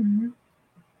 Mm-hmm.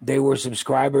 They were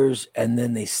subscribers and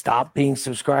then they stopped being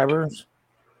subscribers.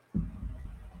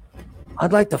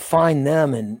 I'd like to find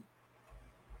them and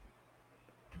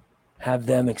have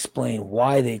them explain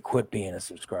why they quit being a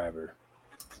subscriber.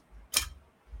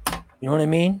 You know what I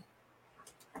mean?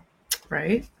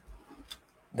 Right.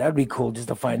 That'd be cool just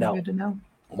to find out Good to know.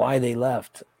 why they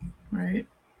left. Right.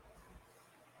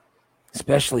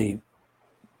 Especially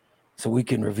so we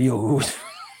can reveal who's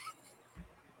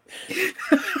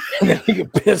and then we can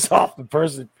piss off the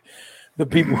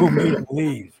people who made him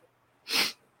leave.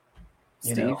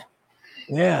 You know?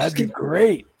 Yeah, that'd be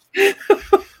great.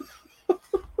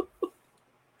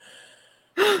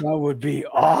 That would be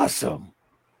awesome.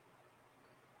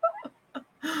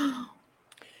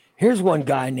 Here's one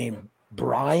guy named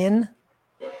Brian.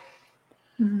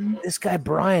 Mm-hmm. This guy,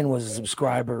 Brian, was a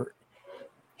subscriber.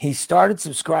 He started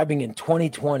subscribing in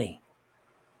 2020.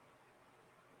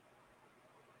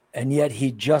 And yet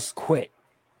he just quit.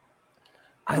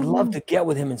 I'd love to get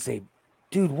with him and say,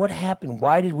 dude, what happened?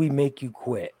 Why did we make you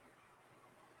quit?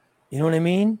 You know what I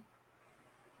mean?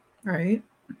 Right.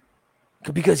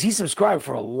 Because he subscribed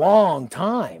for a long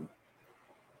time.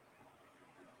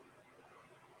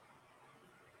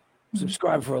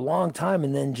 Subscribed for a long time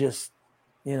and then just,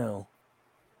 and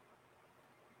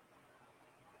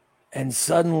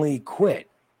suddenly quit.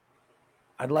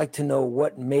 I'd like to know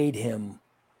what made him.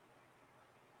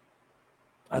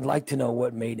 I'd like to know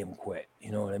what made him quit.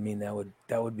 You know what I mean? That would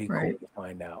be cool to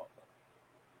find out.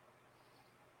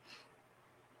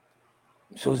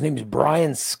 So his name is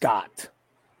Brian Scott.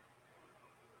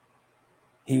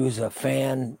 He was a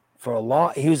fan for a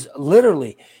long.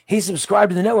 He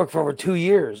subscribed to the network for over 2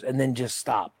 years and then just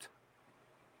stopped.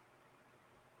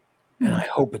 And I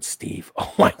hope it's Steve.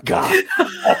 Oh my God.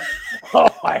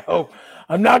 I hope.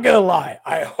 I'm not gonna lie.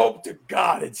 I hope to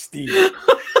God it's Steve.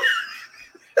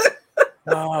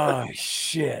 Oh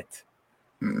shit.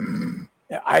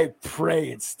 I pray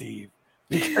it's Steve.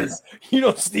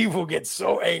 Because Steve will get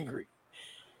so angry.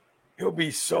 He'll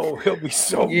be so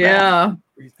Yeah,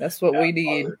 mad. that's what we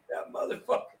need. That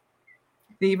motherfucker.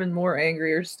 Even more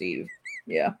angrier Steve.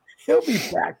 Yeah. He'll be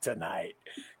back tonight.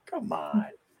 Come on.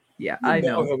 Yeah, I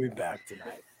know. He'll be back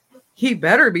tonight. He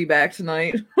better be back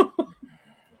tonight.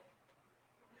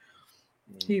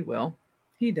 He will.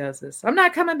 He does this. I'm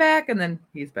not coming back, and then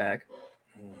he's back.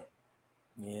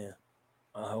 Yeah.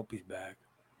 I hope he's back.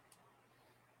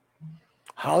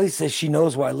 Holly says she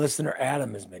knows why listener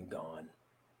Adam has been gone.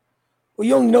 Well,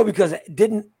 you only know because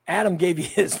didn't Adam give her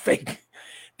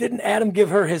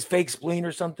his fake spleen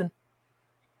or something?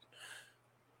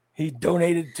 He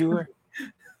donated to her.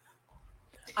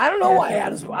 I don't know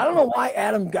why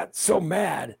Adam got so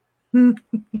mad.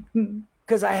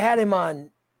 Because I had him.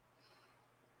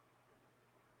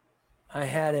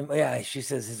 Yeah, she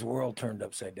says his world turned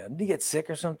upside down. Did he get sick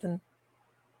or something?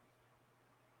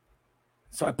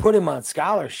 So I put him on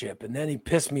scholarship, and then he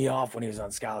pissed me off when he was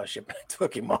on scholarship. I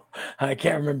took him off. I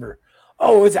can't remember.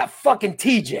 Oh, it was that fucking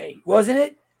TJ, wasn't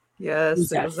it? Yes,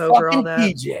 it was over all that.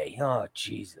 TJ. Oh,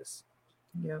 Jesus.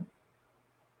 Yeah.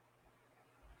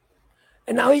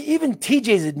 And now even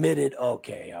TJ's admitted,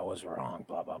 okay, I was wrong,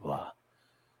 blah, blah, blah.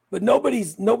 But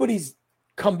nobody's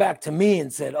come back to me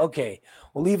and said, okay,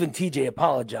 well, even TJ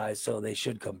apologized, so they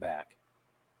should come back.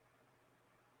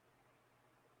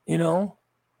 You know?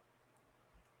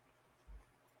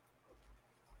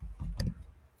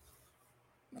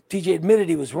 TJ admitted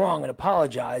he was wrong and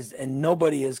apologized, and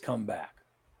nobody has come back.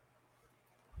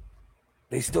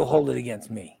 They still hold it against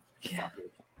me. Yeah.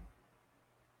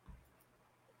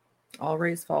 All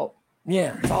Ray's fault.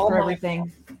 Yeah, it's all for my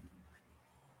everything.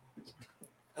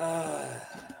 Oh,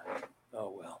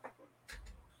 well.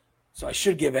 So I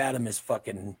should give Adam his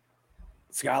fucking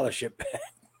scholarship back.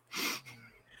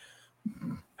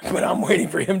 But I'm waiting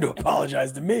for him to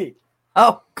apologize to me.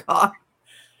 Oh, God.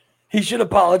 He should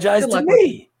apologize to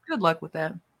me. Good luck with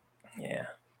that. Yeah.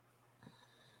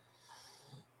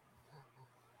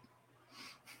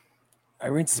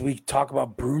 Irene says we talk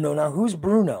about Bruno now. Who's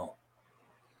Bruno?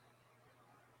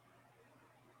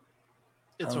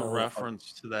 It's a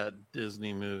reference to that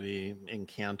Disney movie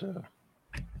Encanto.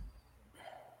 I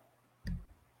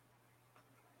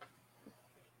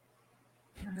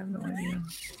have no idea.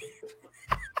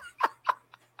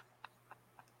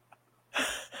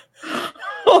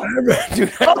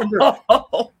 Dude, I remember.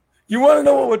 You want to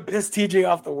know what would piss TJ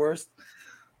off the worst?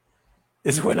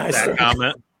 Is when I started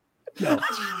comment. No.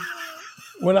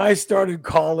 When I started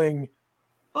calling,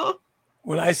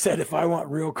 when I said if I want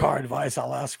real car advice,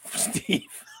 I'll ask for Steve.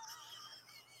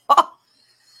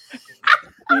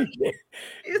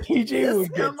 TJ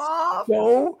would get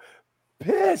so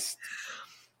pissed.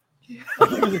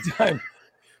 There was a time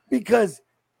because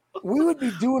we would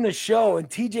be doing a show and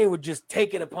TJ would just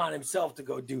take it upon himself to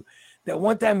go do that.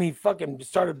 One time he fucking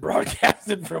started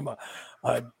broadcasting from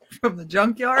from the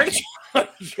junkyard.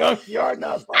 Junkyard, and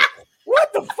I was like,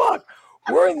 "What the fuck?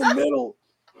 We're in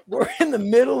the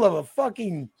middle of a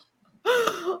fucking.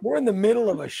 We're in the middle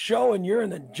of a show, and you're in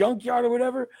the junkyard or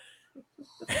whatever."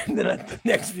 And then the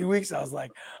next few weeks, I was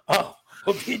like, "Oh,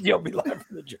 well, TJ will be live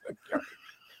from the junkyard."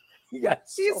 He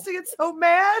used to get so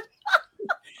mad.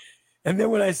 And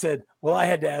then when I said, "Well, I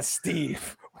had to ask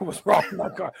Steve what was wrong with my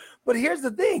car," but here's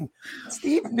the thing: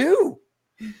 Steve knew.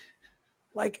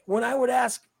 Like when I would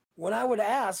ask, "What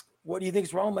do you think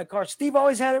is wrong with my car?" Steve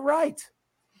always had it right.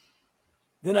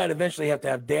 Then I'd eventually have to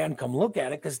have Dan come look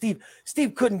at it because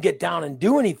Steve couldn't get down and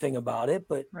do anything about it,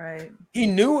 but right. He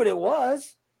knew what it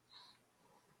was.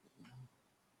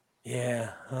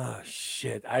 Yeah. Oh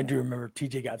shit! I do remember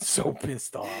TJ got so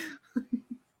pissed off.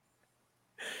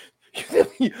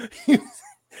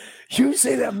 You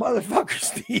say that motherfucker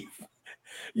Steve.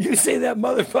 You say that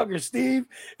motherfucker Steve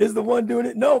is the one doing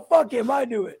it. No, fuck him. I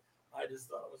do it. I just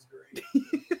thought it was great.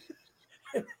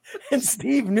 And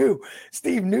Steve knew.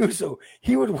 So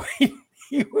he would wait.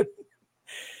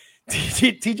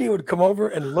 TJ would come over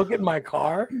and look at my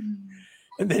car,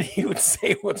 and then he would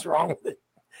say what's wrong with it.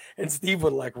 And Steve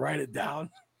would like write it down.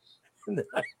 And then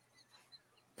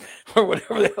or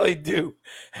whatever the hell he'd do.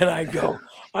 And I'd go,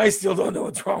 "I still don't know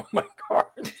what's wrong with my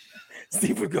car."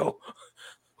 Steve would go,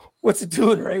 "What's it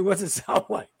doing, Ray? What's it sound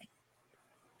like?"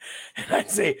 And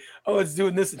I'd say, "Oh, it's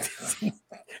doing this."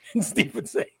 And Steve would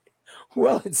say,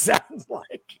 "Well, it sounds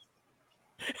like."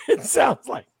 It sounds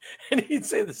like. And he'd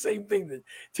say the same thing that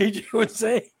TJ would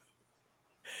say.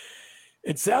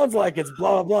 "It sounds like it's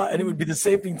blah, blah, blah." And it would be the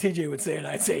same thing TJ would say. And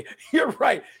I'd say, "You're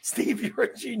right, Steve, you're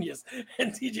a genius."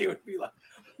 And TJ would be like,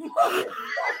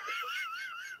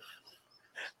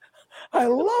 "I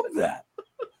love that."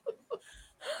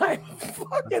 I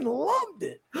fucking loved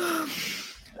it.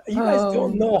 You guys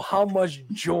don't know how much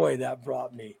joy that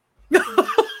brought me.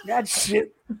 That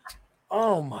shit.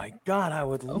 Oh my God, I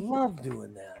would love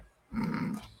doing that.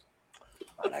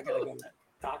 But I gotta go to that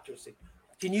doctor.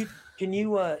 Can you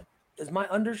does my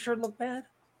undershirt look bad?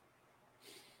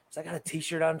 I got a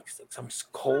t-shirt on because I'm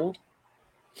cold.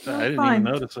 I didn't fine.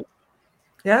 even notice it.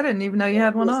 Yeah, I didn't even know you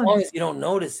had one As on. long as you don't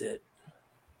notice it.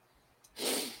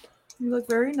 You look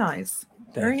very nice.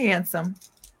 Very handsome.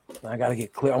 I gotta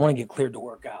get clear. I want to get cleared to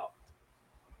work out.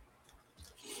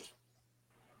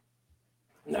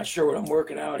 I'm not sure what I'm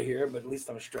working out here, but at least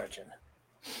I'm stretching.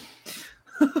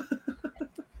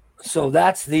 So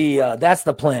that's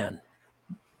the plan.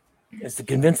 Is to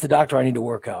convince the doctor I need to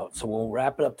work out. So we'll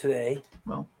wrap it up today.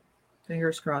 Well,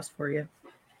 fingers crossed for you.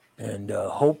 And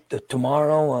hope that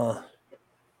tomorrow,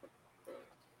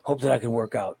 hope that I can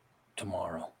work out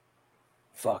tomorrow.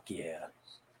 Fuck yeah.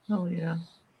 Oh, yeah.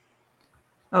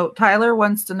 Oh, Tyler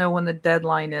wants to know when the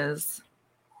deadline is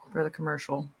for the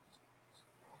commercial.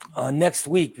 Next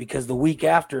week, because the week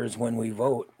after is when we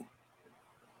vote.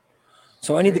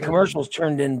 So I need the commercials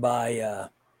turned in by...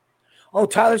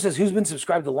 Tyler says, who's been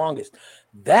subscribed the longest?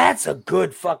 That's a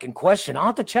good fucking question. I'll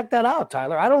have to check that out,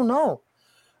 Tyler. I don't know.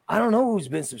 I don't know who's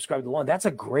been subscribed the longest. That's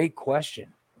a great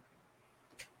question.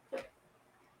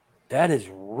 That is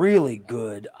really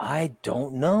good. I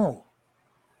don't know.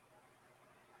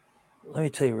 Let me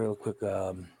tell you real quick.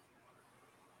 Let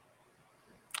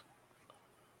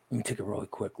me take a really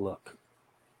quick look.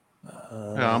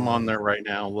 Yeah, I'm on there right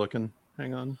now looking.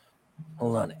 Hang on.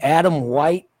 Hold on. Adam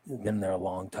White has been there a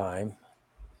long time.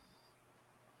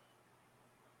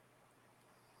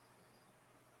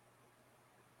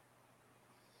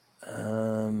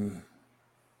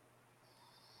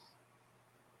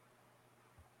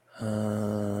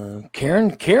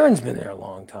 Karen's been there a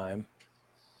long time.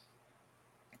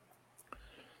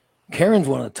 Karen's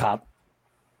one of the top.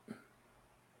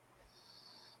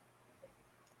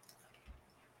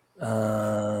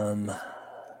 Let's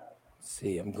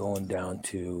see, I'm going down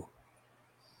to.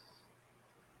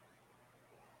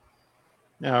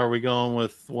 Now, are we going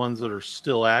with ones that are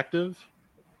still active?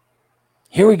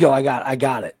 Here we go. I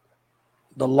got it.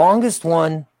 The longest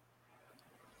one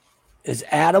is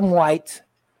Adam White,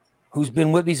 who's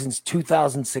been with me since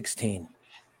 2016.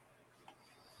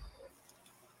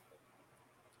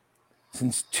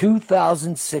 Since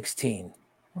 2016.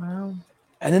 Wow.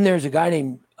 And then there's a guy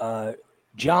named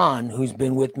John who's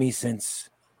been with me since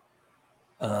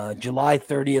July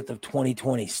 30th of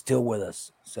 2020, still with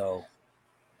us. So,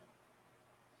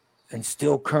 and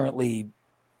still currently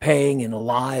paying and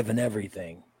alive and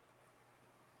everything.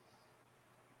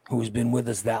 Who's been with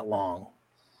us that long.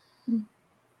 And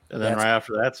then right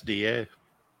after that's DA.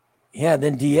 Yeah,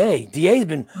 then DA. DA's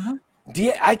been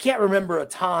DA. I can't remember a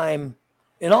time,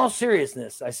 in all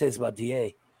seriousness, I say this about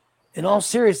DA. In all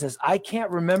seriousness, I can't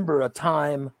remember a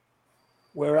time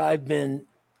where I've been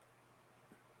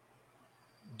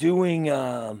doing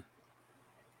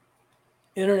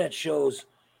internet shows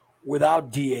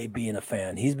without DA being a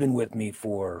fan. He's been with me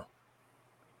for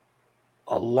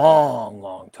a long,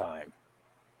 long time.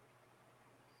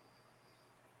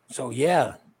 So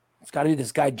yeah, it's got to be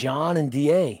this guy John and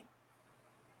DA.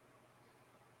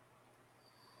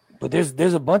 But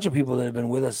there's a bunch of people that have been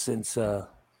with us since. Brent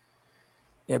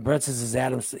says is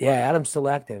Adam. Yeah, Adam's still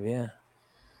active. Yeah.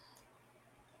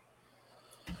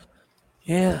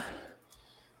 Yeah.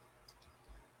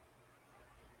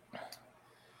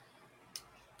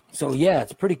 So yeah,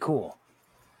 it's pretty cool.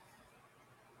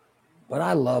 But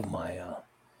I love my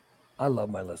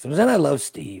listeners, and I love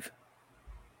Steve.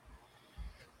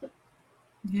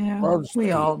 Yeah, Love we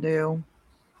Steve. all do.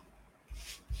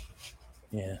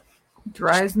 Yeah.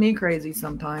 Drives me crazy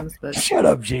sometimes, but Shut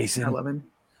up, Jason. I love him.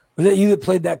 Was that you that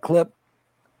played that clip?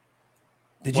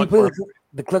 Did you What play part?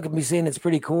 the clip of me saying it's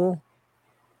pretty cool?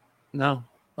 No.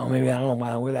 Oh, maybe I don't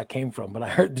know where that came from, but I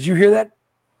heard. Did you hear that?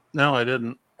 No, I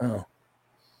didn't. Oh.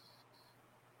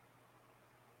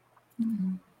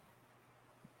 Mhm.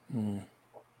 And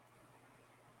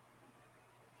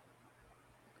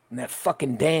that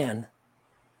fucking Dan.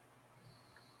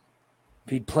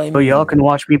 If he'd play me. So y'all can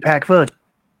watch me pack food.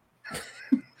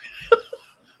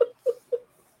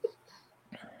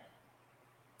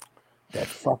 That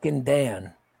fucking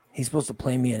Dan. He's supposed to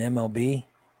play me in MLB.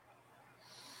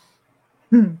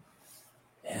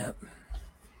 Yeah.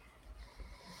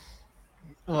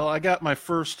 Well, I got my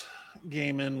first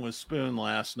game in with Spoon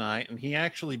last night, and he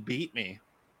actually beat me.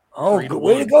 Oh, 3-1. good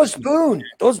way to go, Spoon.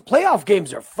 Those playoff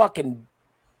games are fucking,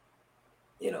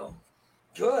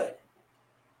 good.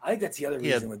 I think that's the other He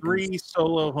had reason. 3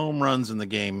 solo home runs in the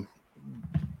game.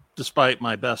 despite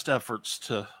my best efforts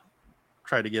to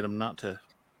try to get him not to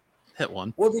hit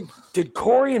one. Well, did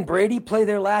Corey and Brady play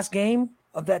their last game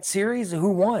of that series? Who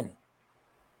won?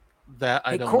 That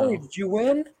I Hey, don't Corey, know. did you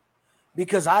win?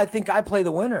 Because I think I play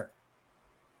the winner.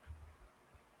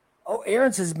 Oh,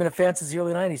 Aaron says he's been a fan since the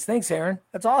early 90s. Thanks, Aaron.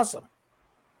 That's awesome.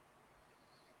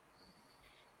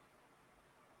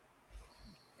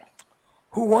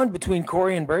 Who won between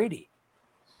Corey and Brady?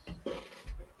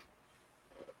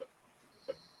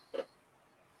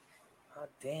 Oh,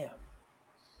 damn.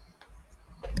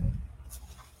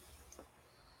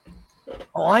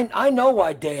 Oh, I know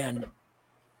why Dan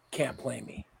can't play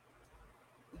me.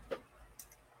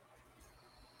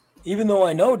 Even though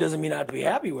I know doesn't mean I'd be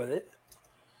happy with it.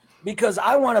 Because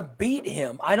I want to beat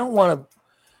him. I don't want to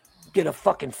get a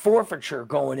fucking forfeiture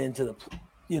going into the,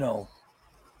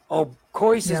 Oh,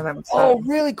 Corey says,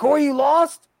 really, Corey, you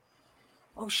lost?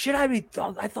 Oh, shit, I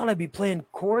thought I'd be playing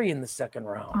Corey in the second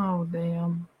round. Oh,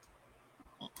 damn.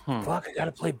 Fuck, I got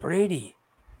to play Brady.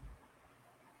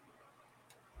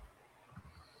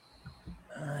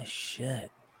 Ah,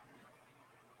 shit.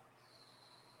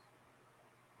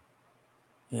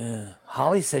 Yeah.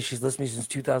 Holly says she's listened to me since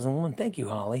 2001. Thank you,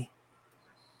 Holly.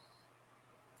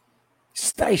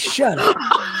 Stice, shut up.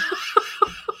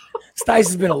 Stice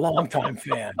has been a long-time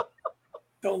fan.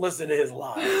 Don't listen to his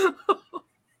lies.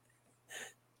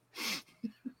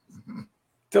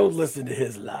 Don't listen to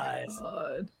his lies.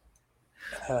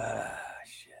 God.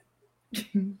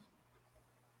 Shit.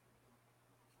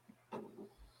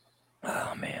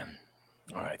 Oh, man.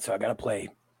 All right, so I got to play.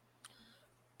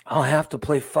 I'll have to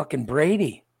play fucking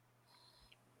Brady.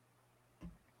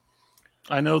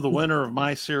 I know the winner of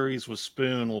my series with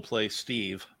Spoon will play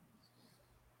Steve.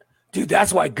 Dude,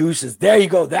 that's why Goose is there. You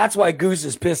go. That's why Goose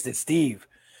is pissed at Steve,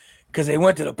 because they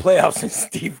went to the playoffs and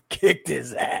Steve kicked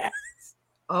his ass.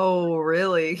 Oh,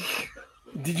 really?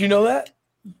 Did you know that?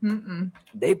 Mm-mm.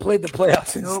 They played the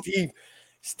playoffs and Nope.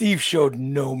 Steve showed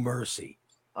no mercy.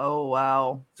 Oh,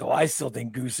 wow. So I still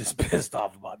think Goose is pissed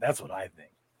off about it. That's what I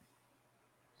think.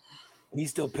 He's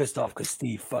still pissed off because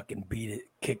Steve fucking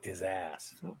kicked his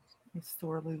ass. He's a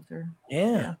sore loser.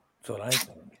 Yeah, that's what I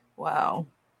think. Wow.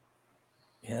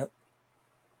 Yep.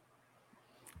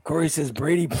 Corey says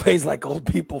Brady plays like old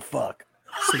people fuck.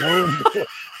 Slow and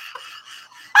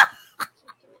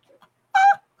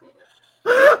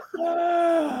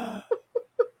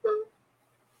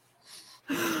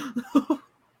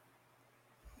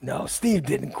No, Steve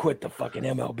didn't quit the fucking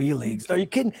MLB leagues. Are you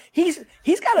kidding? He's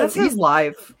got That's his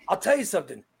life. I'll tell you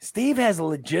something. Steve has a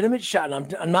legitimate shot,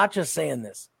 and I'm not just saying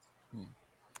this.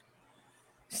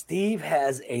 Steve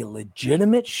has a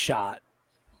legitimate shot.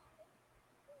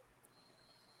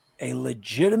 A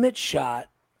legitimate shot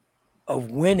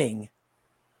of winning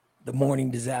the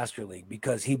Morning Disaster League,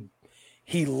 because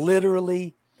he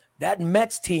literally, that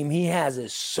Mets team he has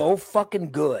is so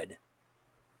fucking good.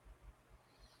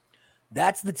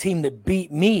 That's the team that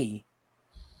beat me.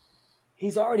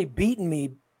 He's already beaten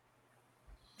me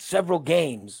several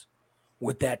games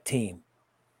with that team.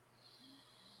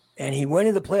 And he went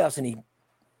into the playoffs and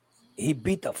he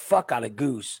beat the fuck out of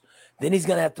Goose. Then he's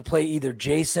going to have to play either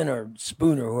Jason or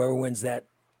Spooner, whoever wins that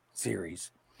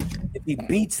series. If he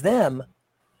beats them,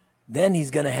 then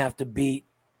he's going to have to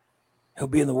he'll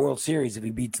be in the World Series if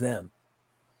he beats them.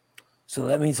 So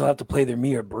that means he'll have to play either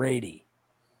me or Brady.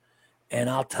 And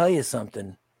I'll tell you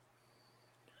something.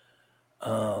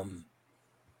 I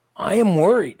am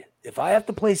worried. If I have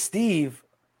to play Steve,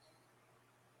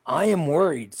 I am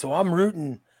worried. So I'm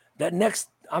rooting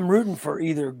for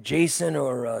either Jason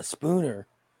or Spooner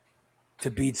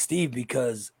to beat Steve,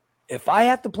 because if I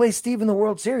have to play Steve in the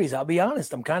World Series, I'll be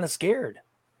honest, I'm kind of scared.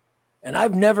 And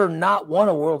I've never not won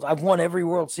I've won every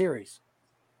World Series.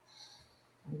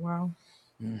 Wow.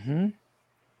 Mm-hmm.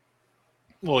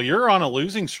 Well, you're on a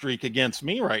losing streak against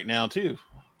me right now, too.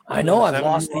 I know. I've 7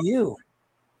 lost to you.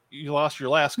 You lost your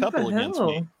last couple against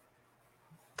me.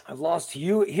 I've lost to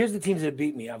you. Here's the teams that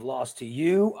beat me. I've lost to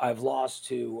you. I've lost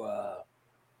to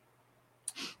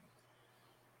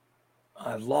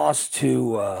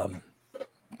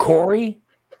Corey.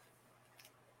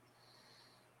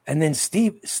 And then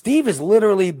Steve has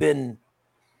literally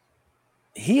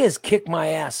he has kicked my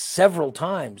ass several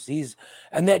times.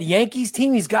 And that Yankees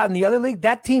team he's got in the other league,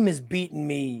 that team has beaten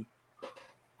me.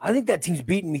 I think that team's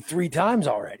beaten me 3 times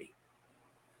already.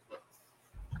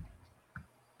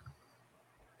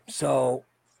 So,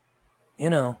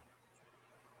 I'm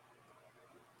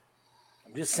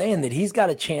just saying that he's got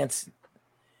a chance.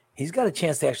 He's got a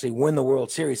chance to actually win the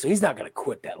World Series. So he's not going to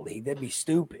quit that league. That'd be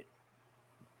stupid.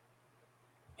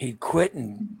 He'd quit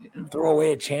and throw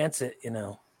away a chance at,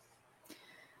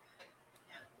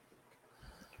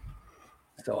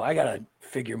 So I gotta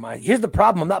figure here's the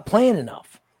problem. I'm not playing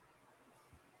enough.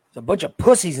 There's a bunch of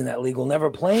pussies in that league will never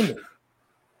play me.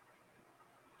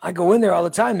 I go in there all the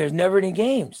time. There's never any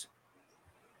games.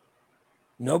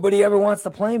 Nobody ever wants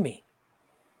to play me.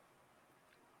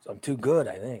 So I'm too good,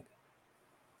 I think.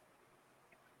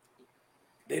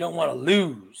 They don't want to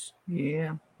lose.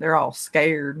 Yeah, they're all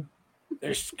scared.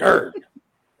 They're scared.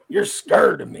 You're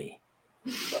scared of me.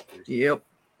 Yep.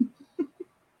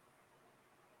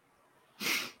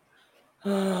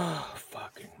 Oh,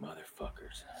 fucking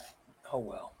motherfuckers. Oh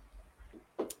well.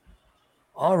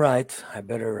 All right. I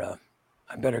better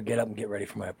get up and get ready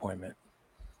for my appointment.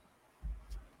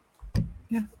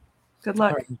 Yeah. Good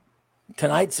luck. Right.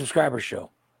 Tonight's subscriber show.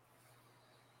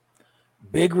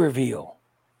 Big reveal.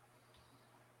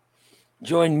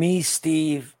 Join me,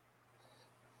 Steve,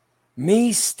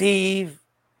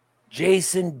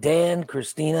 Jason, Dan,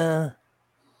 Christina.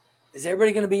 Is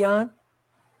everybody going to be on?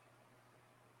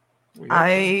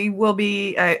 I will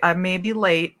be. I may be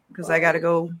late because I got to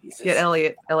go get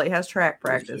Elliot. Elliot has track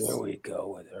practice. Here we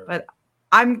go with her. But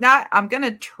I'm not. I'm going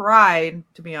to try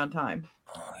to be on time.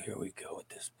 Oh, here we go with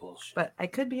this bullshit. But I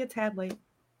could be a tad late.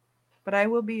 But I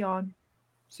will be on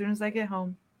as soon as I get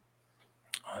home.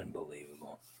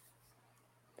 Unbelievable.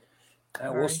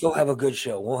 We'll still have a good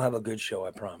show. We'll have a good show,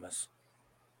 I promise.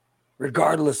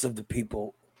 Regardless of the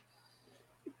people.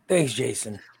 Thanks,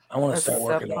 Jason. I want to start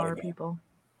working on it. People.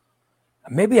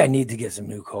 Maybe I need to get some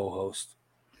new co-hosts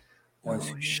once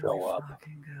you show up.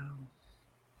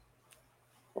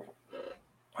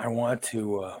 I want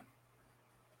to.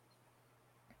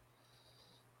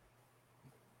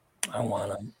 I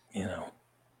want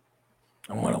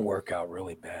to work out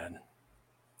really bad.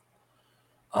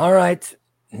 All right.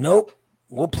 Nope.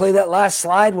 We'll play that last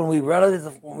slide when we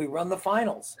run the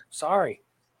finals. Sorry.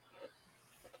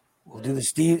 We'll do the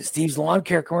Steve's lawn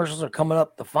care commercials are coming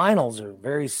up. The finals are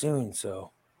very soon.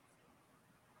 So,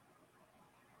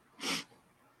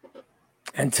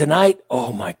 and tonight,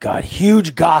 oh my God,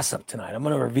 huge gossip tonight. I'm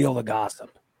going to reveal the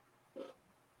gossip.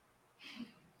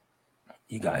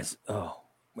 You guys,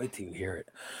 wait till you hear it.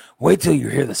 Wait till you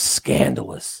hear the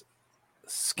scandalousness.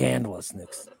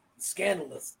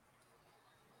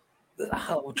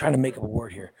 We're trying to make up a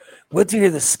word here. Wait till you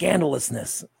hear the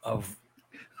scandalousness of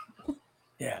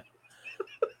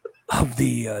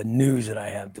the news that I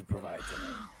have to provide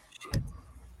tonight. Shit.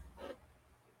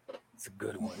 It's a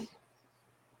good one.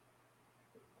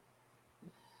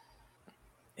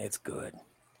 It's good.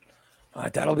 All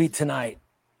right, that'll be tonight,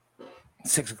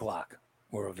 6:00.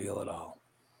 We'll reveal it all.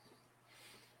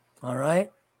 All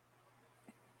right.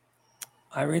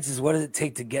 Irene says, what does it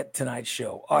take to get tonight's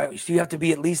show? All right, so you have to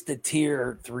be at least a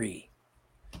tier 3.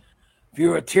 If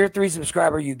you're a tier 3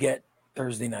 subscriber, you get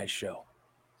Thursday night show.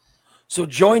 So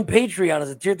join Patreon as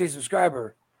a tier 3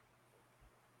 subscriber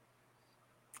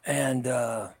and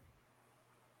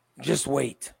just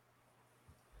wait.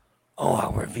 Oh,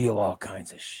 I'll reveal all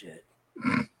kinds of shit.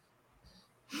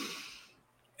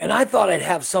 And I thought I'd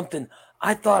have something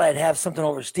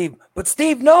over Steve, but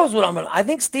Steve knows what I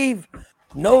think Steve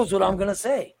knows what I'm going to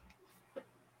say.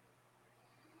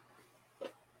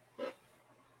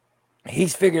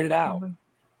 He's figured it out.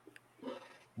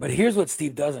 But here's what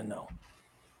Steve doesn't know.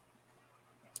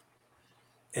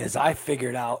 Is I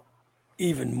figured out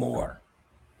even more.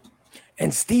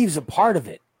 And Steve's a part of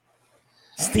it.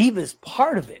 Steve is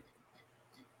part of it.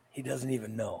 He doesn't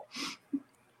even know.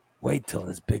 Wait till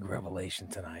this big revelation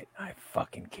tonight. I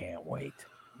fucking can't wait.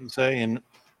 You say, and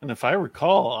if I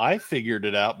recall, I figured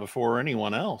it out before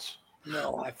anyone else.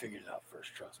 No, I figured it out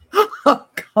first, trust me. Oh,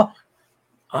 God.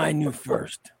 I knew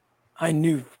first. I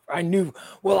knew.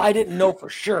 Well, I didn't know for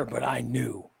sure, but I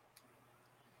knew.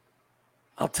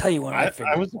 I'll tell you when I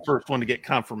figured I was the first one to get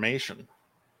confirmation.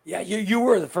 Yeah, you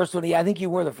were the first one. Yeah, I think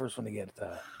you were the first one to get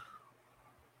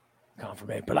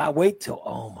confirmation. But I wait till,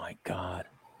 oh my God.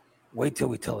 Wait till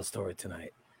we tell the story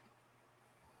tonight.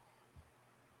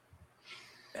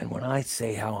 And when I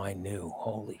say how I knew,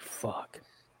 holy fuck.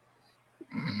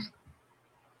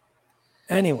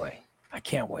 Anyway, I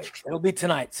can't wait. It'll be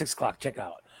tonight, 6:00. Check it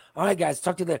out. All right, guys,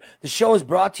 talk to you there. The show is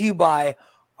brought to you by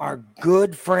our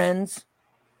good friends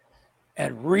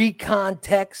at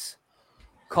Recontext.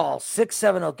 Call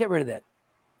 670. Get rid of that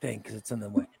thing because it's in the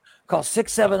way. Call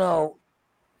 670-1132.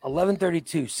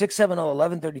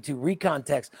 670-1132.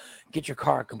 Recontext. Get your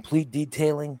car a complete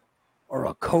detailing or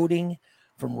a coating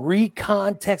from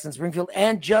Recontext in Springfield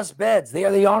and Just Beds. They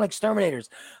are the Yawn Exterminators.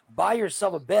 Buy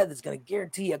yourself a bed that's going to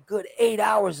guarantee you a good 8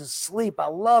 hours of sleep. I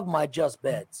love my Just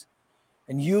Beds.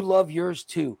 And you love yours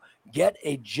too. Get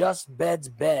a Just Beds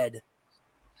bed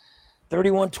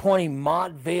 3120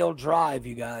 Montvale Drive,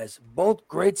 you guys. Both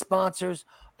great sponsors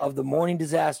of the Morning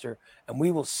Disaster. And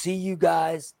we will see you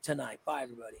guys tonight. Bye,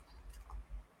 everybody.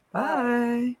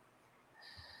 Bye.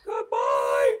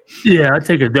 Goodbye. Yeah, I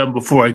take a dump before I